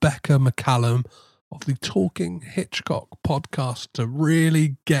Rebecca McCallum of the Talking Hitchcock podcast to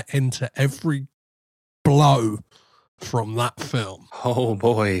really get into every blow from that film. Oh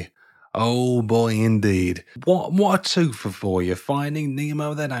boy indeed. What a twofer for you, Finding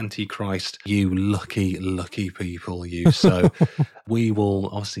Nemo then Antichrist. You lucky people, you. So we will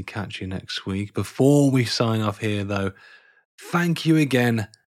obviously catch you next week. Before we sign off here though, thank you again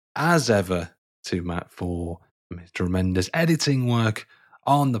as ever to Matt for his tremendous editing work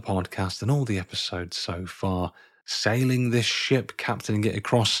on the podcast and all the episodes so far, sailing this ship, captaining it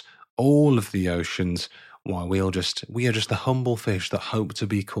across all of the oceans, while we are just the humble fish that hope to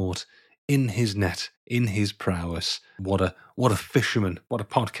be caught in his net, in his prowess. What a fisherman, what a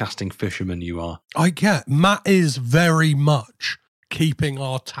podcasting fisherman you are. I get Matt is very much keeping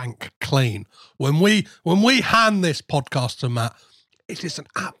our tank clean. When we hand this podcast to Matt, it is an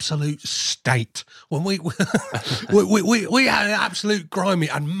absolute state. When we had an absolute grimy,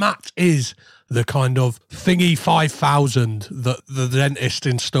 and Matt is the kind of thingy 5000 that the dentist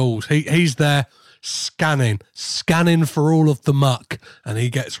installs. He's there scanning for all of the muck, and he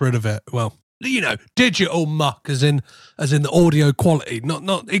gets rid of it. Well, you know, digital muck as in the audio quality.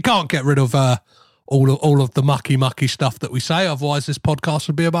 Not he can't get rid of all of the mucky stuff that we say. Otherwise, this podcast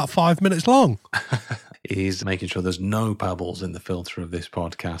would be about 5 minutes long. He's making sure there's no pebbles in the filter of this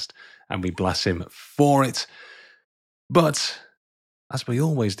podcast, and we bless him for it. But as we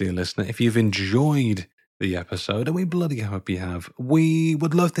always do, listener, if you've enjoyed the episode, and we bloody hope you have, we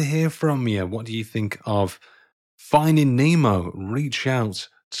would love to hear from you. What do you think of Finding Nemo? Reach out,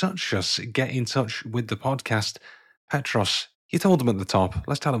 touch us, get in touch with the podcast. Petros, you told them at the top.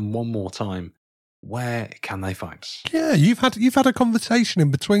 Let's tell them one more time. Where can they find us? Yeah, you've had a conversation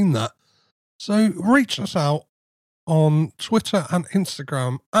in between that. So reach us out on Twitter and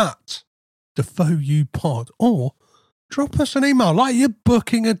Instagram at DefoeUPod, or drop us an email like you're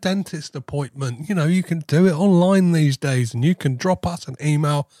booking a dentist appointment. You know, you can do it online these days, and you can drop us an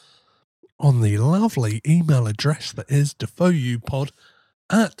email on the lovely email address that is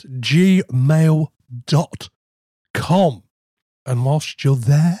defoeupod@gmail.com. And whilst you're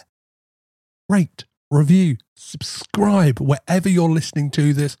there, rate, review, subscribe wherever you're listening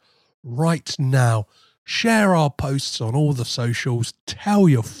to this right now. Share our posts on all the socials. Tell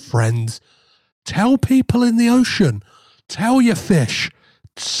your friends. Tell people in the ocean. Tell your fish.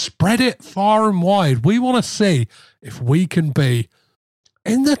 Spread it far and wide. We want to see if we can be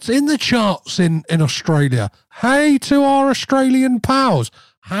in the charts in Australia. Hey to our Australian pals.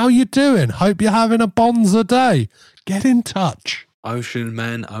 How you doing? Hope you're having a bonza day. Get in touch. Ocean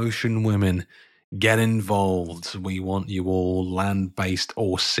men, ocean women, get involved. We want you all land-based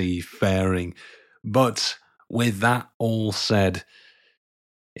or seafaring. But with that all said,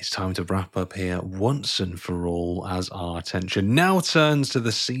 it's time to wrap up here once and for all, as our attention now turns to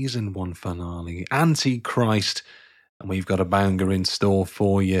the season 1 finale, Antichrist, and we've got a banger in store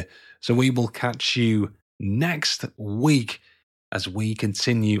for you. So we will catch you next week as we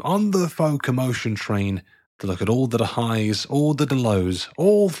continue on the folk emotion train to look at all the highs, all the lows,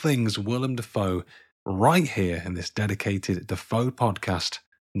 all things Willem Dafoe, right here in this dedicated Dafoe podcast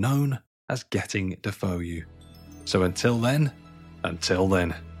known as Getting Dafoe You. So until then,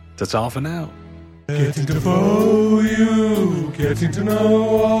 ta-ta for now. Getting to know you, getting to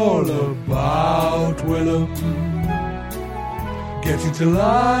know all about Willem. Getting to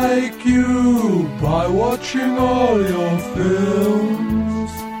like you by watching all your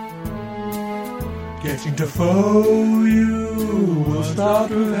films. Getting to Dafoe you, we'll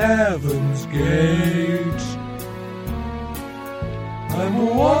start with Heaven's Gate. And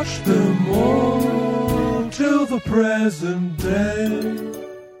we'll watch them all till the present day.